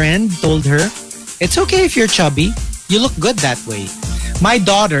daughter's friend told her, it's okay if you're chubby. You look good that way. My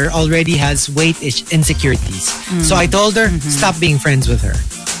daughter already has weight insecurities. So I told her, stop being friends with her.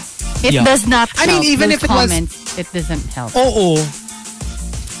 It does not help. I mean, even if it comments, it doesn't help. Oo.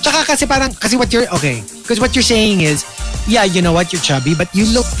 Tsaka kasi what you're, okay. Because what you're saying is, yeah, you know what, you're chubby, but you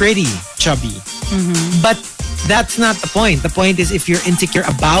look pretty chubby. But that's not the point. The point is if you're insecure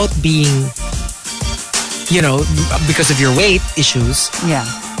about being, you know, because of your weight issues,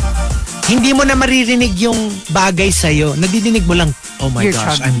 hindi mo na maririnig yung bagay sa'yo. Nadidinig mo lang, oh my you're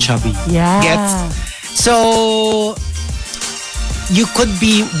gosh, chubby. I'm chubby. Yeah. Gets? So, you could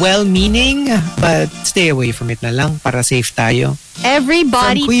be well-meaning, but stay away from it na lang para safe tayo. Every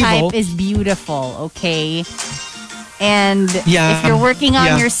body type is beautiful, okay? And if you're working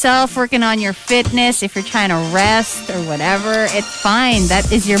on yourself, working on your fitness, if you're trying to rest or whatever, it's fine.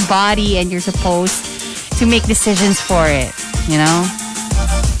 That is your body and you're supposed to make decisions for it, you know?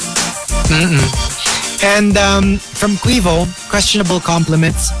 And from Quivo, questionable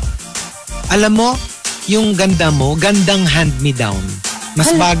compliments. Alam mo, yung ganda mo, gandang hand-me-down. Mas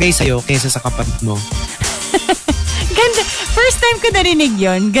bagay sa'yo kaysa sa kapatid mo. Ganda. First time ko narinig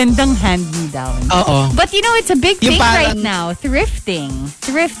yun, gandang hand-me-down. Oo. But you know, it's a big thing right now. Thrifting.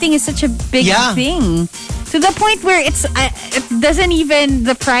 Thrifting is such a big thing. To the point where it doesn't even,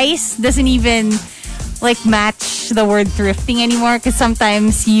 the price doesn't even like match the word thrifting anymore because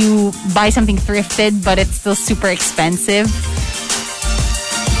sometimes you buy something thrifted but it's still super expensive.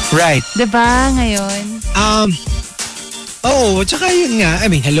 Right. Diba ngayon? Tsaka yun nga. I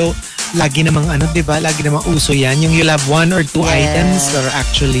mean, hello, lagi namang diba? Lagi namang uso yan. Yung you'll have 1 or 2 items that are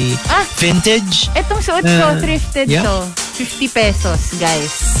actually vintage. Itong suot ko, thrifted to. 50 pesos,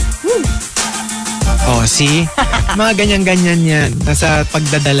 guys. Woo! See? Mga ganyan-ganyan yan. Nasa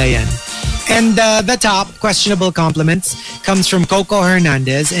pagdadala yan. And the top questionable compliments comes from Coco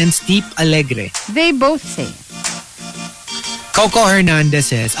Hernandez and Steve Alegre. They both say. Coco Hernandez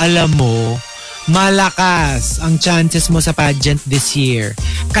says, alam mo, malakas ang chances mo sa pageant this year.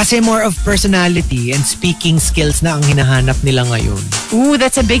 Kasi more of personality and speaking skills na ang hinahanap nila ngayon. Ooh,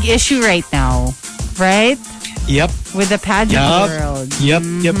 that's a big issue right now. Right? Yep. With the pageant world. Yep.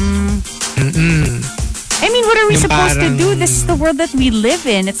 I mean, what are we supposed to do? This is the world that we live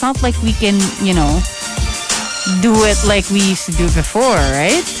in. It's not like we can, do it like we used to do before,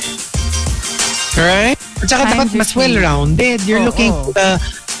 right? Right? At saka dapat mas well-rounded. You're looking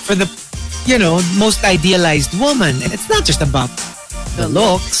for the most idealized woman. And it's not just about the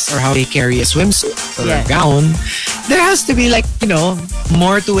looks or how they carry a swimsuit or a gown. There has to be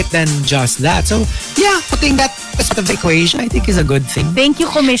more to it than just that. So, yeah, putting that as part of the equation, I think is a good thing. Thank you,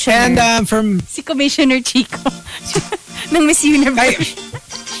 Commissioner. And si Commissioner Chico ng Miss Universe.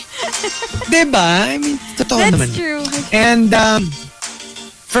 Diba? I mean, totoo naman. That's true. And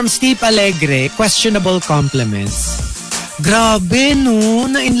from Steve Alegre, questionable compliments. Grabe, no?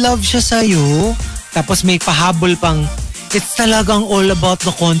 Na-in-love siya sa'yo. Tapos may pahabol pang, it's talagang all about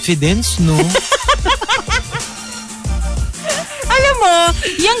the confidence, no? Alam mo,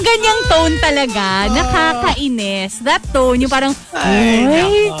 yung ganyang tone talaga, nakakainis. That tone, yung parang,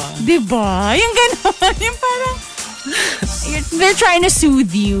 diba? Yung ganon, yung parang, they're trying to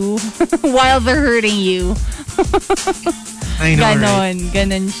soothe you while they're hurting you. I know,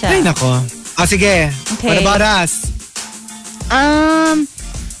 ganon siya. Ay, nako. Sige. Okay. What about us?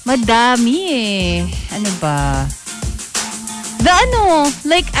 Madami eh. Ano ba? I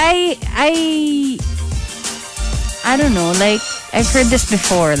don't know, like, I've heard this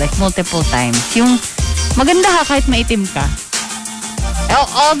before, like, multiple times. Yung, maganda ka kahit maitim ka.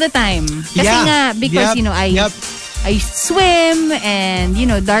 All the time. Kasi nga, because, I swim and,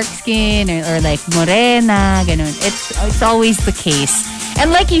 dark skin or like morena, ganun. It's always the case. And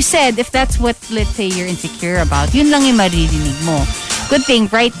like you said, if that's what, let's say, you're insecure about, yun lang yung maririnig mo. Good thing,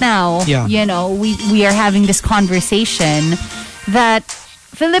 right now, we are having this conversation that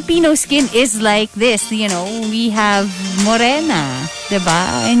Filipino skin is like this. We have morena,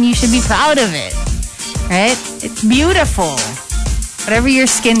 diba? And you should be proud of it. Right? It's beautiful. Whatever your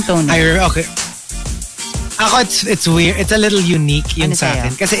skin tone is. Okay. Ako, it's weird. It's a little unique yung sa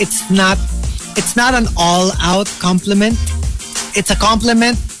akin. Kasi it's not an all-out compliment. It's a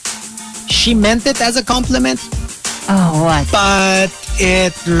compliment. She meant it as a compliment. Oh, what? But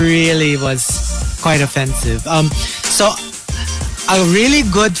it really was quite offensive. So, a really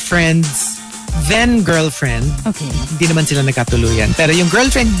good friend's then girlfriend, hindi naman sila nagkatuluyan, pero yung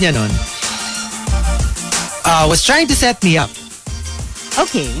girlfriend niya nun, was trying to set me up.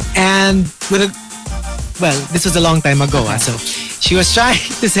 Okay. And this was a long time ago. So, she was trying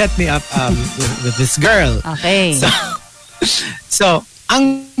to set me up with this girl. Okay. So,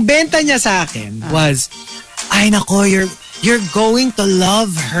 ang benta niya sa akin was, ay nako, you're going to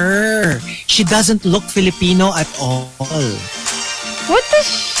love her. She doesn't look Filipino at all. What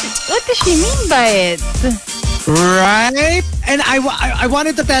does she mean by it? Right? And I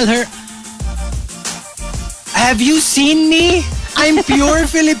wanted to tell her, have you seen me? I'm pure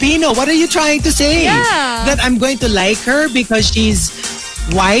Filipino. What are you trying to say? Yeah. That I'm going to like her because she's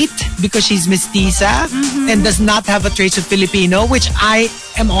white, because she's mestiza, and does not have a trace of Filipino, which I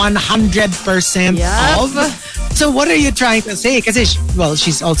am 100% of. So what are you trying to say? Kasi,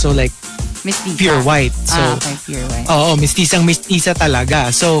 she's also like mestiza. Pure white. So, pure white. Mestisang mestiza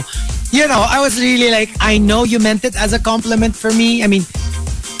talaga. So, I was really like, I know you meant it as a compliment for me. I mean,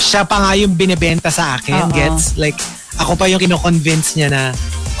 siya pa nga yung binibenta sa akin, gets? Like, ako pa yung kino-convince niya na,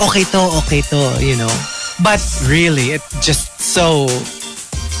 okay to, But really, it just so...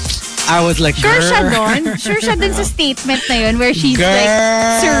 I was like, Sure siya dun sa statement na yun where she's like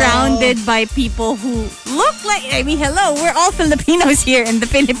surrounded by people who look like, I mean, hello, we're all Filipinos here in the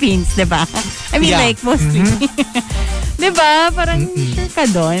Philippines, diba? I mean, like, mostly. Diba? Parang sure ka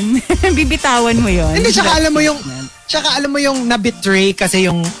dun. Bibitawan mo yun. Hindi, tsaka alam mo yung na-betray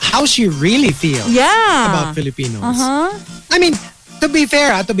kasi yung how she really feels about Filipinos. Uh-huh. I mean, to be fair,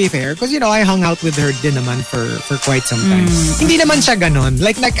 because I hung out with her din naman for quite some time. Hindi naman siya ganon.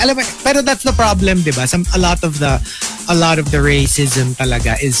 Like alam mo, pero that's the problem, 'di ba? A lot of the racism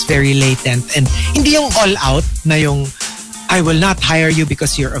talaga is very latent, and hindi yung all out na yung I will not hire you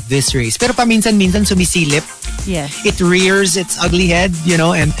because you're of this race. Pero paminsan-minsan sumisilip. Yes. It rears its ugly head,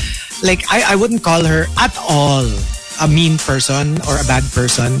 and like I wouldn't call her at all a mean person or a bad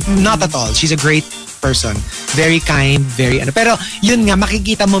person. Not at all. She's a great person. Very kind, very Pero yun nga,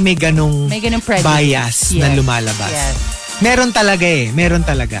 makikita mo may ganong bias na lumalabas. Yes. Meron talaga Meron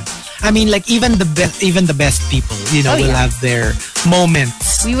talaga. I mean, like even the best people, will have their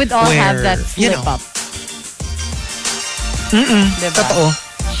moments. We would all have that slip up. Diba? Totoo.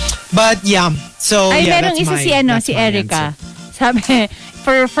 But yeah, so merong that's isa si Erica. Answer. Sabi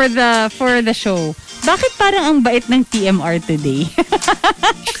for the show. Bakit parang ang bait ng TMR today?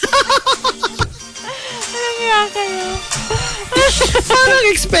 Ano kayo? Parang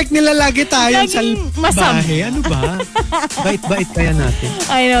expect nila lagi tayo sa bahay. Ano ba? Bait-bait kaya natin.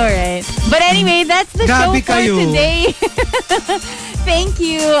 I know, right? But anyway, that's the show for today. Thank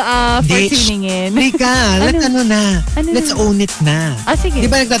you for tuning in. Rica, let's own it na. Sige. Di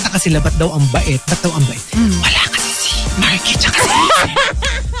ba nagtataka sila, ba't daw ang bait? Wala kasi si Marky tsaka si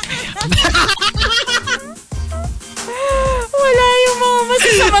wala yung mga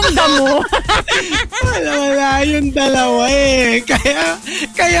masasamang damo. wala yung dalawa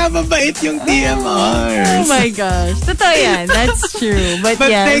Kaya mabait yung TMR. Oh my gosh. Totoo yan. That's true. But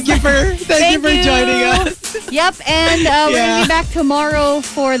yes. Thank you for joining us. Yep, and we're going to be back tomorrow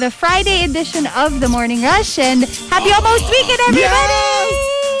for the Friday edition of The Morning Rush. And happy almost weekend, everybody!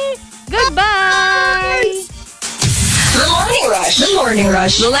 Yes! Goodbye! The Morning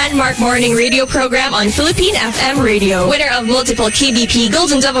Rush, the landmark morning radio program on Philippine FM Radio. Winner of multiple KBP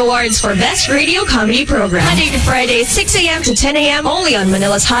Golden Dove Awards for Best Radio Comedy Program. Monday to Friday, 6 a.m. to 10 a.m. only on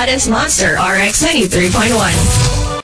Manila's hottest monster, RX 93.1.